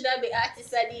she should have been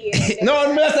artist of the year.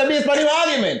 No, that's a base for the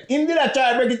argument. Him did I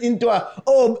try to break it into a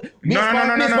No. we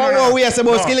are about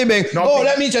No. Skilly Bang. No. Oh,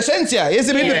 let me just sense ya. It's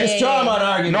a bit of Yeah. a straw man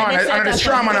argument. No, Let me and the set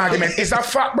straw up man a- argument. It's a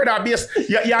fact, brother. Base. You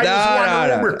use one Nah.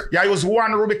 rubric. You use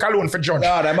one rubric alone for judge.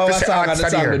 No, that To our say song and artist the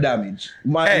of the song year. the damage.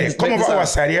 Man, Hey, it's come make over the our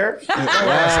song. side here.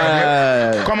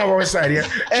 Come over our side here.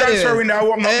 Transfer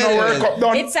window, no World Cup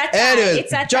done. It's a time. Anyways,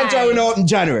 It's a John time. went out in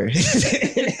January.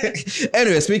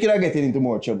 Anyway, speaking of getting into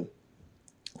more trouble,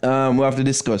 we have to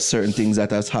discuss certain things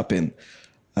that has happened.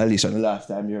 At least on the last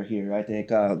time you were here, I think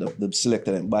the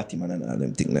selected and Batman and all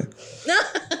them things there.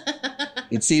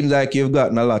 It seems like you've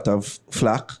gotten a lot of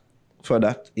flack for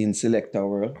that in selector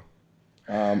world.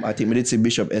 I think we did see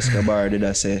Bishop Escobar did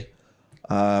I say,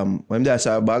 when they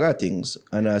say a bag of things,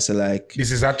 and I say like,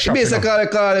 This is a chop. You basically know.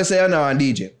 call and say, I'm a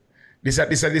DJ. This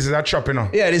is a chop, you know.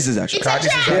 Yeah, this is a chop.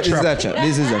 This is a This is a chop. chop.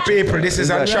 This is a chop. People, this is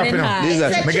a chop, you know. This is a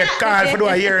It's a chop. Me get called for do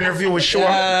a year interview with show.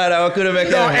 Yeah, that could have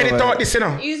been No, edit out this, you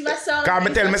know. Use my song. Cause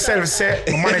me tell myself, say,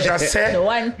 my manager say, The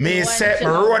one- me the say, one my to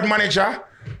know. road manager,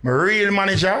 my real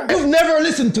manager. You've never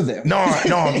listened to them. No,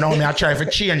 me I try to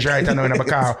change right now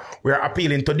because we're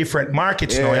appealing to different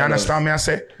markets now. You understand me I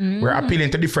say? We're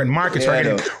appealing to different markets.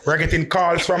 We're getting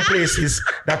calls from places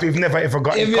that we've never ever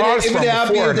gotten calls from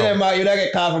before. If you them, you don't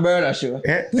get called for murder, sure.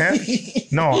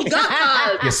 No.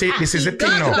 You see, this is the thing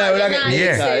now.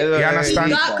 You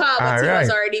understand? He got called, but he was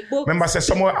already booked. Remember, say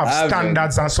somewhere have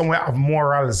standards and somewhere have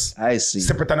morals. I see.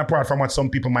 Separate and apart from what some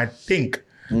people might think.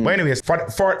 But anyways, for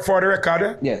the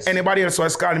record, anybody else who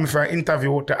has called me for an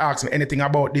interview to ask me anything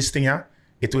about this thing,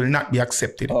 it will not be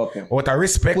accepted. Okay. Out of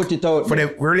respect Put it out, for the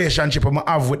relationship I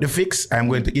have with the fix, I'm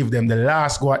going to give them the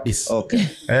last go at this. Okay.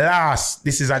 Last.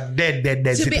 This is a dead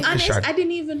To situation. be honest, I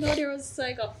didn't even know there was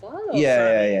like a follow.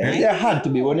 Yeah. There had to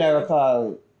be. When you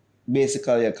call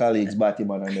basically your colleagues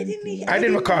Batman and everything. I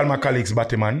didn't call my colleagues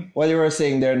Batman. Well, you were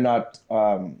saying they're not...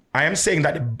 I am saying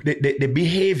that the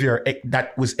behavior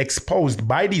that was exposed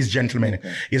by these gentlemen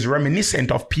is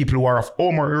reminiscent of people who are of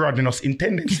homoerogenous in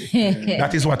tendency.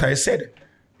 That is what I said.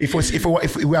 If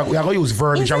we are going to use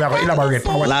verbiage and we are going to elaborate.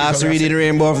 Last reading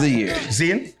Rainbow of the Year.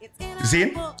 Zin?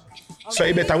 So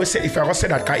you better say, if I go say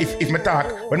that, cause if me talk,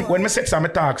 when me say some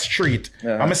talk straight,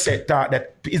 I'm say talk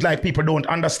that it's like people don't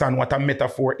understand what a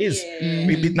metaphor is.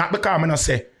 Not because I not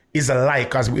say is a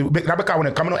like, cause not because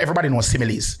when come everybody knows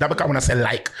similes. Not because when I say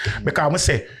like, because I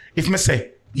say if me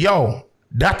say yo,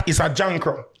 that is a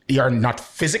junker. You're not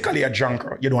physically a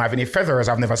junker. You don't have any feathers.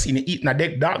 I've never seen you eating a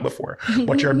dead dog before.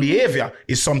 But your behavior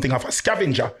is something of a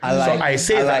scavenger. I like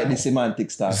the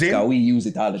semantic stuff. We use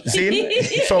it all the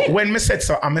time. So when me said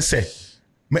so, I say,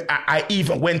 I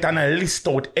even went and I list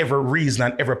out every reason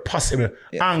and every possible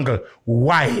angle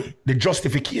why the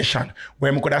justification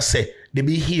where I could have said the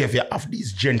behavior of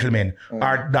these gentlemen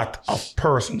are that of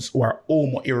persons who are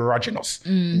homoerogenous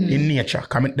in nature.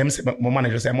 Them say, my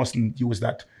manager said I mustn't use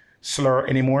that slur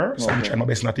anymore, so I'm trying my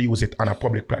best not to use it on a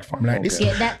public platform like this.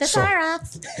 Get that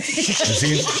thesaurus.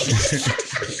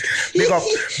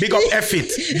 Big up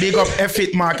F-It. Big up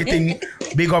F-It marketing.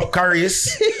 Big up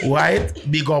Caris. White.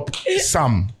 Big up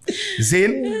Sam.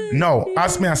 Zin? No.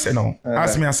 Ask me I say no.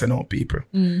 Ask me I say no, people.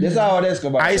 This is how this go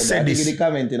back. I said this. The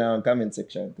comment in our comment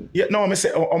section too. Yeah, no, I'm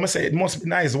say it must be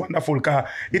nice, wonderful, because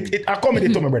it a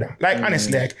comedy to me, brother. Like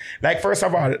honestly, like first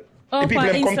of all, the people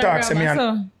them come talk say me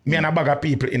and a bag of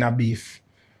people in a beef.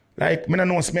 Like, me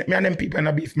and them people in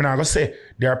a beef. Me not go say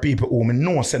there are people who me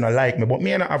know say not like me, but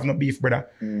me and I have no beef, brother.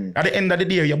 At the end of the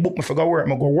day, you book me for go work,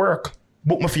 me go work.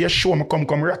 Book me for your show, me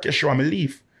come rock your show, and me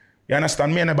leave. You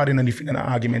understand? Me and nobody in an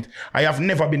argument. I have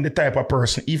never been the type of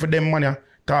person, even them money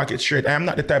talk it straight. I am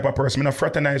not the type of person. I don't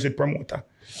fraternize with promoter.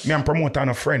 Me and promoter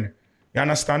and a friend. You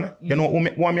understand? You know who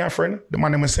me a friend? The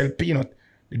man who sell peanut,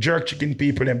 the jerk chicken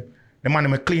people, them. The man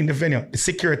who clean the venue, the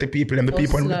security people, them, the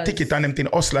people with the ticket and them thing,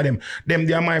 hustler them. Them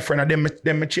they are my friend, and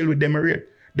them chill with them rate.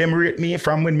 Them rate me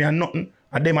from when me are nothing.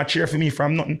 And them a cheer for me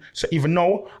from nothing. So even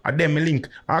now, I them me link.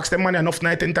 I ask them money enough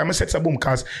night and time I set a boom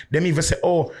cause them even say,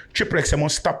 oh, Tripplex,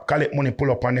 must stop collect money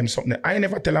pull up on them something. I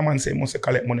never tell a man say must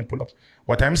collect money pull up.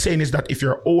 What I'm saying is that if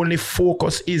your only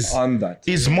focus is on that,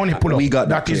 is money pull up, we got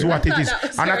that is what it is.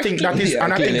 And I think that is,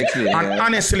 and I think, and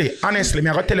honestly, me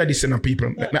I gotta tell you this in the people.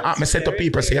 Me say to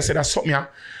people, say, you say that's something.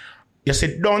 You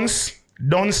say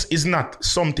dons is not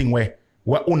something where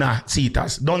una see it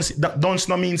as. Dunce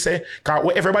no mean say, cause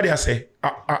what everybody has say,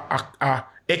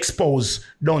 expose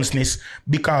dunceness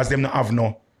because them not have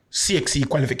no CXC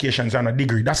qualifications and a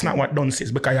degree. That's not what dunce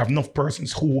is, because you have enough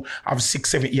persons who have 6,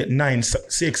 7, 8, 9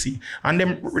 CXC. And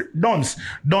them dunce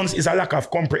is a lack of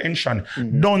comprehension.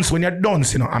 Dunce, when you're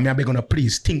dunce, you know, I'm gonna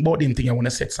please think about them thing I want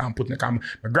to set some put in the camera.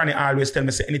 My granny always tell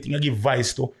me, say anything you give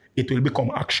vice to, it will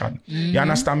become action. You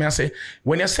understand me? I say,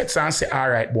 when you set and say, all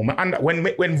right, boom.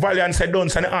 When Valiant say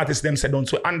dunce and the artists them say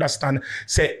dunce, we understand,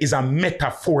 say, is a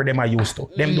metaphor them are used to.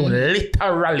 Them don't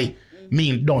literally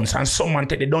mean dunce, and someone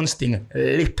take the dunce thing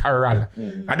literal.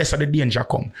 And that's how the danger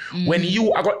come. When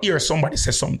you are going to hear somebody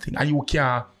say something and you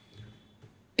can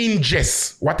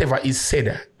ingest whatever is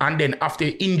said, and then after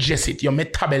you ingest it, you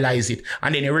metabolize it,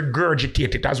 and then you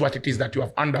regurgitate it as what it is that you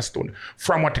have understood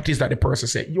from what it is that the person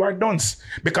said, you are dunce.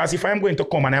 Because if I'm going to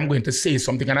come and I'm going to say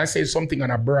something, and I say something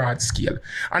on a broad scale,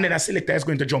 and then a selector is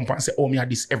going to jump and say, oh, me are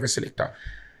this every selector.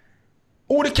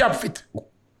 Who the cap fit?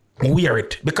 Wear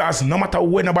it. Because no matter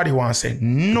what nobody wants to say,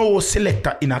 no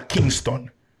selector in a Kingston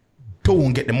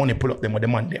don't get the money pull up them or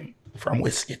demand them from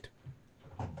Westgate.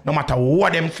 No matter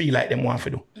what them feel like them want to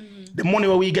do. The money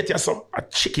where we get here, so a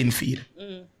chicken feed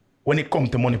when it comes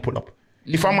to money pull up.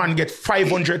 If a man get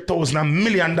 $500,000, $1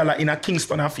 million in a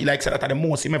Kingston and feel like that are the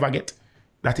most he ever get,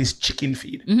 that is chicken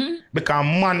feed. Because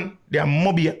man, they are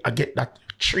mobile, I get that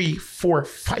 3, 4,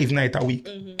 5 nights a week,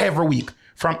 every week,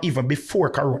 from even before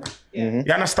Corona. You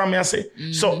understand me? I say?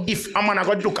 So if a man I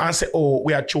got look and say, oh,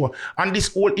 we are sure, and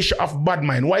this whole issue of bad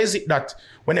mind, why is it that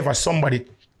whenever somebody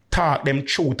talk them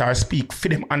truth or speak for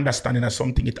them understanding of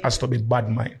something, it has to be bad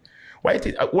mind? Why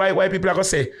people are gonna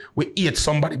say we hate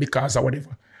somebody because of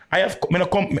whatever?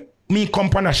 Me come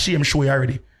on a shame show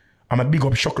already. I'm a big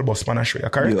up Shuttlebus man, I show you,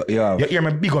 correct? Yeah. You hear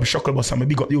me big up Shuttlebus, I'm a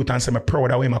big up youth and say I'm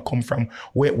proud of where I come from.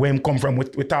 Where him come from, we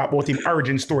talk about him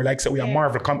origin story, like say we are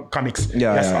Marvel comics.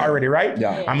 That's already, right?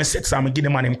 Yeah. I'm a set, so I'm give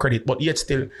them man him credit. But yet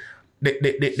still,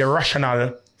 the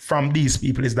rationale from these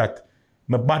people is that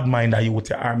my bad mind that youth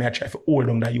or me I try to hold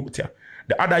on that youth.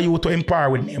 The other youth to empower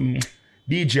with him,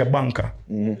 DJ Banker.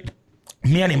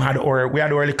 Me and him we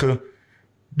had our little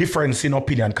difference in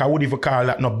opinion, because I would even call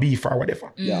that not beef or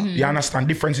whatever. You understand?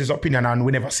 Differences in opinion, and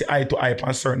we never say eye to eye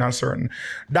on certain and certain.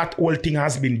 That whole thing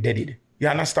has been deaded. You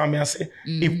understand me? I say?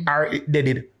 If are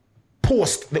deaded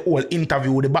post the whole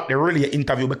interview, the really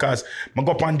interview, because I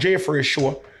go up on Jeffrey's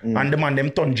show and the man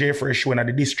them turn Jeffrey's show and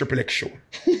the this Trippple show.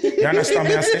 You understand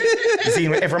me? I say? See,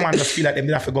 every man just feel like them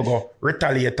have to go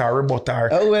retaliate or rebut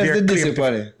or where's the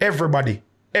discipline? Everybody.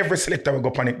 Every selector will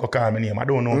go on it, go call my name. I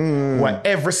don't know why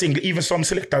every single, even some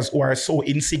selectors who are so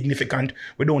insignificant,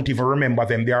 we don't even remember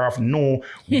them. They have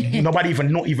nobody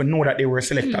even know that they were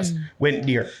selectors. Went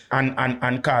there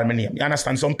and called my name. You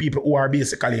understand? Some people who are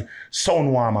basically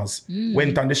sound warmers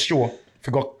went on the show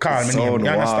to go call my name. You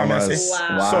understand me? I say?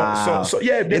 Wow. So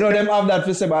yeah. Them have that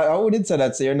for say, but I wouldn't say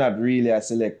that. So you're not really a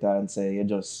selector and say you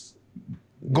just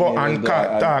go and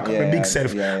talk with big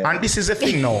self. And this is the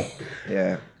thing now.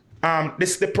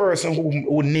 This is the person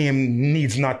who name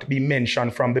needs not to be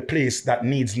mentioned from the place that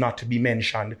needs not to be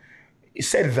mentioned. He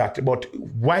said that, but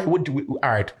why would we? All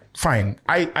right, fine.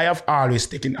 I have always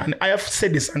taken, and I have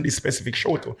said this on this specific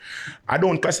show too. I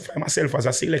don't classify myself as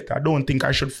a selector. I don't think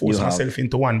I should force myself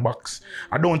into one box.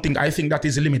 I think that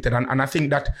is limited. And I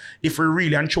think that if we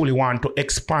really and truly want to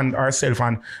expand ourselves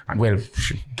and well,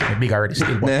 big already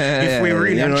still, but if we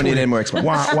really and truly if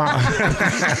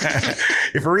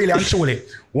we really and truly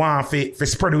want to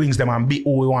spread the wings them and be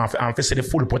who we want and to see the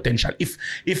full potential.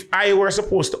 If I were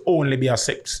supposed to only be a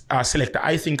selector,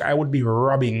 I think I would be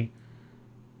robbing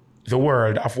the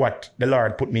world of what the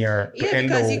Lord put me here to end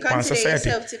because you consider society.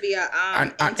 yourself to be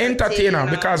an entertainer,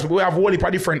 because we have whole heap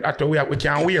of different actors we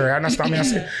can wear. You understand me? I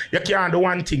say, you can't do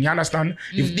one thing. You understand?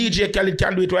 If DJ Khaled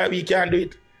can do it, why we can't do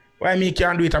it? Why me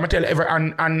can't do it? I'm going to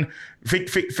tell and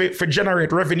for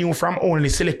generate revenue from only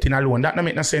selecting alone. That don't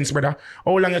make no sense, brother.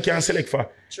 How long you can select for?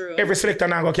 True. Every selector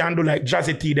now can do like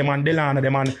Jazzy T, them and Delana,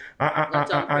 them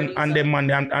and them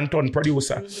and turn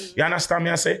producer. You understand me?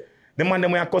 I say? The man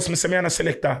them when I custom say me and a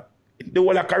selector. The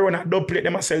whole of Corona, dub plate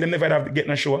them sell, them never have get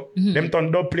no show. Them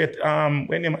turn dub plate,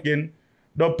 when them again,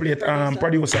 dub plate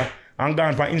producer. And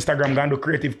gone for Instagram, gone do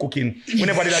creative cooking. We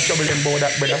never did that trouble them about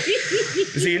that, brother.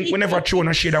 You see, we never throw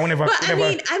no shade, we never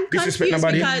I'm disrespect confused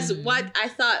nobody. because what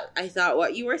I thought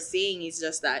what you were saying is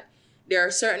just that there are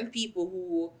certain people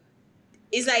who,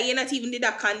 it's like you're not even did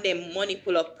a condemn money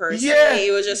pull up person. Yeah.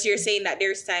 It was just you're saying that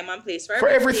there's time and place for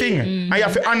everything. I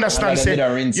have to understand. Say,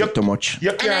 too much.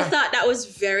 And I thought that was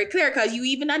very clear because you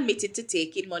even admitted to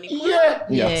taking money pull up.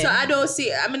 Yeah. So I don't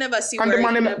see, I never see and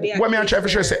where the man, what me I try to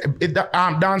show say,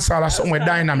 dance hall or something with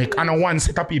dynamic, and one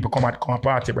set of people come at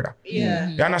party, brother. Yeah.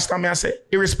 You understand me? I say,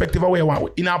 irrespective of where you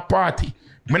want, in a party,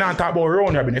 me not talk about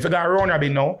round robin. If you got round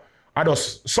robin now, I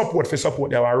just support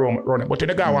their round. But when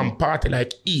you got one party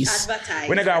like East,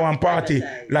 when you got one party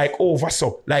like over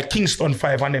so, like Kingston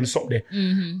 5 and them something there.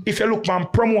 If you look man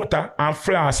promoter and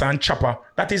Floss and Chopper,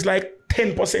 that is like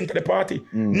 10% of the party.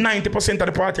 90% of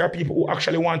the party are people who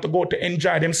actually want to go to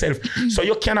enjoy themselves. So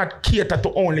you cannot cater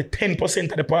to only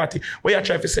 10% of the party. Where you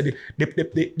try to say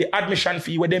the admission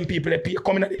fee where them people they pay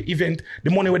coming at the event, the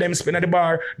money where them spend at the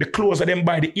bar, the clothes that them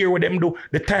buy, the ear where them do,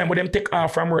 the time where them take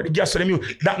off from work, the gas where them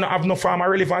use, that not have no farmer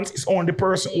relevance. It's only the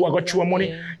person who got through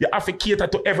money. You have to cater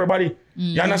to everybody.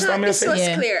 You understand me? This was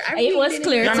clear. It was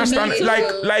clear. You understand? To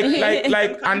me.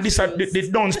 Like, and this they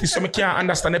don't this, so I can't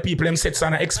understand the people them sets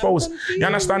and expose. You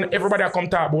understand? Everybody that come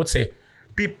talk about say,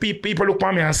 people look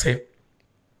at me and say,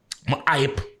 I'm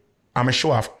hype, I'm a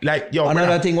show off. Like, yo, another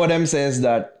brother, thing what them says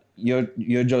that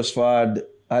you're just for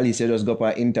at least you just go for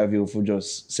an interview for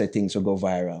just say things to go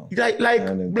viral. Like,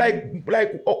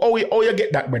 how you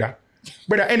get that, brother?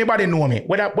 Brother, anybody know me?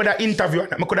 Whether interview, I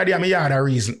could have done me a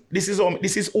reason. This is all,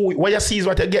 what you see is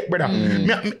what you get, brother.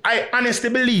 I honestly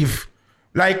believe,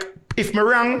 like, if me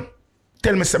wrong,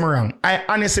 tell me I'm wrong. I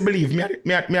honestly believe me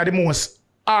are the most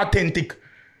authentic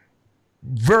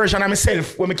version of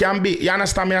myself where me can be. You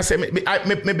understand me? I say,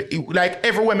 like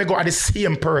everywhere me go, I'm the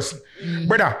same person.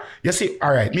 Brother, you see,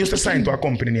 all right, me used to sign to a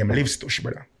company named Livestush,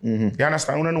 brother. You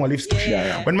understand? You don't know Livestush?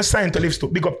 Yeah. When me signed to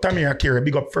Livestush, big up Tamir Akira,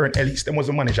 big up Fern Ellis, them was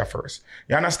the manager first.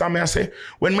 You understand me? I say,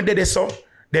 when me did this, so,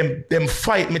 them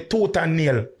fight me tooth and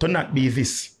nail to not be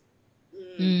this.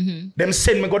 Them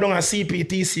send me go down a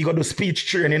CPTC, go do speech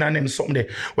training and them something there.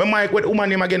 When Mike with woman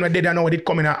name again, when they don't know what it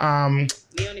coming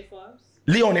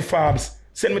Leonie Farbs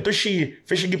send me to she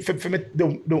give for me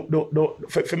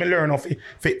for me learn of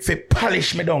for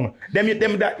polish me down.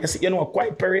 Them that you see, you know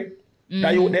quite Perry.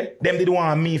 That you there, them didn't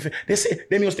want me. They say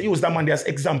them used to use that man as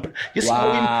example. You see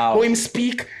how him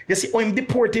speak. You see how him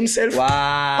deport himself.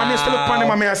 Wow. And you still look upon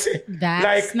him and I say,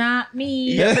 That's like, not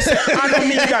me. Yeah, I don't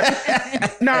mean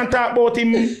that. Now talk about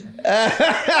him.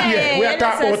 Yeah, we are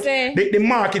talking about the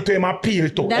market to him appeal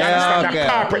to. You understand the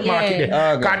corporate market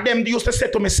there. Because them used to say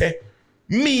to me, say,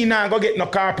 me now go get no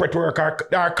corporate work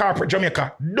or corporate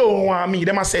Jamaica. Don't want me.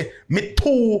 Them I say, me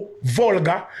too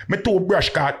vulgar, me too brush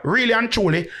card. Really and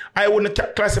truly, I wouldn't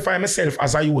classify myself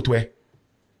as a youth way.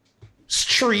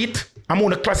 Street, I'm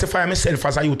going to classify myself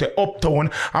as a youth way.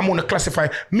 Uptown, I'm going to classify.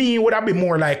 Me would have been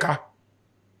more like a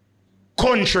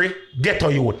country ghetto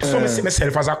youth. So I see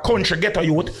myself as a country ghetto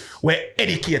youth. We're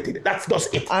educated. That's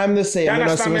just it. I'm the same. I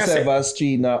don't see myself as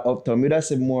street now uptown. Me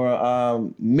that's a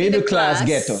more middle class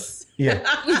ghetto. Yeah.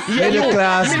 Middle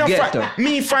class ghetto.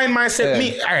 Me find myself,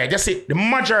 all right, just see, the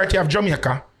majority of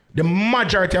Jamaica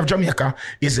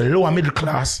is the lower middle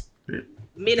class.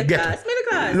 Middle class.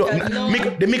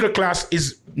 The middle class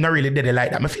is not really dead like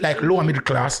that. I feel like lower middle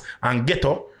class and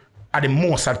ghetto are the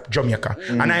most at Jamaica.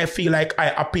 And I feel like I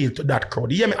appeal to that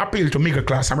crowd. Yeah, me appeal to middle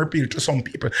class and appeal to some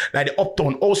people. Like the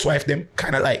uptown housewife, them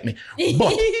kind of like me.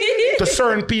 But to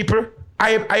certain people,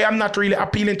 I am not really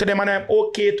appealing to them, and I'm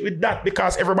okay with that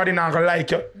because everybody not gonna like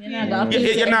you.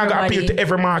 You're not gonna appeal to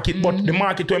every market, but the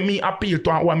market where me appeal to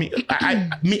and what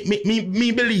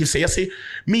me believe. So you see,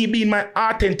 me being my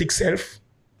authentic self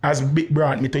has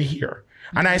brought me to here.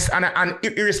 And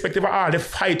irrespective of all the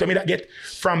fight me that get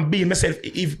from being myself,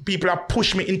 if people are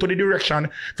push me into the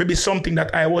direction to be something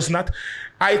that I was not,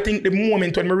 I think the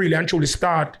moment when me really and truly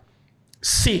start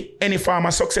see any form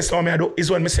of success how me I do is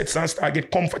when me set and start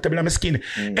get comfortable in my skin.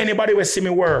 Anybody will see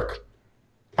me work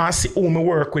and see who me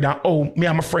work with and how me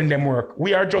and my friend them work.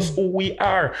 We are just who we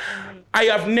are. I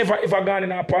have never ever gone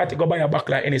in a party go buy a back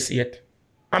like NC yet.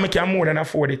 And I can more than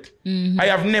afford it. I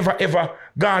have never ever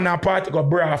gone in a party go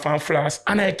braff and floss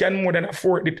and I can more than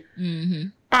afford it.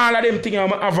 All of them things I'm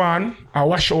have on, I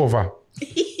wash over.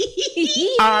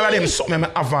 All of them something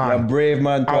I have on. A brave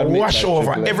man to I admit wash that,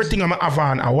 over. Trippple. Everything I'm have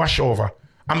on, I wash over.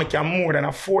 And I can more than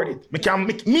afford it. Me can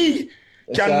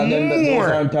Those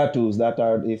more. are tattoos that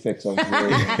are the effects of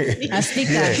A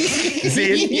sticker.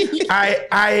 See,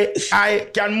 I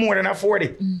can more than afford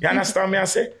it. You understand me? I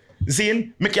say,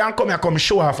 Zine, me can come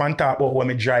show off and talk about when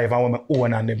me drive and when me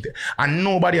own and them things. And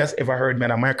nobody has ever heard me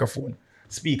on a microphone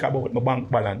speak about my bank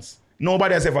balance.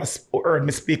 Nobody has ever heard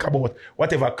me speak about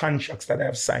whatever contracts that I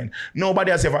have signed.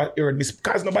 Nobody has ever heard me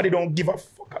because nobody don't give a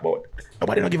fuck about it.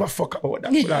 Nobody don't give a fuck about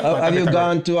that. Have you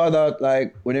gone to other,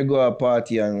 like, when you go to a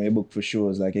party and you book for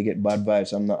shows, like, you get bad vibes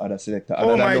from the other selector?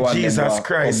 Oh my Jesus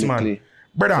Christ, man.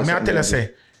 Brother, may I tell you,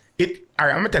 say, all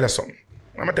right, I'm going to tell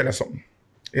you something.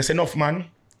 There's enough man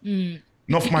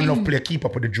love play keep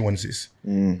up with the Joneses.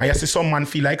 And you see some man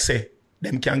feel like, say,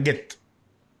 them can get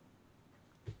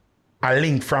a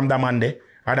link from the man there.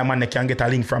 Other man they can get a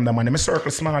link from the man there. My circle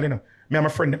small, you know. Me and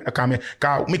my friend them come here.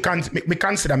 Cause me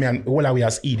consider me and all of we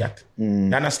as idiot.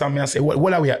 You understand me? I say,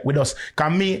 all of we with us.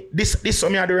 Cause me, this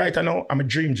what me I do right now, I'm a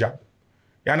dream job.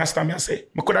 You understand me? I say,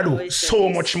 me could have do so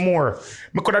much more.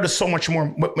 Me could have do so much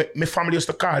more. My family used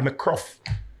to call me Cruff.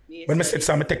 When me said,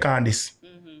 so me take on this.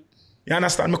 You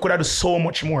understand? Me could have do so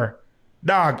much more.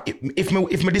 Dog, if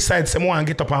me decide say I want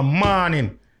to get up on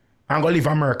morning, I'm going to live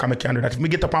in America, I can do that. If I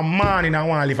get up a morning, I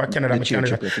want to live in Canada, I can do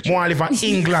that. I want to live in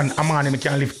England, a morning, I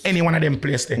can live any one of them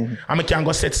places there. And I can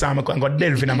go set some, I can go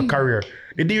delve in my career.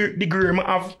 The degree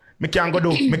I have, I can go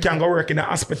work in a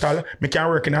hospital, I can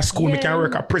work in a school, I can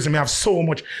work at prison. I have so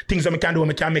much things that I can do,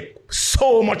 I can make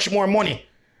so much more money.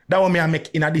 That's what I make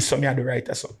in this, what I do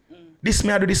right. So. This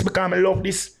I do this because I love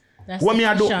this. That's what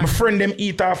I do, my friend them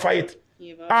eat off of it.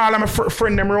 All of my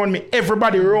friend them around me,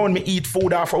 everybody around me eat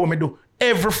food off of what I do.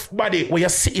 Everybody where you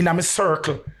sit in my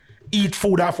circle eat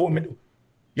food off what me do.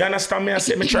 You understand me? I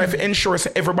say me try to ensure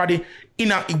that everybody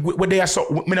in a where they are so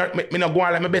me not go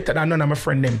on like me better than none of my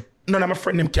friend them. None of my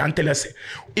friend them can tell us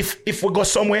if we go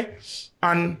somewhere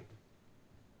and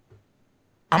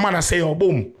a man say, oh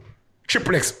boom,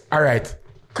 Trippple X, all right,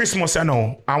 Christmas I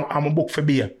know, I'm a book for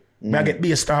beer. I get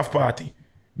be a staff party.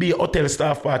 Be a hotel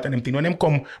staff party and them thing. When them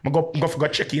come, I go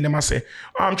check in them and say,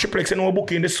 Trippple X, you know,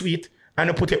 book in the suite and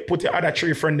you put your other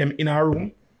 3 friend them in our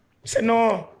room. I say,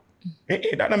 no.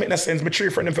 That don't make no sense. My 3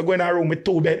 friend them for go in a room with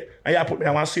 2 bed and you put me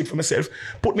in one suite for myself.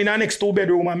 Put me in the next 2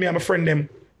 bedroom and me and my friend them.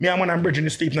 Me and man and Bridget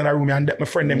sleep in another room and my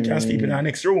friend them can sleep in the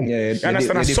next room. Yeah, you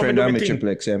understand? I saw me do my thing. Trippple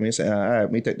X, yeah. Me say, all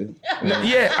right, me take the...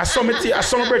 Yeah, I saw my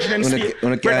Bridget them sleep.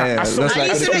 I used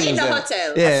to be in the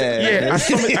hotel. Yeah, I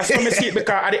saw me sleep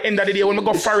because at the end of the day when I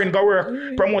go foreign, go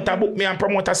work, promoter book me and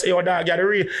promoter say, oh dog, you're the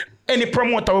real. Any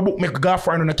promoter will book me go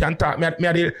foreign and I can talk. Me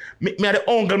are the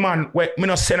uncle man where me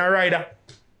not send a rider.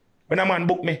 When a man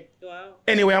book me. Wow.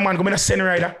 Anyway, a man go me not send a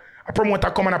rider. A promoter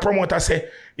come and a promoter say,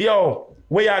 yo,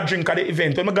 where you drink at the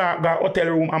event? When I go hotel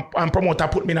room and promoter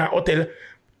put me in a hotel,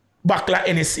 Backla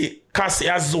NSC,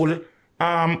 Casa Azul,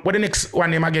 what the next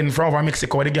one name again from over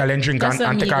Mexico where the girl and drink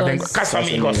and take her then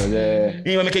Casamigos.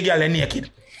 You make a girl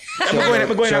naked.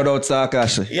 Shout out Stark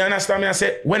Ashley. You understand me? I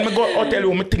say, when I go hotel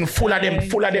room, I think full of them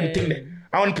thing there.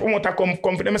 And when promoter come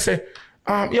for them, I say,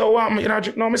 yo, you know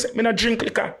drink? No, I say, me not drink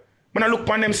liquor. When I look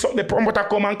on them, so the promoter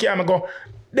come and care, I go,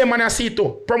 them man I see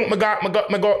too. Promote me go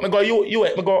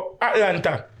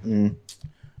Atlanta. And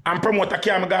promoter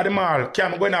care, I go the mall.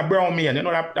 Care, I go in a Brown Man. You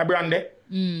know that brand there?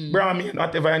 Brown Man,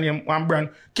 whatever your name, one brand.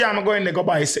 Care, I go in there, go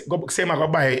buy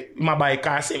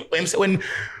car.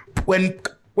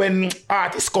 When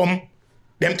artists come,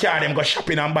 them carry them go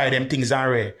shopping and buy them things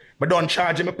already. But don't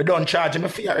charge him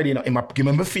fee already. You know, give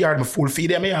me fee, my full fee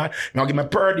them here. Now give me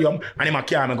per diem and him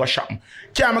carry me go shopping.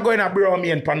 Carry me go in a Brown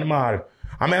Man pan the mall.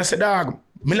 And I say, dog,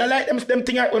 me not like them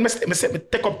thing when me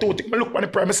take up 2 things. I look on the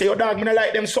price, I say, yo dog, me not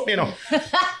like them something, you know.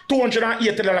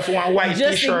 $280 for one white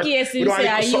just t-shirt. Just in case you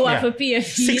say you have to pay a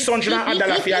fee.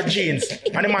 $600 for your jeans.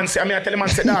 And the man say, I tell the man,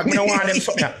 say, dog, me don't want them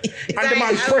something. And the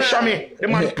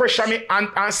man pressure me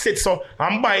and sit so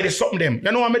and buy the something them.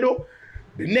 You know what I do?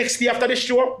 The next day after the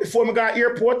show, before me go to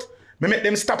airport, me make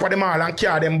them stop at the mall and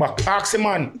carry them back. Ask the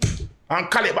man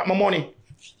and collect back my money.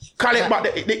 Collect back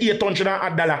the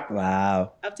 $800.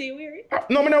 Wow. After you wear it?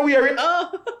 No, me not wear it.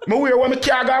 Oh. Me wear when me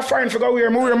can't go foreign for go wear.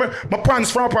 Me wear my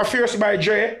pants from Upper Fierce by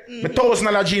Dre. My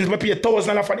 $1,000 jeans. Me pay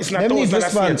 $1,000 for this and $1,000 for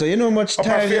sponsor. You know how much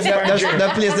time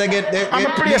that place they get. I'm a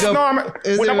place now.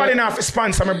 With nobody not for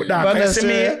sponsor me, but that. You see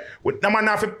me? With no man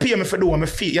not for pay me for do my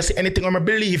feet. You see anything I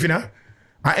believe, you know?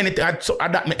 And anything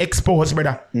that me expose,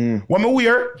 brother. When me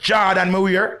wear Jordan, me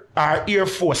wear Air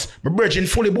Force. My virgin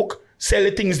fully book. Sell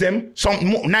the things them. Some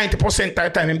 90% of the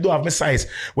time I do have my size.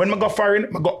 When I go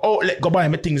foreign, I go outlet, go buy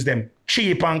my things them.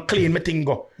 Cheap and clean, my thing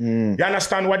go. You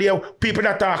understand what people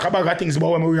that talk about things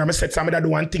about when we wear, I said somebody that do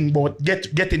one thing about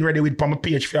getting ready with my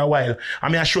page for a while.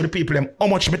 I show the people them how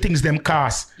much my things them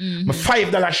cost. My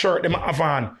 $5 shirt them I have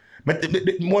on.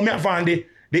 When I have on me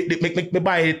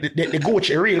buy the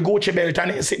Gucci, real Gucci belt and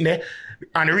it's sitting there,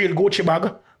 and the real Gucci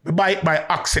bag, I buy it by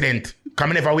accident. Because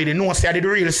I never really know say I did the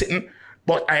real sitting.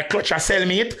 But I clutch, I sell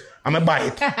me it, and I buy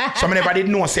it. So I never did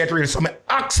know say it real. So I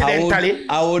accidentally...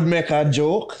 I would make a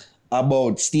joke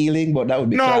about stealing, but that would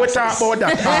be no, classes. We talk about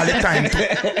that all the time.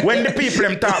 When the people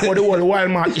them talk about the whole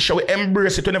Walmart issue, we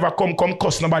embrace it, we never come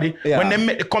cuss nobody. Yeah. When they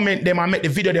make the comment them and make the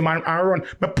video them and run,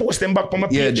 I post them back on my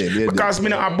page. Because me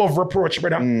not above reproach,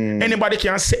 brother. Anybody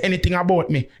can say anything about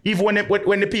me. Even when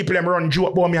the people them run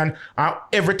joke about me and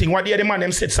everything, what the man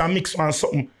them said some mix on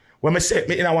something. When I say,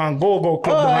 me in one go-go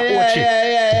club down at Ochi.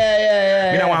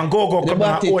 Me in one go-go club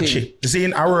down at Ochi. See,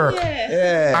 in our work.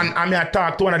 And I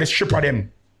talk to one of the stripper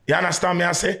them. You understand me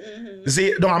I say?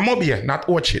 See, down at Mobile, not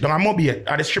Ochi. Down at Mobile,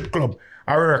 at the strip club,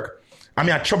 I work.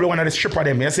 I trouble one of the stripper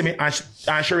them. You see me? And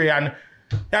Sherry and...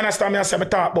 You understand me? I say, I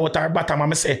talk about her bottom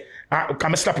and I say,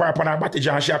 can I slap her up on her body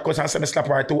and she cuss and say, I slap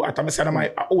her too. And I say,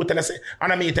 I say,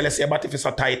 and I tell her, say, but if it's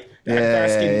so tight, you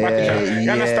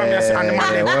understand me? I say, and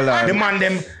the man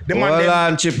them, hold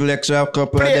on, Trippple X, you have a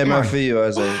couple of them for you.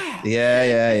 I say,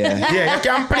 yeah, you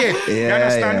can play it. You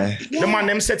understand? The man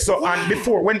them said so, and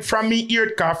before, when from me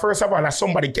ear car, first of all,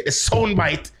 somebody get the sound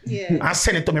bite and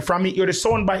send it to me. From me ear the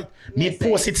sound bite, me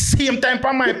post it same time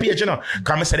on my page, you know.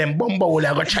 Because I say, them bumble,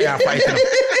 I go try and fight, you know.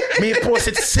 Me post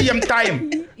it same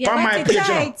time on my page,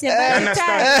 you know. You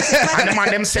understand? And the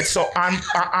man them said so, and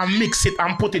mix it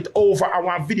and put it over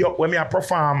our video when me a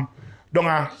perform down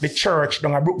at the church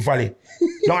down at Brook Valley.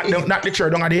 Not the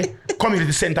church, down at the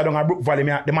community center down at Brook Valley.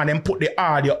 The man them put the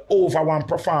audio over one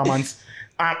performance.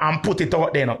 and put it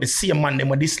out there, the same man them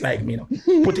will dislike me,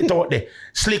 put it out there.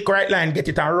 Slick right line, get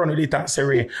it and run with it and say,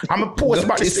 Ray. I'm a post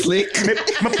about this slick. Me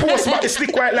post about the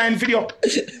slick right line video.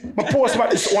 Me post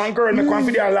about this one girl, me come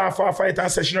video laugh off it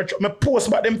and say she not. Me post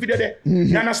about them video there.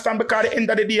 You understand? Because at the end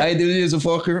of the day, I do use a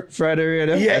fucker Friday,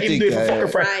 radio. Yeah, him do it for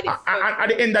fucker Friday. At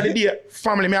the end of the day,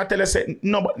 family, me I tell you say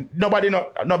nobody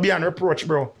not be on reproach,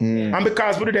 bro. And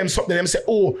because we do them something, them say,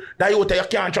 oh, that you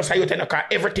can't trust you because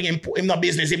everything him not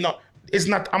business, him not. It's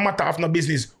not a matter of no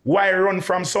business. Why run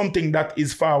from something that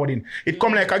is forwarding? It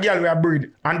come like a girl with a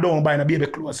breed and don't buy a baby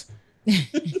clothes.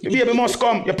 The baby must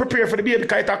come. You prepare for the baby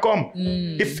because it come.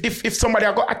 If somebody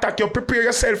go attack you, prepare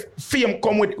yourself. Fame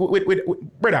come with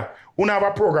brother. We have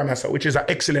a program, which is an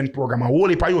excellent program. A whole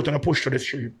heap of youth to push to the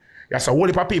stream. Yes, a whole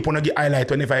heap of people get highlight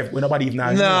when nobody even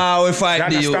knows. No, we fight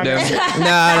the youth them. No.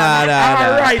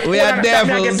 All right. We are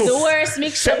devils. The worst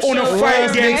mix-up show.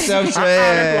 Fight against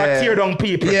tear down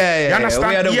people. Yeah. You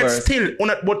understand? Yet worst. Still,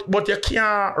 but you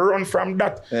can't run from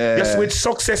that. Just with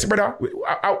success, brother.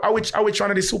 I which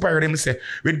one of the superheroes them say,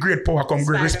 with great power come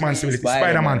great responsibility.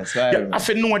 Spider-Man. You have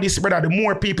to know this, brother. The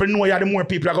more people know you, the more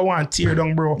people are going to want to tear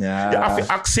down, bro. Yeah. You have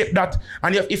to accept that.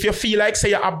 And if you feel like,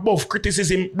 say, you're above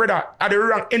criticism, brother, at the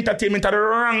wrong entertainment, at the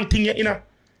wrong thing, you know.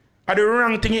 At the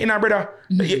wrong thing, you know, brother.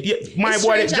 My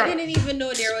boy, I didn't even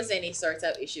know there was any sort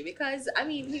of issue because, I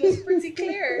mean, he was pretty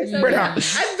clear. So brother,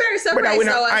 I'm very surprised. Brother, we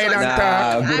not hide and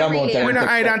talk. We not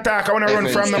hide and talk. I want to run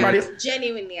from nobody.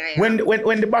 Genuinely, I am.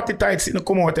 When the body tights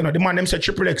come out, you know, the man them say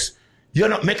Triple X. You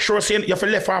know, make sure say you have to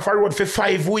left off a road for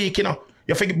 5 weeks, you know.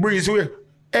 You have to breeze away.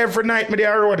 Every night me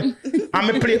there road.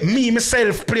 And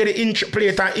myself play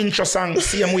the intro song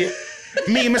same way.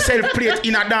 Me myself play it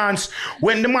in a dance.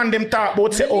 When the man them talk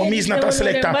about say, oh, me's not a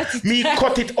selector. Me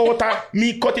cut it out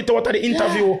of the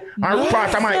interview and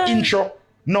part of my intro.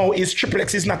 No, is Triple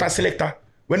X is not a selector.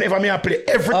 Whenever me I play,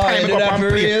 every time I go up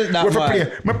and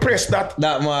play, me press that in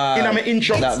my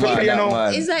intro.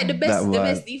 It's like the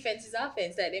best defense is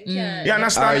offense that them can. You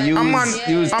understand?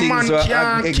 A man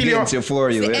can't kill you for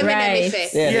you.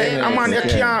 Right. Yeah, a man you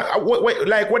can't.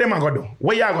 Like what am I gonna do?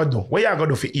 What you gonna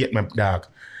do for eat my dog?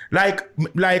 Like,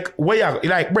 what you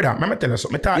like, brother? Let me tell you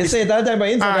something. You say that time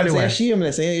by Instagram,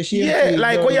 say shameless. Yeah,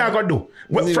 like what you gonna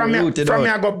do? From me,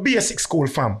 I got basic school,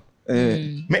 fam.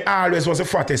 Me always was the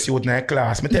fattest youth in the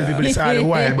class. Me tell people this all the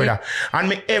while, brother. And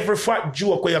me every fat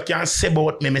joke where you can say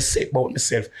about me say about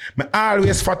myself. Me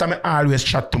always fat and me always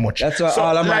chat too much. That's why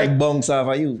all of my bunks are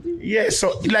for you. Yeah,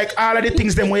 so like all of the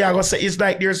things them where you gonna say is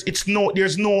like there's no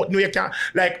you can't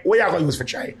like what you gonna use for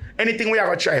try. Anything where you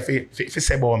gonna try for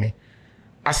say about me.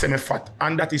 I say me fat,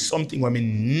 and that is something where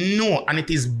me know, and it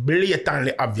is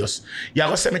blatantly obvious. You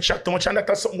go say me chat too much, and that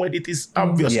is something where it is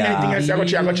obvious. Anything else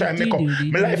I go try and make up.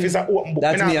 My life is an open book.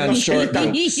 That's me on short.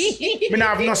 Me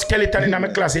not have no skeleton in my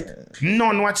closet,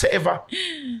 none whatsoever.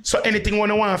 So anything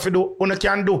one want to do, one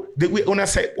can do. The way one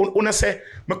say,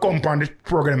 me come on the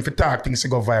program for talk things to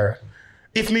go viral.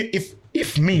 If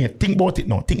me think about it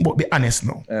now, think about be honest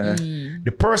now.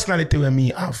 The personality where me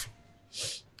have,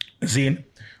 Zane.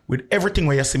 With everything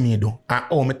where you see me do, and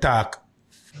how me talk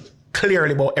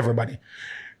clearly about everybody.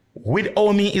 With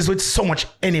how me is with so much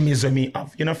enemies where me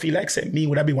have. You know, feel like say me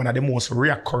would have been one of the most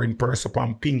recurring person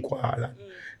on Pink Wall and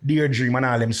Dear Dream and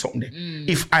all them something.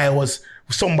 If I was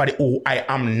somebody who I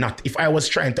am not. If I was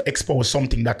trying to expose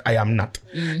something that I am not.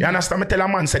 You understand? Me tell a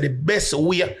man say the best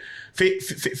way for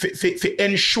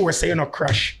ensure say you not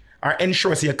crash or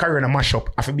ensure say your career not mash up,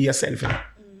 have to be yourself. You know?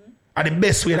 And the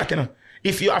best way that you know.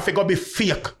 If you have to go be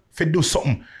fake for do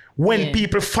something, when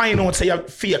people find out say you're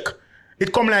fake,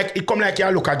 it come like you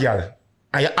look a girl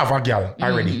and you have a girl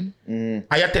already. And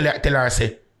you tell her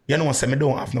say, you know say me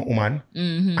don't have no woman.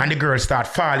 And the girl start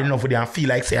falling in love with you and feel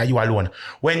like say you alone.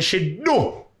 When she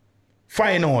do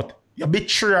find out, you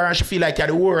betray her and she feel like you're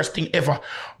the worst thing ever.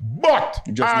 But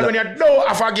when you don't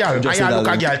have a girl and you look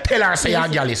a girl, tell her say you're a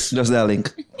girl is. Just that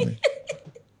link.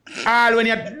 All when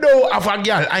you don't have a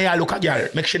girl and you look a girl,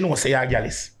 make sure you know say you're a girl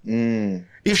is.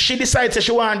 If she decides that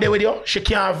she want to be with you, she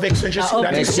can't vex when she see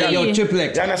that next girl. Yo, Triple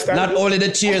X. Not only the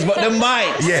cheers, but the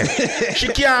mic. Yeah. She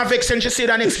can't vex when she see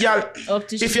that next girl.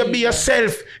 If you be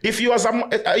yourself, if you as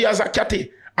a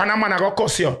catty and a man go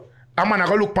cuss you, a man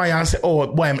go look by you and say, oh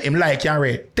boy, him like you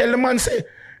already. Tell the man say,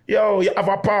 yo, you have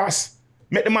a pass.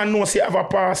 Make the man know say you have a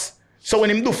pass. So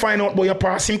when him do find out about your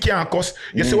pass, him can't cuss.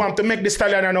 You see want to make the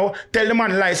stallion now, tell the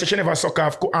man lie so she never suck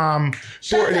off Portland.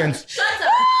 Shut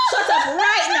up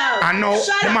right now. I know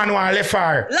the man want left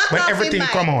her when everything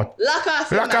come out. Lock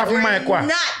off your mic. We're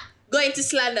not going to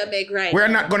slander Meg right We're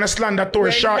now. not going to slander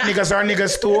to short niggas or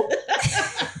niggas too.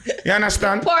 You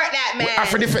understand? Report that, man.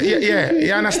 Yeah,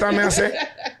 you understand me I say?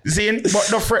 Zine, but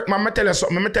the fret, man, I tell you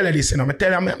something. I tell you this, you know. I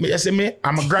tell you, see me,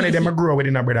 I'm a granny, them I grow with,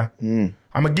 you know, brother. I'm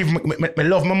going to give, me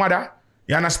love my mother.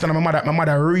 You understand? My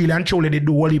mother really and truly did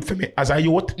do all it for me as a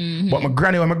youth. But my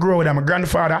granny, when I grow with her, my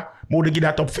grandfather, I would give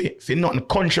that up for nothing.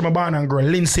 Country, my born and grow.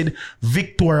 Linseed,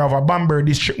 Victoria of a Bamber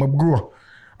district, I grow.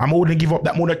 I wouldn't give up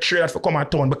that, I wouldn't trade that for come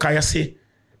out town because you see,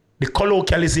 the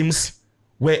colloquialisms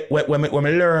where me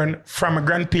learn from my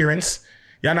grandparents,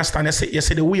 you understand? You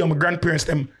see the way of my grandparents,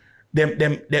 them what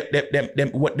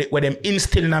them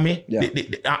instill in me,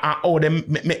 how them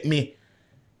make me,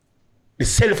 the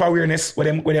self-awareness where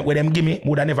them give me,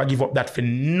 would I never give up that for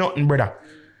nothing, brother.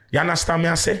 You understand me?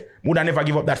 I say, would I never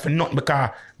give up that for nothing because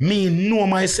me know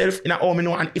myself in how me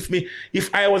know, and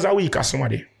if I was a weak as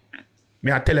somebody,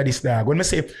 me I tell you this dog. When me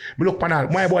say, me look panel,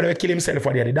 my boy will kill himself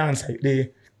for the dancer,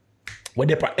 where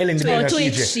they put Ellen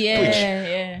Twitch,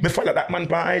 yeah. Me follow that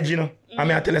man on IG, you know. And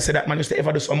me I tell you say that man used to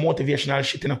ever do some motivational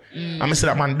shit, you know. And me say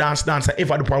that man dance, and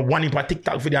ever do one in a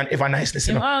TikTok video and ever niceness,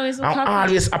 you know.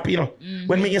 Always happy, you know.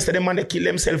 When me yesterday man they kill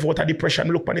themselves out of depression,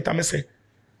 me look on it and me say,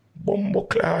 bumbo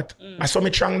clot. I saw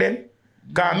me strong then.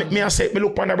 Cause me I say, me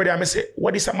look on the brother and me say,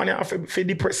 what is that man have for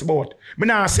depressed about? Me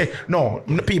nah say, no,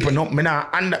 people, no, me nah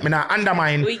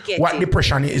undermine what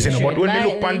depression is, you know. But when me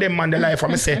look on them man the life,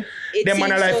 and me say, them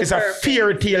man life is a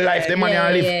fairy tale life. Them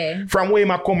man live from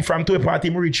where I come from to a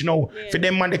party me reach now. For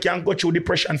them man they can go through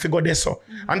depression, figure this so.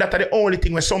 And that's the only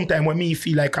thing where sometimes when me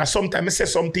feel like, sometimes I say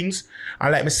some things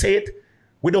and like me say it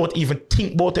without even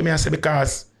think about it, me I say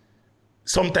because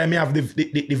sometimes I have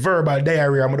the verbal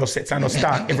diarrhea, I just set and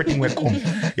start everything will come.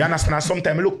 You understand?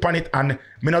 Sometimes I look upon it and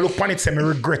I look upon it say I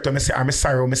regret or I say I'm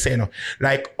sorry or I say no.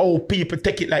 Like how people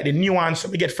take it like the nuance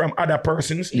we get from other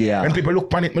persons. Yeah. When people look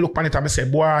upon it and I say,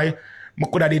 boy, I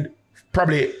could have did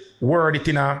probably word it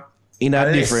in a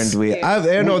different way. You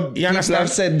people understand? have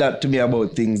said that to me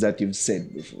about things that you've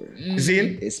said before.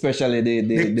 See? Especially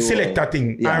the selector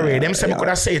thing. Yeah, them say I could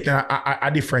have said it in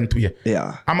a different way.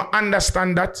 Yeah. I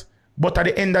understand that. But at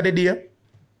the end of the day,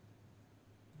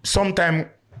 sometimes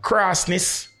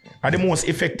crassness are the most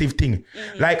effective thing.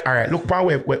 Like, all right, look for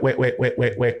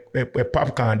where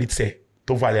Popcorn did say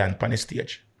to Valiant on the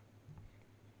stage.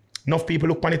 Enough people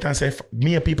look on it and say,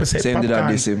 people say, Same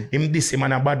Popcorn, did him diss him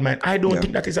and a bad man. I don't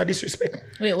think that is a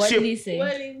disrespect. Wait, what did he say?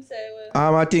 What did he say?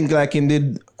 I think like him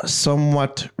did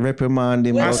somewhat reprimand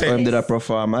him Well, about him did a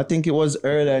perform. I think it was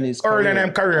early in his Early in career.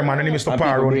 him career, man, and he Mr.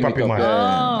 Power on Papi, man.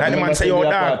 Like the man say, yo,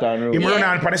 dog, him run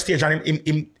on the stage and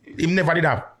him never did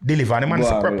that deliver. And the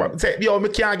man say, yo, me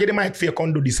can't get the mic for you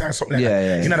come do this or something like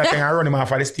that. You know that thing, I run him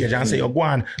off of the stage and say, yo, go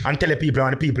on and tell the people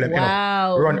and the people, you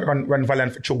know, run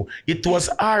Valiant for show. It was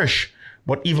harsh.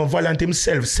 But even Valiant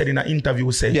himself said in an interview,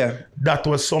 that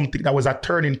was something that was a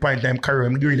turning point in his career.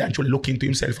 He really actually look into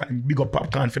himself and big up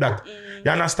Popcorn for that. You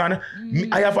understand?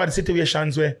 I have had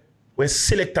situations where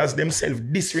selectors themselves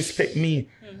disrespect me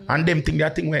and them think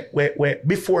that thing where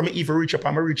before me even reach up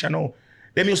and I reach, you know,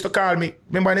 them used to call me,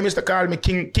 remember they used to call me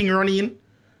King Ronin?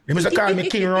 They used to call me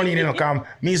King Ronin, you know, because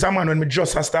me is a man when me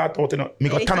just start out, you know, me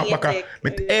go turn up back.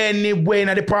 Anywhere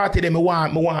in the party, they me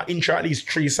want intro at least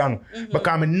 3 songs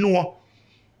because I know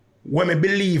when I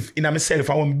believe in myself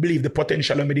and when I believe the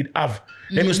potential I did have.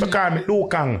 Them used to call me Lou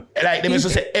Kang. Like them used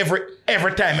to say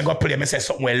every time I go play, I say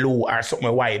something with Lou or something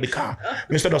with Y because I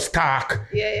used to just talk.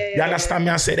 You understand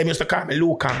me? I say them used to call me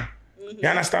Lou Kang. You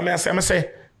understand me? I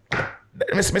say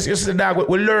you see the dog,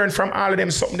 we learn from all of them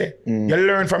something there. You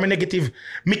learn from a negative.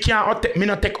 Me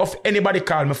not take off anybody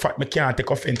call me fat, me can't take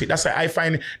offense. That's why I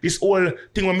find this whole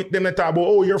thing when them talk about,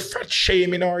 oh, you're fat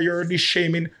shaming or you're this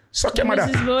shaming. Suck your mother.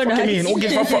 Fuck you mean? Who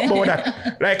gives a fuck about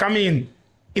that? Like, I mean,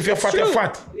 if you're fat, you're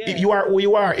fat. If you are who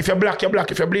you are. If you're black, you're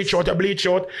black. If you're bleach out, you're bleach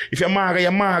out. If you're maga,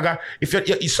 you're maga. If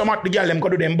you some of the girl them go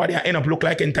to them body and end up look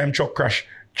like in time truck crash.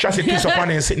 Chassis twist up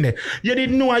and then sitting there. You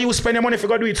didn't know how you spend your money if you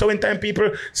go do it. So when time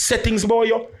people say things about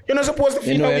you're not supposed to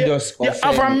feel you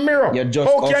have a mirror.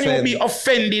 How can you be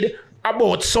offended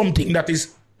about something that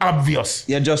is obvious?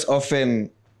 You just offend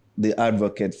the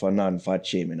advocate for non-fat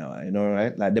shaming, you know,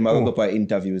 right? Like them are go for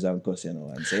interviews and cuss, you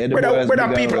know, and say,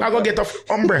 brother, people are gonna get off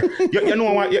umbre. you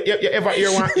know what? You ever hear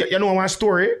one? You know one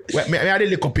story? Me I did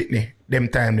look up it them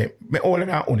time. Me older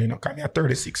than only, you know, cause me at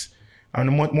 36. And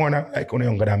more than like only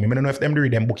younger than me. I don't know if them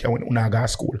read them book here when I go to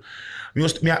school.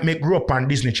 Me grew up on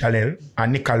Disney Channel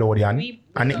and Nickelodeon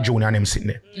and Nick Jr. and them sitting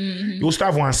there. You used to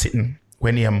have one sitting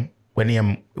when we go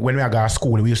to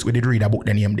school. We did read a book,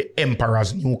 the name The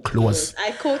Emperor's New Clothes.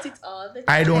 I quote it all all the time.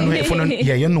 I don't know if you know.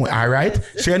 Yeah, you know, all right.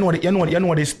 So you know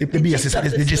this. The basis,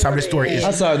 the gist of the story is.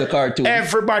 I saw the cartoon.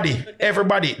 Everybody,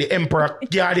 the emperor,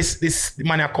 yeah, this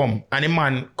man a come, and the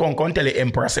man come tell the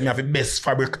emperor, say me have the best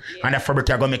fabric, and that fabric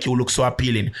are gonna make you look so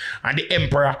appealing. And the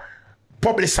emperor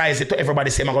publicize it to everybody,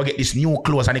 say, I'm gonna get this new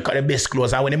clothes, and they got the best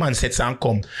clothes. And when the man sets and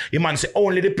come, the man say,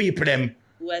 only the people them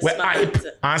were hype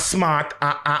and smart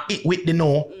and eat with the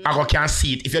know, I go can't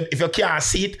see it. If you can't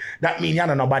see it, that means you're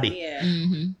not nobody. Yeah.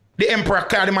 The emperor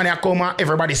called the man and come and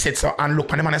everybody sits and look,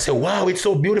 and the man and say, wow, it's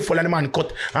so beautiful. And the man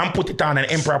cut and put it on, and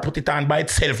the emperor put it on by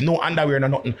itself, no underwear, no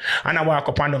nothing. And I walk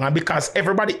up and down, and because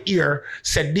everybody here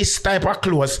said this type of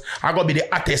clothes are gonna be the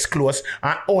hottest clothes,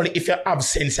 and only if you have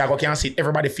sense, I go can't see it.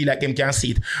 Everybody feel like them can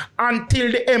see it.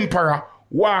 Until the emperor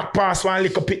walk past one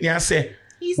little pitney and say,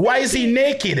 why is he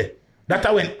naked? That's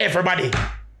when everybody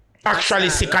actually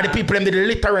see, because the people them did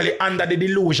literally under the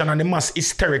delusion and the mass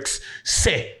hysterics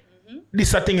say, this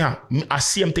is a thing, a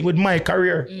same thing with my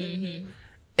career.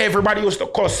 Everybody used to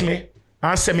cuss me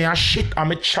and say me a shit, and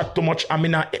me chat too much, I'm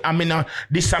in a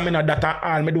this, I'm in a that, and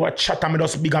all. Me do a chat, and me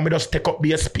just big, and me just take up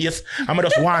base space, and me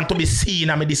just want to be seen,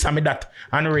 and me this, and me that,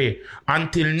 and Ray.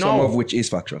 Until now. Some of which is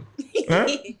factual. Huh?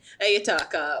 You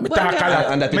talk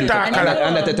and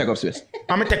that take up space.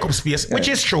 I'm take up space, which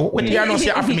is true. When you know, say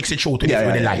you have to mix it true to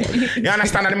with the light. You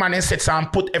understand that the man sets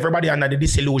and put everybody under the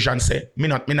disillusion, say, me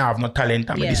not have no talent,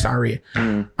 and me this and Ray.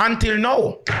 Until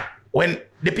now, when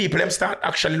the people them start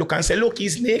actually look and say, look,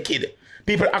 he's naked.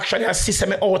 People actually see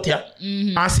me out here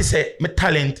and see my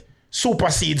talent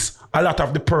supersedes a lot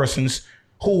of the persons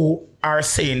who are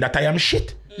saying that I am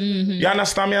shit. You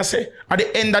understand me? I say, at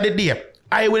the end of the day,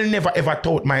 I will never ever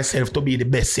taught myself to be the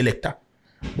best selector.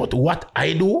 But what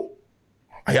I do,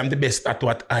 I am the best at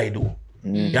what I do.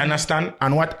 You understand?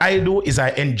 And what I do is I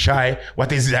enjoy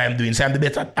what is I'm doing. So I'm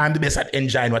the best at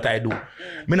enjoying what I do.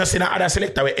 Me not see no other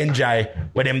selector will enjoy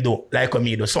what them do, like what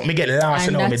me do. So me get lost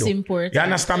in how me do. Important. You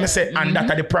understand me? Say, and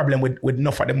that's the problem with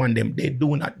enough of them on them. They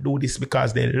do not do this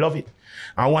because they love it.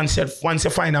 And once you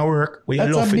find a work where you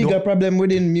that's love it. That's a bigger problem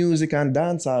within music and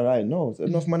dance right now. So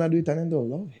enough man do it and they don't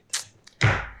love it.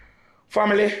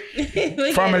 Family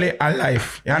and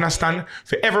life. You understand?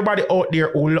 For everybody out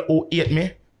there who hate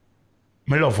me,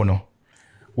 I love you know.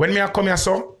 When me come here,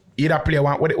 so either play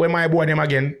one. When my boy them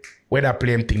again, where they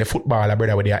play him thing, the footballer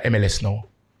brother with their MLS now.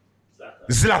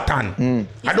 Zlatan.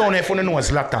 I don't know if you know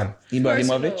Zlatan.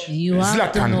 Ibrahimovic.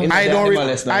 Zlatan. I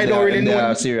don't really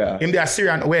know him. In the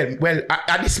Syrian. Well,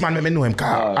 at this man, I know him.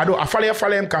 I follow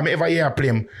him. Because I ever hear play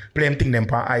him thing them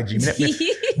on IG.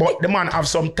 But the man have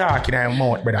some talk in his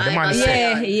mouth, brother. The man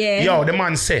say, yo, the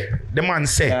man say,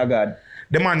 oh God.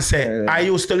 The man say, I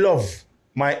used to love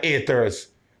my haters,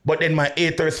 but then my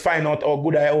haters find out how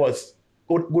good I was,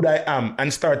 good I am,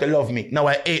 and start to love me. Now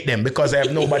I hate them because I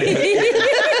have nobody to hate me.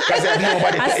 Because I have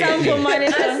nobody to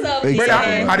hate me.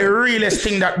 Brother, are the realest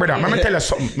thing that, brother, let me tell you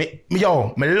something. Me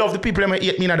love the people that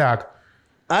hate me, dog.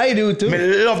 I do too. Me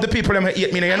love the people that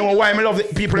hate me. You know why I love the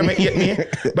people that hate me?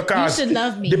 Because you should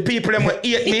love me. The people that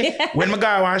hate me, when I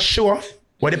go and show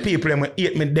where the people that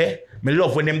hate me there, me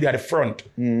love when them there at the front.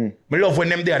 Me love when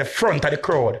them there at the front of the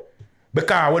crowd.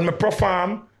 Because when I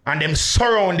perform and them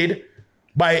surrounded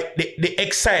by the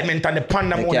excitement and the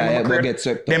pandemonium,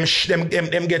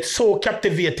 them get so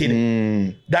captivated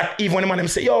that even when the man them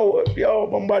say, yo,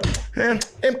 Bombard, him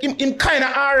kind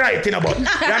of alright, you know, but you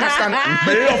understand?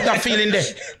 I love that feeling there.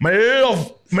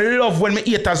 I love when my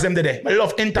haters them there. I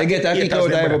love I get that kick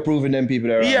out of proving them people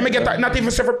are wrong. Yeah, I get that. Not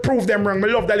even ever prove them wrong. I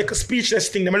love that little speechless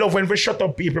thing. I love when we shut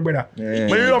up people, brother. I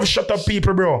love shut up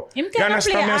people, bro. Him can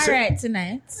play alright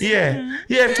tonight. Yeah,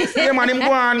 man, him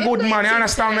go on good, man. You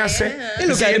understand me? I say. You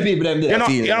look at the people them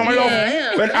there. You know, I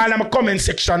love when all in my comment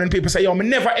section and people say, yo, I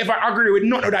never ever agree with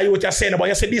none of that you what you're saying about.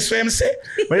 You say this way, I'm say.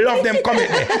 I love them comment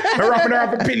there. I wrap it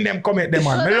up and pin them comment there,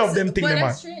 man. I love them thing, man. But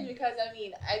that's strange because I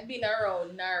mean, I've been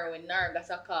around Naro when Naro got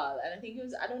a call, and I think it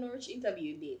was, I don't know which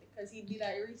interview he did, because he did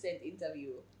a recent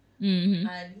interview,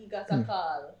 and he got a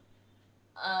call.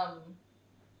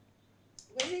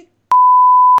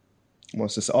 What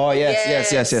is it? Oh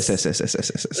yes.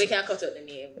 We can't cut out the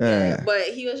name, but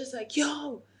he was just like,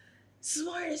 "Yo,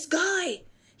 smartest guy.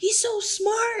 He's so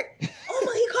smart. Oh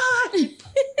my god."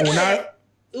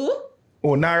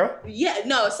 Oh, Naro? Yeah,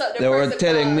 no. So they were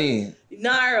telling me.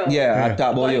 Naro. Yeah, I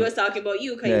thought about you. He was talking about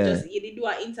you because you did do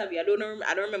an interview. I don't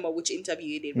remember which interview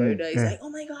you did, but he's like, "Oh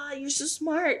my god, you're so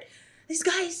smart. This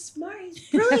guy is smart. He's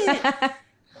brilliant."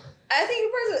 I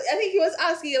think he was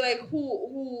asking like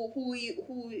who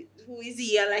is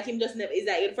he, and like him just never, is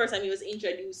that the first time he was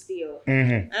introduced to you?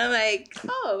 And I'm like,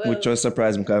 oh, well. Which was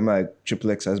surprising because my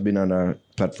Triple X has been on our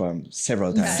platform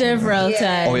several times. Several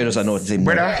times. Oh, you just know it's him.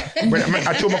 Brother,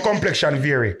 I told my complexion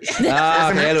vary. Okay,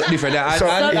 I look different. And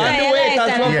the weight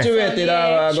has fluctuated.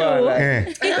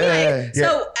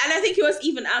 So, and I think it was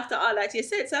even after all that you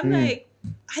said. So I'm like,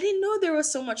 I didn't know there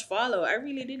was so much follow. I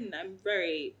really didn't. I'm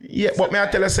very... Yeah, but may I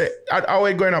tell you, say, I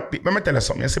always going up, let me tell you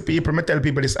something. I say people, I tell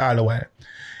people this all the while.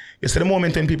 You see the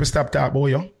moment when people stop talking about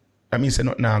you, that means say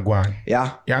nothing now go on.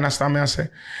 Yeah. You understand me? I say?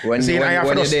 When you're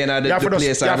there in the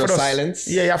place of silence.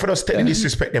 Yeah, you have to just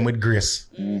disrespect them with grace.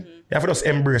 You have to just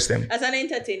embrace them. As an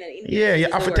entertainer. Yeah,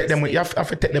 you have to take them with,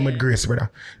 them with grace,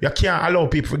 brother. You can't allow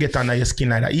people to get under your skin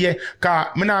like that. Yeah, because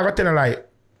I'm not going to tell you like,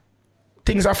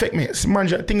 things affect me.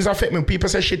 Things affect me. People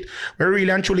say shit. We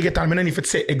really and truly get on. I don't know if it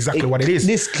say exactly what it is.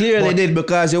 This clearly did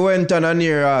because you went on a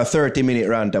near 30-minute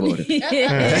rant about it.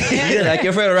 Yeah, like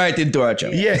you fell right into it.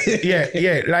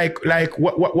 Yeah. Like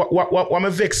what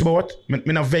I'm vex about? Me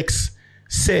not vex.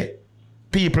 Say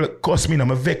people cuss me.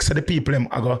 I'm vex. Say the people them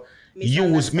I go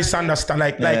misunderstand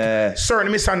like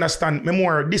certain misunderstand me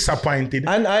more disappointed.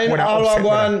 And all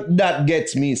one that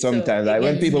gets me sometimes. So, like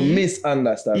when people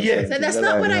misunderstand. Yeah. So that's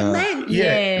not what I meant.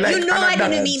 Yeah. Like, you know I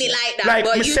didn't mean it like that. Like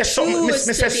but me say so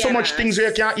much things where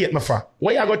you can't eat me for.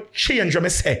 Why you go change what me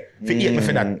say for eat me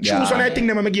for that? Choose one I think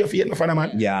them I give for eat me for that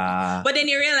man. Yeah. But then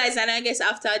you realize, and I guess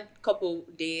after a couple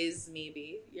days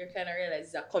maybe, you kind of realize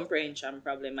it's a comprehension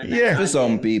problem. And for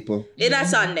some people.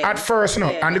 That's on them. At first, no.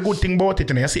 And the good thing about it,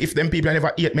 you see, if them people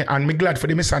never hate me, and me glad for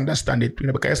the misunderstanding,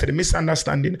 because I said the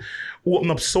misunderstanding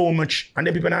open up so much, and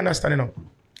then people don't understand,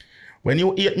 When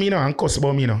you hate me and cuss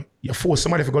about me, you force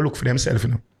somebody to go look for themselves,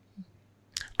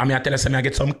 I mean, I tell you, I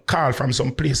get some call from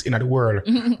some place in the world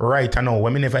right now,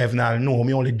 when me never even know,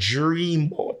 me only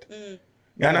dream about.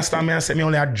 You understand me? I say me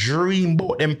only a dream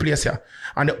about them place here.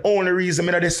 And the only reason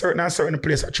me that there's certain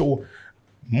place I show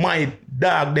my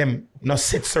dog them not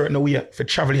sit certain way for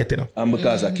travel yet, And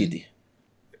because of Kitty.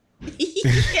 And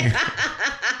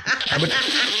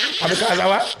because of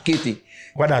what? Kitty.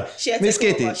 What that? Miss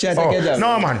Kitty. She take a job.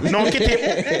 No man, no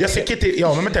Kitty. You see Kitty,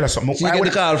 yo, let me tell you something. She get the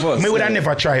call first. Me would have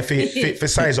never try for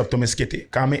size up to Miss Kitty.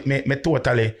 Cause me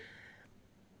totally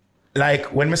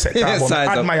like when me say I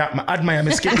admire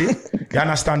Miss Kitty. You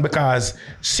understand? Because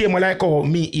same like how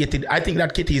me hated, I think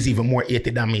that Kitty is even more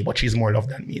hated than me, but she's more loved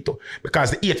than me too.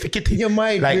 Because the hate for Kitty. You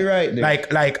might be right there.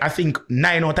 Like I think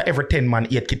 9 out of every 10 man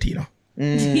hate Kitty,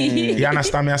 You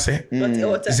understand me I say? But 8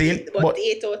 out of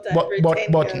every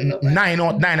 10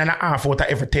 9.5 out of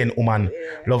every 10 woman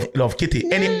love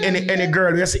Kitty. Any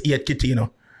girl who hate Kitty,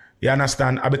 You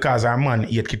understand? Because her man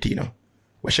hate Kitty,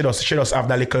 But she does have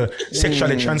that little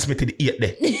sexually transmitted hate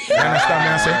there. You understand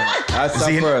me I say? That's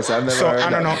the first. I've never heard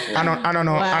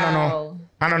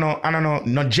I don't know,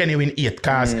 not genuine hate,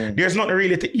 because there's not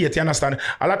really to hate, you understand?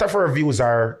 A lot of her views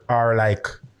are like,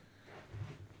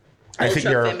 I think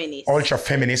they're ultra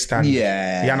feminist and you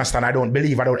understand, I don't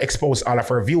expose all of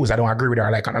her views. I don't agree with her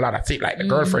like on a lot of things, like the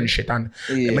girlfriend shit, and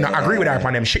I mean, I agree with her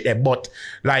on them shit there, but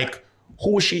like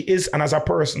who she is and as a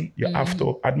person, you have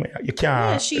to admire. You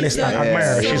can't less than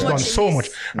admire her. She's done so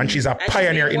much and she's a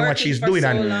pioneer in what she's doing,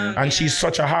 and she's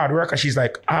such a hard worker. She's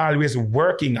like always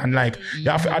working, and like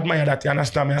you have to admire that, you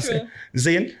understand me? I say,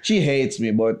 Zane? She hates me,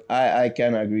 but I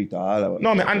can agree to all of it.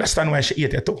 No, I understand why she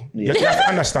hate you too. You have to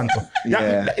understand too.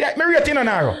 Like, me rate in an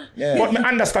arrow. But I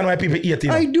understand why people hate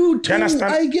you. I do too. You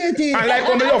understand? I get it. And like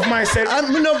when I love myself.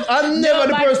 I'm never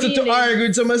the person to argue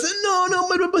with someone. Say, no, I'm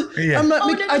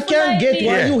not, I can't get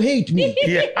why you hate me.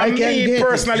 Yeah, I can't me get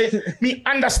personally, it. me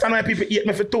understand why people hate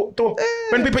me for too.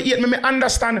 When people hate me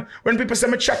understand. When people say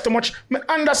me chat too much, me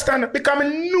understand, because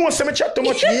me know say me chat too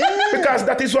much. Because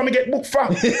that is what me get booked for.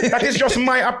 That is just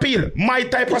my appeal. My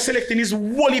type of selecting is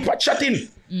whole heap of chatting.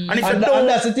 And if and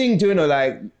that's the thing too,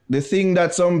 like the thing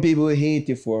that some people hate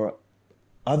you for,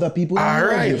 other people all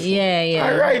right. Yeah.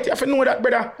 All right, you have to know that,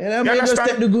 brother. You understand?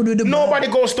 Take the good with the Nobody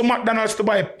goes to McDonald's to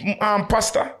buy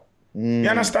pasta. You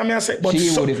understand me? I say, but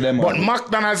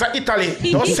McDonald's are Italy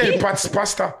don't sell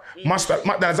pasta.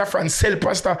 McDonald's are France sell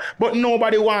pasta, but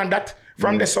nobody want that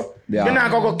from there. So you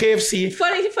not go KFC.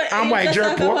 Funny. And buy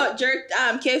jerk pork. About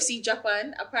KFC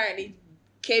Japan. Apparently,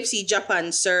 KFC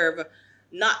Japan serve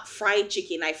not fried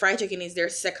chicken. Like fried chicken is their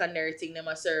secondary thing. They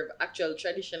must serve actual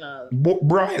traditional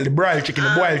broiled chicken,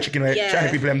 the boiled chicken.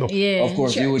 Chinese people them do. Yeah. Of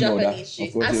course, you would know that. I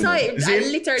saw it. I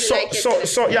literally like it.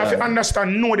 So you have to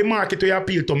understand. Know the market you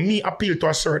appeal to. Me appeal to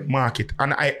a certain market,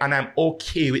 and I'm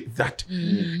okay with that.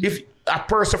 If a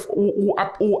person who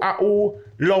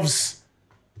loves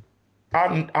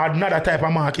another type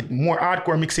of market, more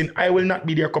hardcore mixing, I will not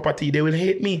be their cup of tea. They will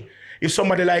hate me. If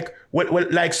somebody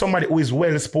like somebody who is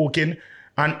well spoken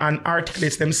and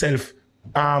articulates themselves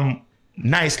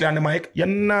nicely on the mic, you're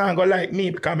not gonna like me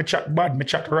because me chat bad, me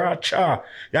chat racha.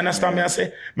 You understand me? I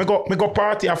say, me go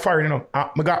party a foreign, you know.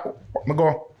 Me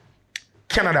go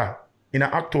Canada in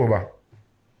October.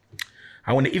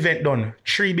 And when the event done,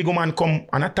 3 big women come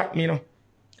and attack me, you know.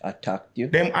 Attacked you?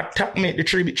 Them attack me. The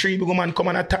three big women come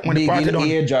and attack me when big the party in done.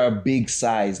 age or big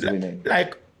sized women?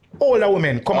 Like older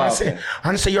women come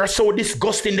and say you're so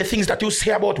disgusting, the things that you say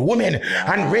about women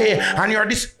and Ray and you're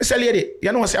this. Say lady,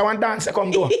 you know say I want dance, come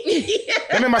do.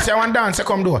 Remember say I want dance,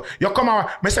 come do. You come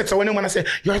out, I said so when you wanna say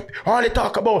you're all you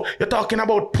talk about, you're talking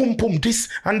about pum pum this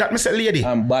and that. I say lady.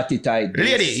 I'm body tied.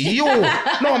 Lady, you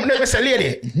no, me say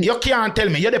lady, you can't tell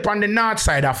me you're the on the north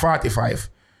side of 45.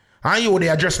 And you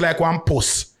there just like one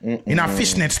puss in a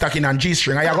fishnet stocking and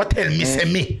G-string. And you go tell me,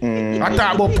 say me. I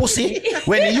talk about pussy.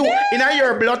 When you, in a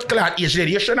your blood clot age,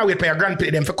 you shouldn't wait for your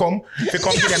grandpa them to come give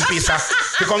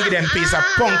them piece of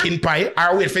pumpkin pie,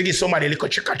 or wait for give somebody little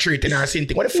trick-or-treating or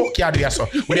something. What the fuck you do so?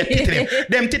 With them titty them.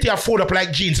 Them titty are fold up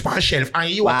like jeans on shelf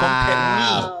and you come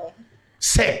tell me.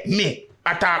 Say me.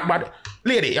 I talk about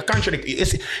lady, you contradict.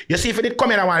 You see if it did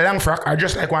come in a one long frock or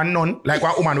just like one nun, like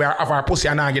one woman where have her pussy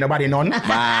and not give nobody none,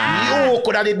 you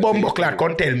could have did bumbo clad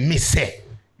come tell me say,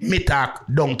 me talk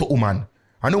down to woman.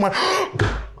 And woman,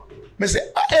 me say,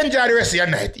 enjoy the rest of your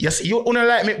night. You see, you don't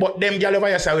like me, but them girl over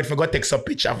your side for go take some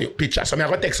picture. So me I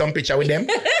go take some picture with them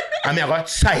and me I go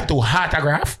side to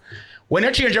autograph. When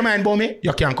you change your mind about me,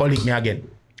 you can't call me again.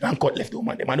 And cut left the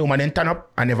woman. Them and the woman then turn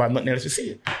up and never have nothing else to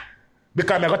say.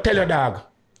 Because I go tell your dog.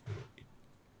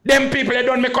 Them people they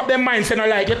don't make up their minds say no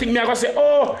like. You think me I go say,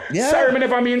 oh, sorry, me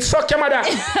never mean suck your mother.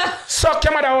 Suck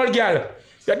your mother, old girl.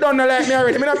 You don't know like me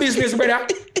already. Me no business, brother.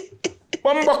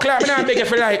 Bumbo clap, me not beg you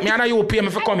for like me. I know you pay me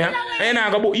for come here. And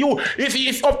I go book you. If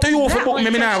it's up to you for book me,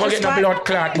 me not go get no blood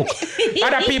clot book.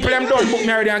 Other people them don't book me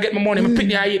already and get my money. Me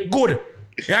pitney I eat good.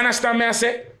 You understand me I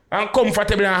say? I'm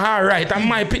comfortable and alright. And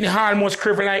my pitney almost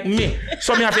cripple like me.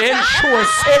 So me have to ensure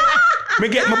say me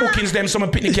get my bookings them so my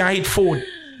pitney can eat food.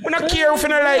 I don't care if you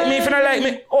don't like me, if you don't like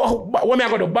me. Oh, but when me I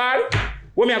go to ball,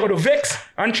 when me I go to vex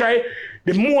and try,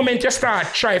 the moment you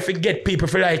start try to get people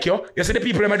to like you see the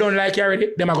people that don't like you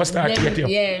already, them are going to start to get you.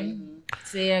 Yeah.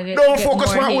 So don't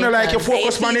focus on who like you,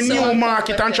 focus on the new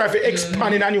market and try to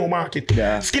expand in a new market.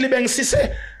 Yeah. Skilly Bang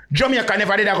say, Jamaica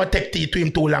never did go take tea to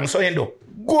him too long, so you know.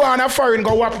 Go on a foreign,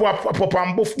 go wap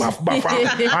and buff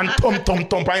and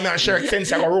thump and shirt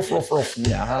sense, I go rough.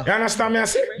 Yeah. You understand me I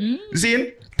say?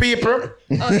 Zin, people.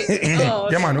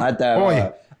 Yeah man. You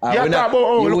talk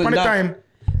about look on the time.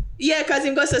 Yeah, because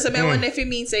him go say something. I wonder if he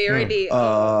means say you're ready.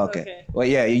 Oh, okay. Well,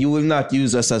 yeah, you will not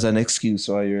use us as an excuse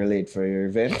why you're late for your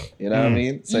event. You know what I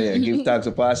mean? So yeah, give thanks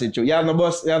for passing through. You have no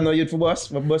bus? You have no youth for bus?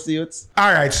 For bus the youths?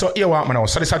 All right, so here what me now.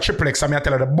 So this is a Triple X. I'm going to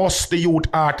tell you the bus the youth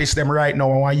artists them right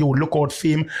now. I want you look out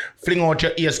film, fling out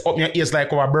your ears, open your ears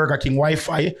like our Burger King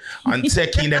Wi-Fi and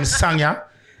take in them song ya.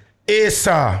 Hey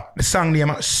sir, the song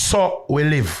name So We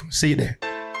Live. See there.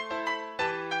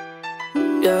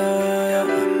 Yeah.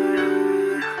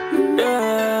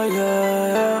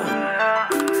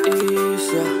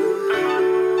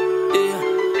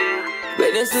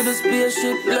 To the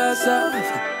spaceship blast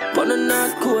off. On the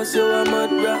north coast, you are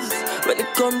mad brass. When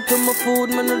it come to my food,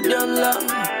 man, no damn long.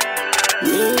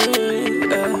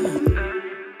 Yeah.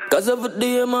 Cause of the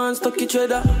day, man, stuck each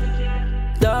other.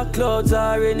 Dark clouds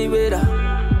are any weather.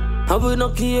 And we no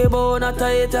care about not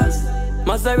haters.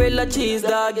 Mozzarella cheese,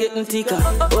 dog getting thicker.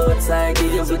 Outside,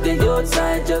 deal with the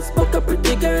outside. Just book a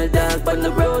pretty girl dance on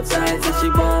the roadside. So she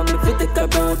want me to take her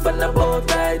round on the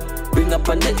boat ride. Bring up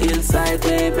on the hillside,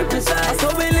 baby, precise. So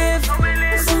we live, so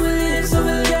we live, so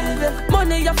we live.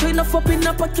 Money you feel enough up in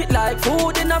a pocket like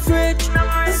food in a fridge. So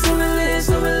we live,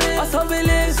 so we live. That's how we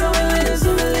live, so we live,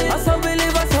 so we live. That's how we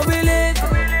live, that's how we live.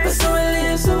 So we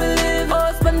live, so we live.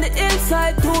 Us on the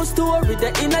hillside, 2-story,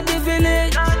 the inner the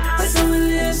village. So we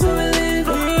live, so we live.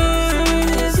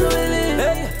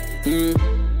 Hey.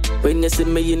 When you see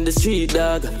me in the street,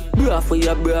 dog, brav for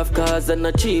your brav cars and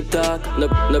a cheap talk. No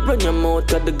run your mouth,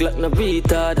 cause the Glock no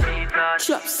retard.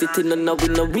 Trap sitting on a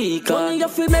win a week. Money you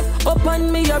fi make up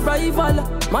on me a rival.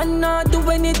 Man not do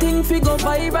anything fi go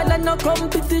viral. And no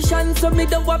competition, so me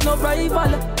don't have no rival.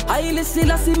 Highly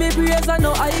still I see me praise and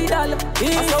no idol.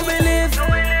 That's how we live,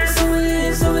 so we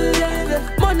live, so we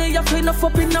live. Money you fi enough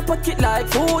up in a pocket like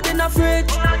food in a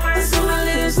fridge. So we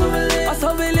live, so we live. That's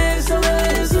how we live, so we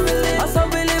live, so we live. That's how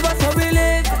we live, that's how we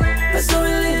live. So we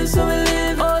live, so we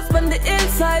live. Us on the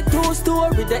hillside,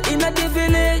 2-story, the inner the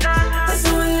village.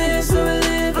 So we live, so we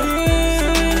live. So we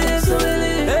live, so we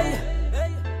live. Hey.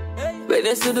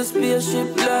 You see the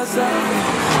spaceship glass off.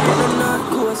 But I'm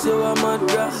not course, you are mad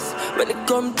grass. When it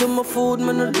come to my food,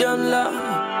 man, no damn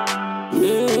laugh.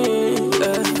 Yeah.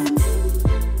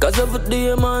 Cause every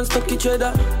day, man, stuck each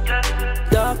other.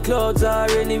 Dark clouds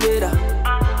are any weather.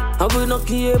 And we no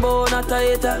care about not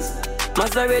haters.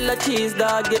 Mozzarella cheese,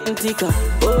 dog, getting thicker.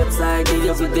 Outside, did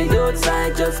you with the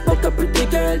outside? Just fuck a pretty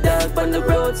girl, dog, on the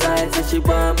roadside. Say she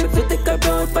want me to take her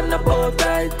out on the boat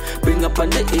ride. Bring up on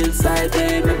the hillside,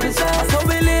 baby, beside. So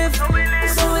we live, so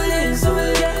we live, so we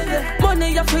live.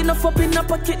 Money you feel enough up in a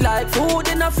pocket like food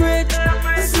in a fridge.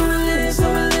 So we live, so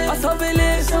we live. That's how we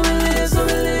live, so we live, so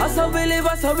we live. That's how we live,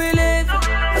 that's how we live.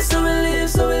 So we live,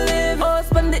 so we live.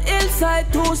 Us on the hillside,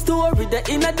 2-story, the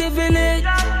inner the village.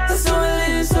 So we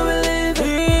live, so we live. So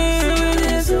we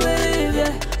live, so we live,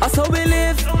 yeah. That's how we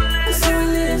live. So we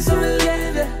live, so we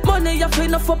live, yeah. Money you feel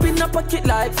enough up in a pocket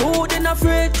like food in a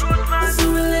fridge.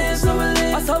 So we live, so we live.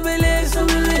 That's how we live, so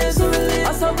we live, so we live.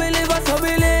 That's how we live, that's how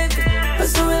we live.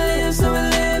 So we live, so we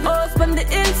live. Us on the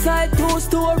hillside,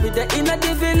 2-story, the inner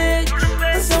the village.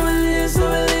 So we live, so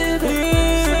we live. So we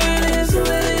live, so we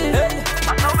live.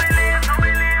 That's how we live, so we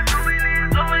live, so we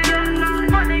live, so we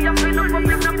live. Money you feel enough up in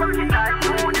a pocket like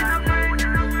food in a fridge.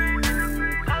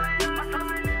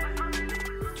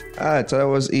 Alright, so that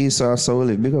was Issa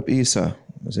Soul. Big up Issa.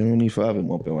 I say we need to have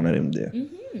him up here, one of them there.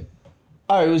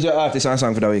 Alright, who's your artist and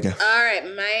song for the weekend? Alright,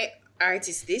 my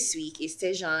artist this week is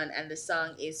Tejan, and the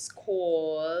song is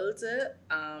called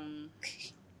my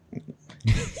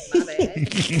bad.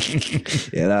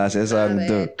 Yeah, that's a song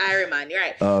too. Iron Man, you're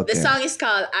right. Okay. The song is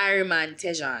called Iron Man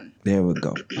Tejan. There we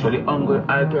go. So the only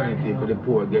alternative for the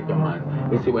poor ghetto man,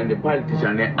 you see when the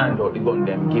politician they hand out the gun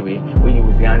them give it, we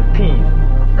use the antique.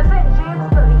 The St. James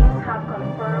police have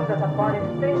confirmed that a body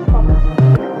finished from the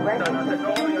scene registered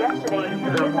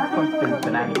yesterday.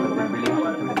 Tonight was in relation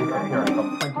to the disappearance of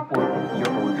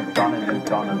 24-year-old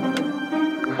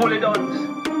Donald. Fully done.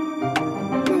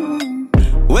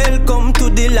 Welcome to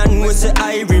the land where say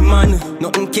Iron Man.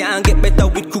 Nothing can get better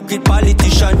with crooked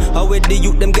politician. How where the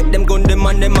youth them get them gun, them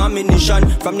and them ammunition.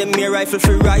 From them mere rifle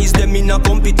for rise them in a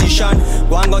competition.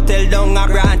 Go and go tell down a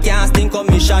brand can't sting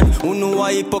commission. Who know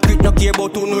a hypocrite no care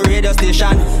about who no radio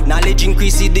station. Knowledge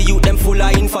increases the youth them full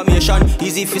of information.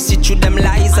 Easy for see through them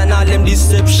lies and all them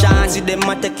deception. See them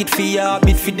a take it for ya,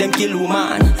 bit for them kill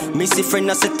woman. Missy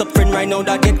friend a set up friend right now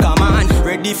that get command.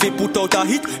 Ready for put out a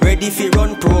hit, ready for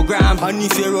run program. And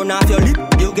if you run off your lip,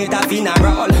 you get a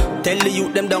funeral. Tell the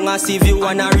youth them down a see you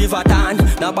on a river town.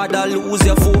 Now bother lose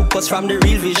your focus from the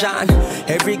real vision.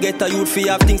 Every ghetto youth fi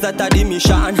have things that are the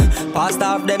mission. Pastor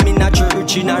have them in a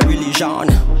church, in a religion.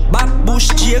 Back bush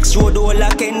jakes, road all a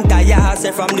Kentaya.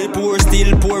 Say from the poor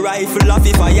still poor rifle off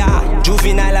the fire.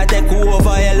 Juvenile a take over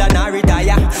hell and a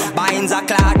retire. Binds a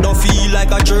cloud don't feel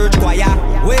like a church choir.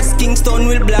 West Kingston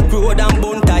will Black Road and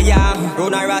bone tire.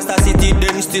 Run a Rasta city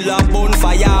them still a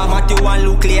bonfire. Matthew and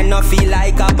Luke clear no feel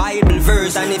like a Bible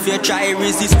verse. And if you try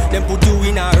resist, them put you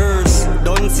in a hearse.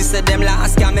 Don't see say them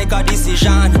last can make a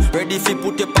decision. Ready fi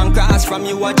put you on cross from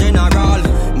you a general.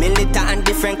 Militant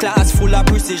different class full of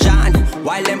precision.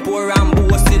 While them poor and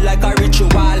boasted like a ritual.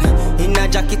 In a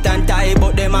jacket and tie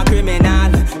but them a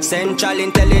criminal. Central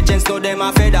intelligence know them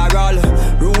a federal.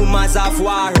 Rumors of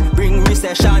war bring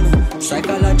recession.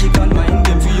 Psychological mind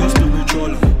them for your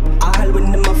spiritual. All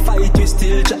when them a fight we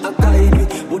still try to guide me.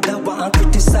 Would I want to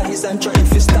criticize and try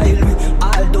to style me.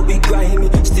 Although we grimy,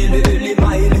 still early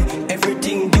miley.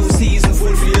 Everything due season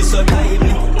fulfill so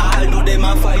timely. Although them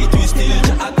a fight we still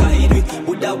try to guide me.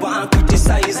 Would I want to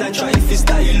criticize and try to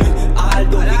style me.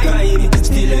 Although we grimy,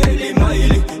 still early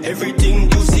miley. Everything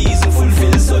due season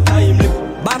fulfill so timely.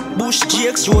 Back bush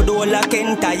jakes, road all a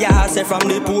Kentaya. Say from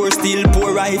the poor still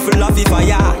poor rifle off the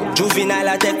fire.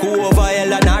 Juvenile a take over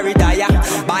hell and a retire.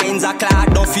 Binds a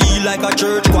cloud don't feel like a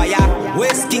church choir.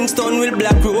 West Kingston will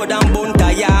Black Road and bone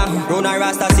tire. Run a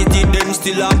Rasta city them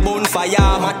still a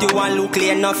bonfire. Matthew and Luke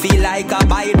clear no feel like a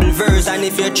Bible verse. And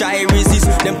if you try resist,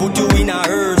 them put you in a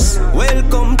hearse.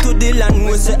 Welcome to the land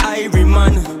where say Iron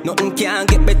Man. Nothing can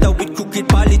get better with crooked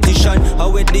politician. How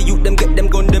where the youth them get them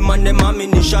gun, them and them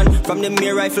ammunition. From them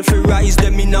mere rifle for rise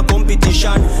them in a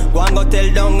competition. Go and go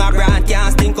tell down a brand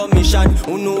can't sting commission.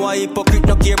 Who know a hypocrite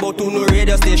no care about who no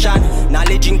radio station.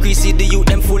 Knowledge increases the youth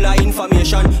them full of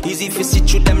information. Easy for see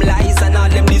through them lies and all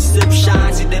them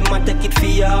deception. See them a take it for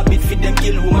ya, bit for them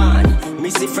kill woman.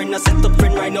 Missy friend a set up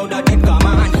friend right now that get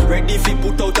command. Ready for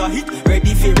put out a hit,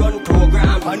 ready for run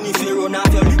program. And if you run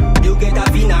off your lip, you get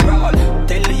a funeral.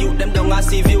 Tell the youth them down a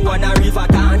see you on a river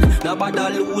town. Now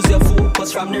bother lose your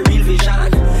focus from the real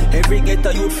vision. Every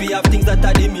ghetto youth fi have things that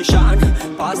are the mission.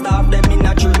 Past half them in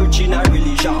a church, in a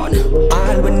religion.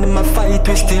 All when them a fight,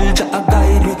 we still just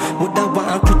guide me. Would I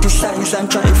want criticize and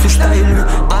try to style me?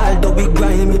 Although we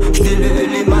grimy, still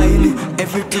early miley.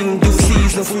 Everything due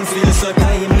season fulfill so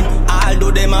timely.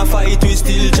 Although them a fight, we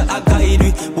still just guide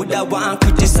me. Would I want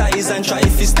criticize and try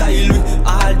to style me?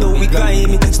 Although we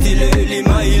grimy, still early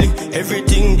miley.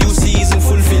 Everything due season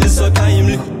fulfill so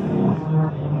timely.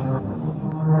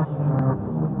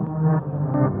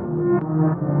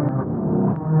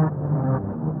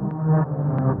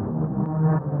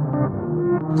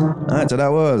 Alright, so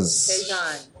that was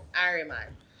Tejan, Ariman.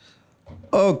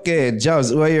 okay. Jobs,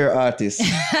 who are your artists?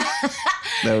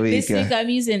 This week I'm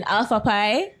using Alpha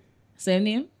Pi. Same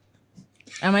name.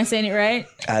 Am I saying it right?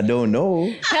 I don't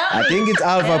know. I think it's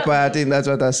Alpha Pi. I think that's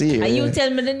what I see. And you tell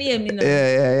me the name, you know.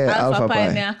 Yeah. Alpha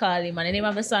Pi, may I call him. And the name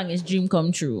of the song is Dream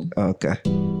Come True. Okay.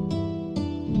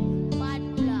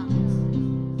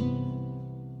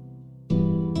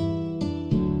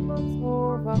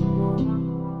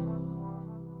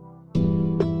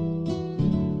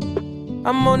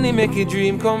 And money make a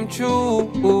dream come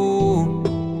true.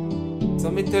 So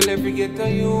me tell every ghetto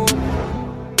you.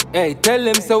 Hey, tell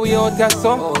them so we out here,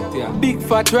 so big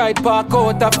fat ride park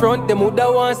out the front. Them woulda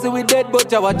want see we dead,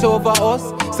 but you watch over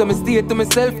us. So me stay to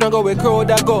myself, now go where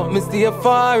crowd I go. Me stay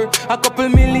far, a couple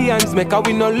millions make a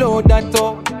we no load that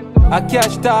up. A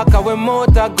cash talk, a we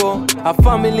motor go. A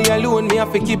family alone, me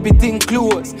have to keep it in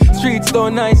close. Streets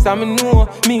don't nice, I me know.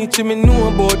 Me know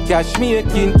about cash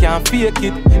making, can't fake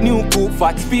it. New coupe,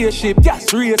 fat spaceship,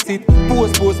 just race it.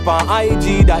 Post pan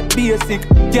IG, that basic.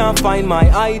 Can't find my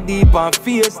ID, pan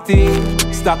face thing.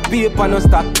 Stack paper, no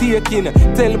stack taking.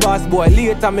 Tell boss boy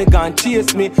later, me gon'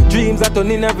 chase me. Dreams that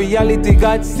turn in a reality,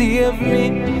 God save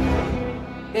me.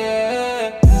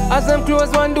 Yeah. As I'm close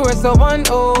one door, so one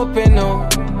open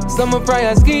up. Some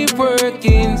prayers keep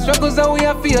working. Struggles that we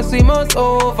have face, we must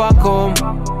overcome.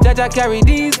 Jaja carry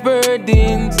these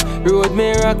burdens. Road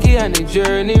me rocky and the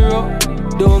journey rough.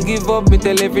 Don't give up, me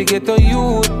tell every ghetto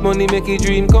youth. Money make a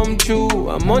dream come true.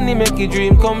 And money make a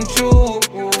dream come true.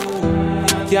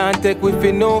 Can't take with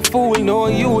me no fool, no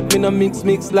youth. Me no mix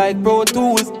like Pro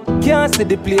Tools. Can't see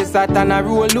the place that and I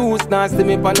roll loose. Now see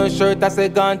me pan no shirt, I say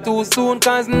gone too soon.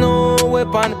 Cause no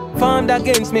weapon formed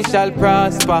against me shall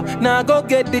prosper. Now go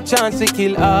get the chance to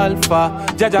kill Alpha.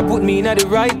 Jaja put me in the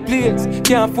right place.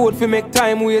 Can't afford to make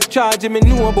time waste. Charging me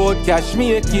know about cash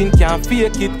making, can't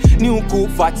fake it. New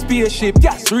coupe, fat spaceship,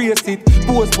 just race it.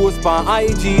 Post pan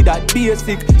IG, that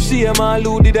basic. Shame all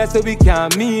who did that so we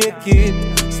can't make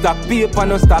it. Stack paper,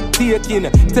 no stack taking.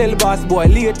 Tell boss boy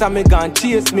later, me gon'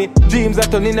 chase me. Dreams are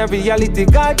turning a reality,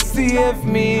 God save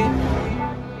me.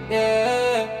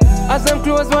 Yeah. As I'm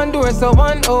close one door, so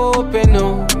one open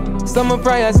up. Some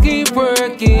prayers keep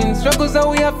working. Struggles that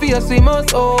we have face, we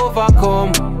must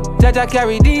overcome. Jaja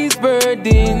carry these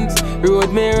burdens.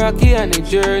 Road me rocky and the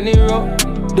journey rough.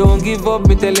 Don't give up,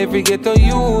 me tell every ghetto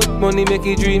youth. Money make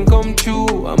a dream come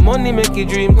true. And money make a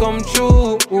dream come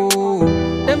true.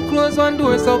 Them close one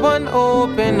door, so one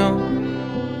open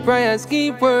up. Prayers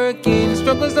keep working.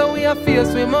 Struggles that we have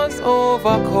face, we must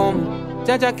overcome.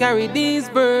 Jaja carry these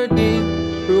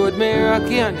burdens. Road me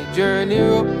rocky and the journey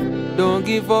rough. Don't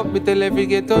give up, me tell every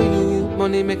ghetto youth.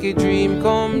 Money make a dream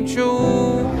come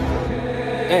true.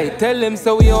 Hey, tell them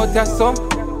so we out here, so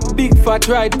big fat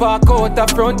ride park out the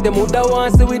front. Them woulda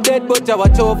want see we dead, but you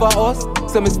watch over us.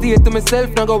 So me stay to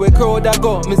myself, now go where crowd I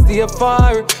go. Me stay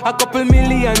far, a couple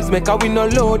millions make a we no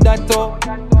load that up.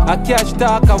 A cash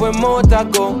talk, a we motor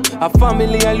go. A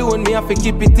family alone, me have to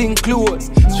keep it in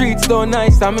close. Streets don't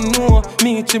nice, I me know.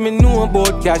 Me know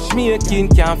about cash making,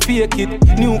 can't fake it.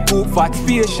 New coupe, fat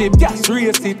spaceship, just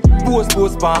race it.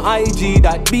 Post pan IG,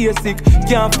 that basic.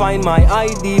 Can't find my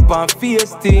ID, pan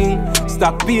face thing.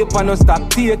 Stack paper, no stack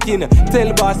taking.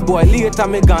 Tell boss boy later,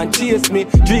 me gon' chase me.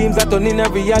 Dreams are turning a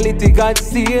reality, God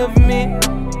save me.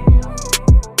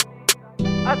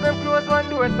 As I'm close one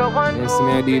door, so one yes,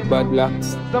 me I did bad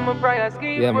blocks. Some prayers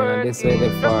keep yeah, man, this way the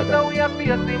father.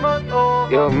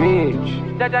 Yo, Mitch.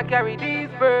 Jaja carry these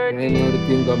burdens. I know the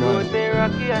thing go man.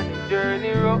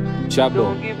 Chabo.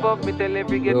 Don't give up, me tell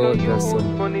every ghetto youth.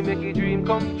 Money make a dream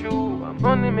come true.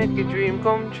 Money make a dream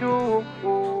come true.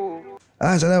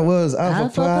 So that was Alpha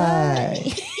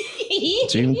Pi.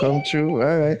 Dream come true.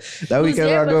 All right. That weekend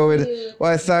I go with.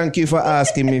 Well, thank you for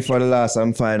asking me for the last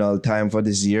and final time for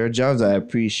this year, Jobs. I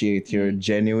appreciate your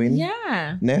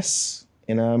genuineness.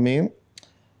 You know what I mean?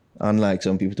 Unlike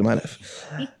some people to my left.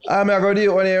 I'm going to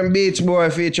do one of Beach Boy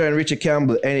featuring Richie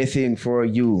Campbell. Anything for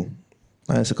you.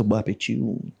 It's like a boppy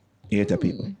tune. You hear that,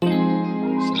 people?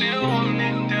 Still holding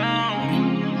it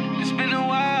down.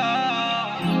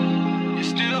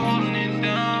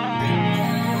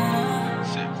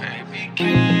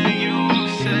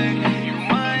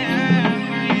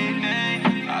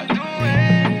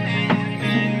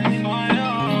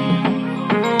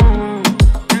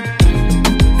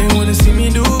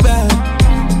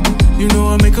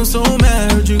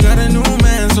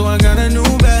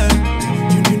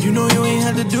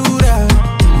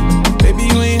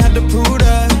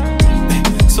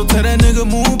 tell that nigga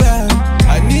move back.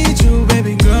 I need you,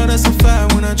 baby girl, that's a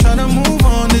fact. When I try to move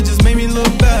on, they just make me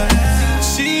look bad.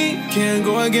 She can't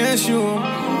go against you.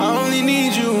 I only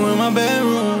need you in my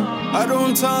bedroom. I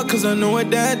don't talk cause I know what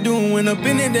that do. When up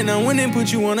in it, then I went and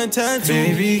put you on a tattoo.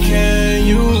 Baby, can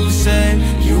you say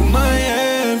you my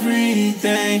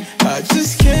everything? I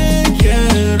just can't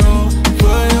get over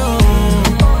you.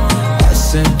 I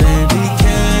said, baby,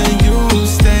 can you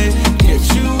stay? Get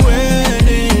you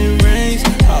wedding rings.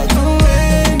 I'll do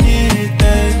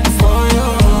anything for you.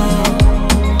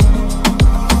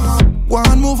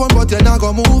 One move on, but you're not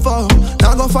gonna move on.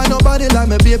 Not gonna find nobody like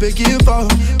me, baby, give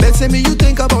up. Let's say me you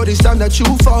think about this time that you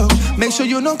fuck. Make sure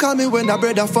you don't call me when that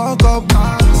brother fuck up.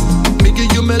 Me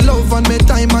give you me love and me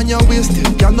time and you waste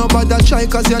it. Can't nobody try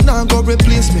cause you're not gonna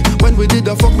replace me. When we did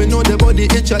the fuck, me know the body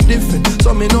itch a different.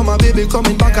 So me know my baby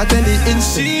coming back at any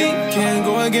instant. She can't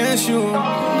go against you.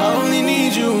 I only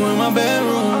need you in my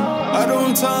bedroom. I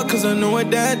don't talk cause I know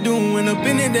what that do. When up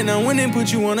in it, then I went and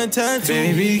put you on a tattoo.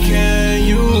 Baby, can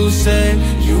you say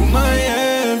you my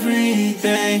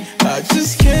everything? I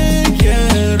just can't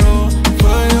get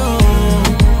over you.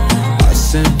 I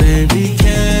said, baby,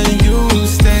 can you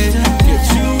stay?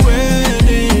 Get you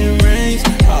wedding rings.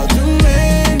 I'll do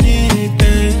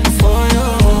anything for you.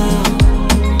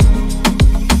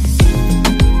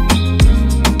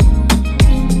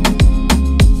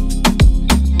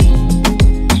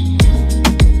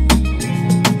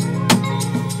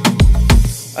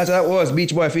 As that was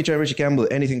Beach Boy featuring Richie Campbell.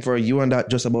 Anything for you, and that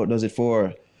just about does it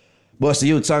for Bust the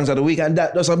Youth Songs of the Week, and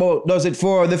that just about does it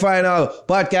for the final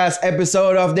podcast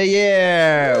episode of the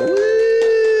year. Woo!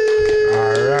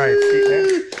 All right.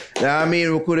 Now, I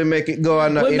mean, we couldn't make it go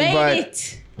and not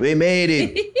invite. We made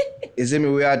it. You see me?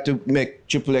 We had to make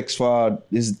Triple X for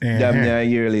this damn near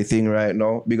yearly thing right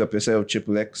now. Big up yourself,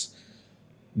 Triple X.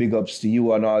 Big ups to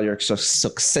you and all your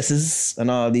successes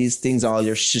and all these things, all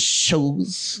your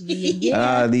shows, and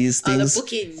all these things,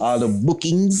 all the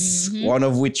bookings, one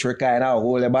of which we're kind of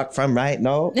holding back from right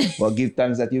now. But give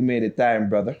thanks that you made the time,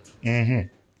 brother.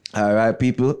 All right,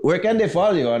 people. Where can they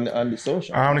follow you on the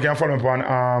social? You can follow me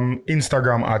on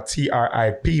Instagram at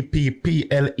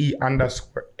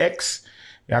TRIPPPLE_X.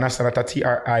 You understand that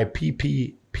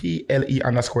TRIPPPLE_X.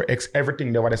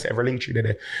 Everything there, what I say, every link tree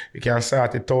there. You can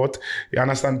start it out. You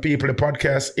understand, people, the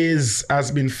podcast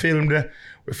has been filmed.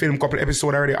 We filmed a couple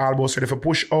episodes already, almost ready for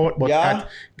push out, but that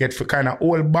get for kind of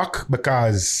hold back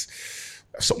because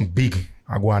something big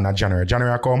I go on January.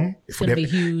 January come. If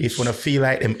you wanna feel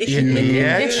like them in me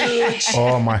yet,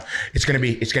 oh my, it's gonna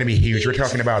be huge. We're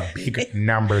talking about big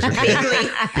numbers.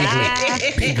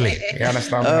 Bigly. You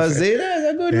understand? See,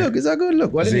 that's a good look. It's a good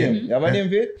look. What is it? You have a name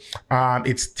for it?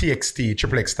 It's TXT,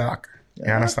 Triple X Talk. You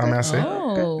understand what I say?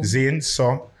 Oh. Zane,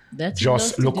 so That's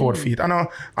just look out for it. I know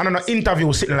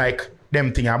interview sitting like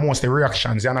them thing are mostly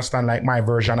reactions. You understand, like my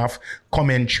version of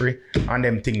commentary and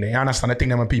them thing there. You understand the thing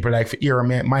that when people like to hear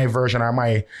my version or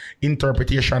my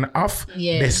interpretation of,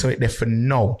 they so it they for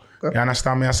know. You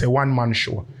understand me? I say one man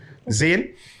show.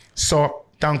 Zane, so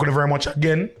thank you very much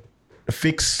again. The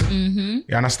Fix. You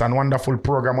understand, wonderful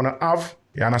program on have.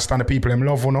 You understand the people them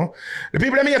love, you know? The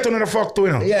people them here to know the fuck too,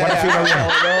 you know? But I feel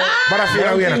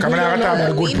away, you know? Come on, I talk about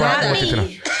the good part about it, you know?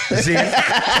 See?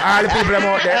 All the people them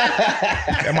out there,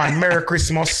 yeah, man, Merry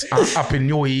Christmas and Happy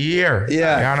New Year.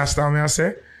 Yeah. You understand me, I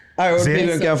say? All right,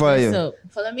 people can follow you.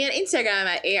 Follow me on Instagram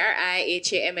at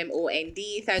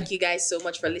ARIHAMMOND. Thank you guys so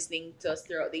much for listening to us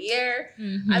throughout the year.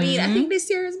 I mean, I think this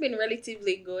year has been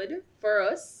relatively good for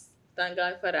us. Thank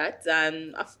God for that.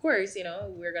 And of course, you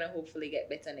know, we're going to hopefully get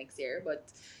better next year.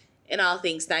 But in all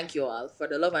things, thank you all for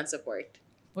the love and support.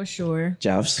 For sure.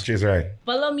 Javs. She's right.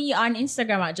 Follow me on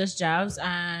Instagram at Just Javs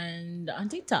and on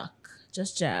TikTok,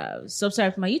 Just Javs.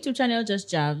 Subscribe to my YouTube channel, Just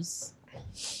Javs.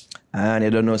 And you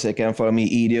don't know, so you can follow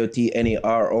me,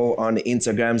 EDOTNERO, on the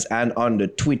Instagrams and on the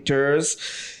Twitters.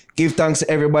 Give thanks to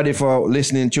everybody for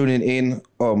listening, tuning in.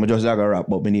 Oh, I just like a wrap,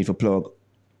 but we need to plug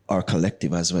our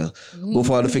collective as well. Go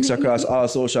follow The Fix across all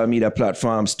social media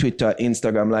platforms, Twitter,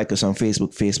 Instagram, like us on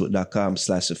Facebook,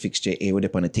 facebook.com/TheFixJA. We're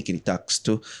up on the Tickety Talks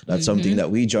too. That's something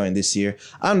that we joined this year.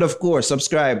 And of course,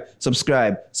 subscribe to our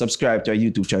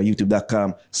YouTube channel,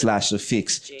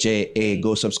 youtube.com/TheFixJA.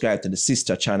 Go subscribe to the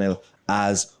sister channel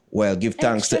as well. Give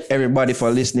thanks to everybody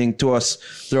for listening to us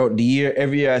throughout the year.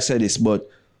 Every year I say this, but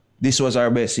this was our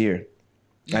best year.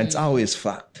 And it's always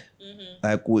fact.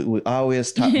 Like we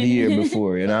always top the year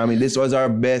before, you know what I mean? This was our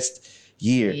best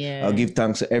year. Yeah. I'll give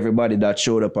thanks to everybody that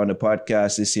showed up on the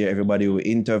podcast this year, everybody we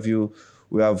interview.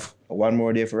 We have one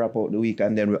more day for wrap out the week,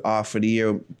 and then we're off for the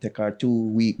year, take our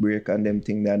 2-week break and them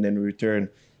thing, and then we return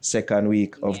second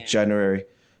week of January.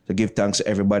 So give thanks to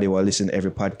everybody who listen to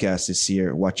every podcast this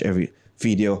year. Watch every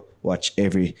video, watch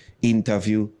every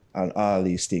interview, and all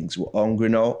these things. We're hungry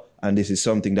now, and this is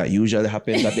something that usually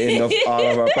happens at the end of all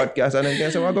of our podcasts. And then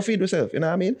guess what? I go feed myself. You know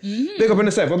what I mean? Pick up on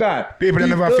yourself. Oh God. People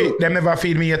never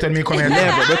feed me yet when me come here.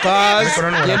 Never, because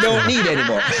you don't need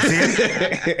anymore.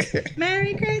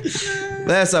 Merry Christmas.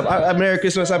 Bless up. Merry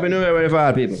Christmas, Happy New Year, for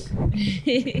all people.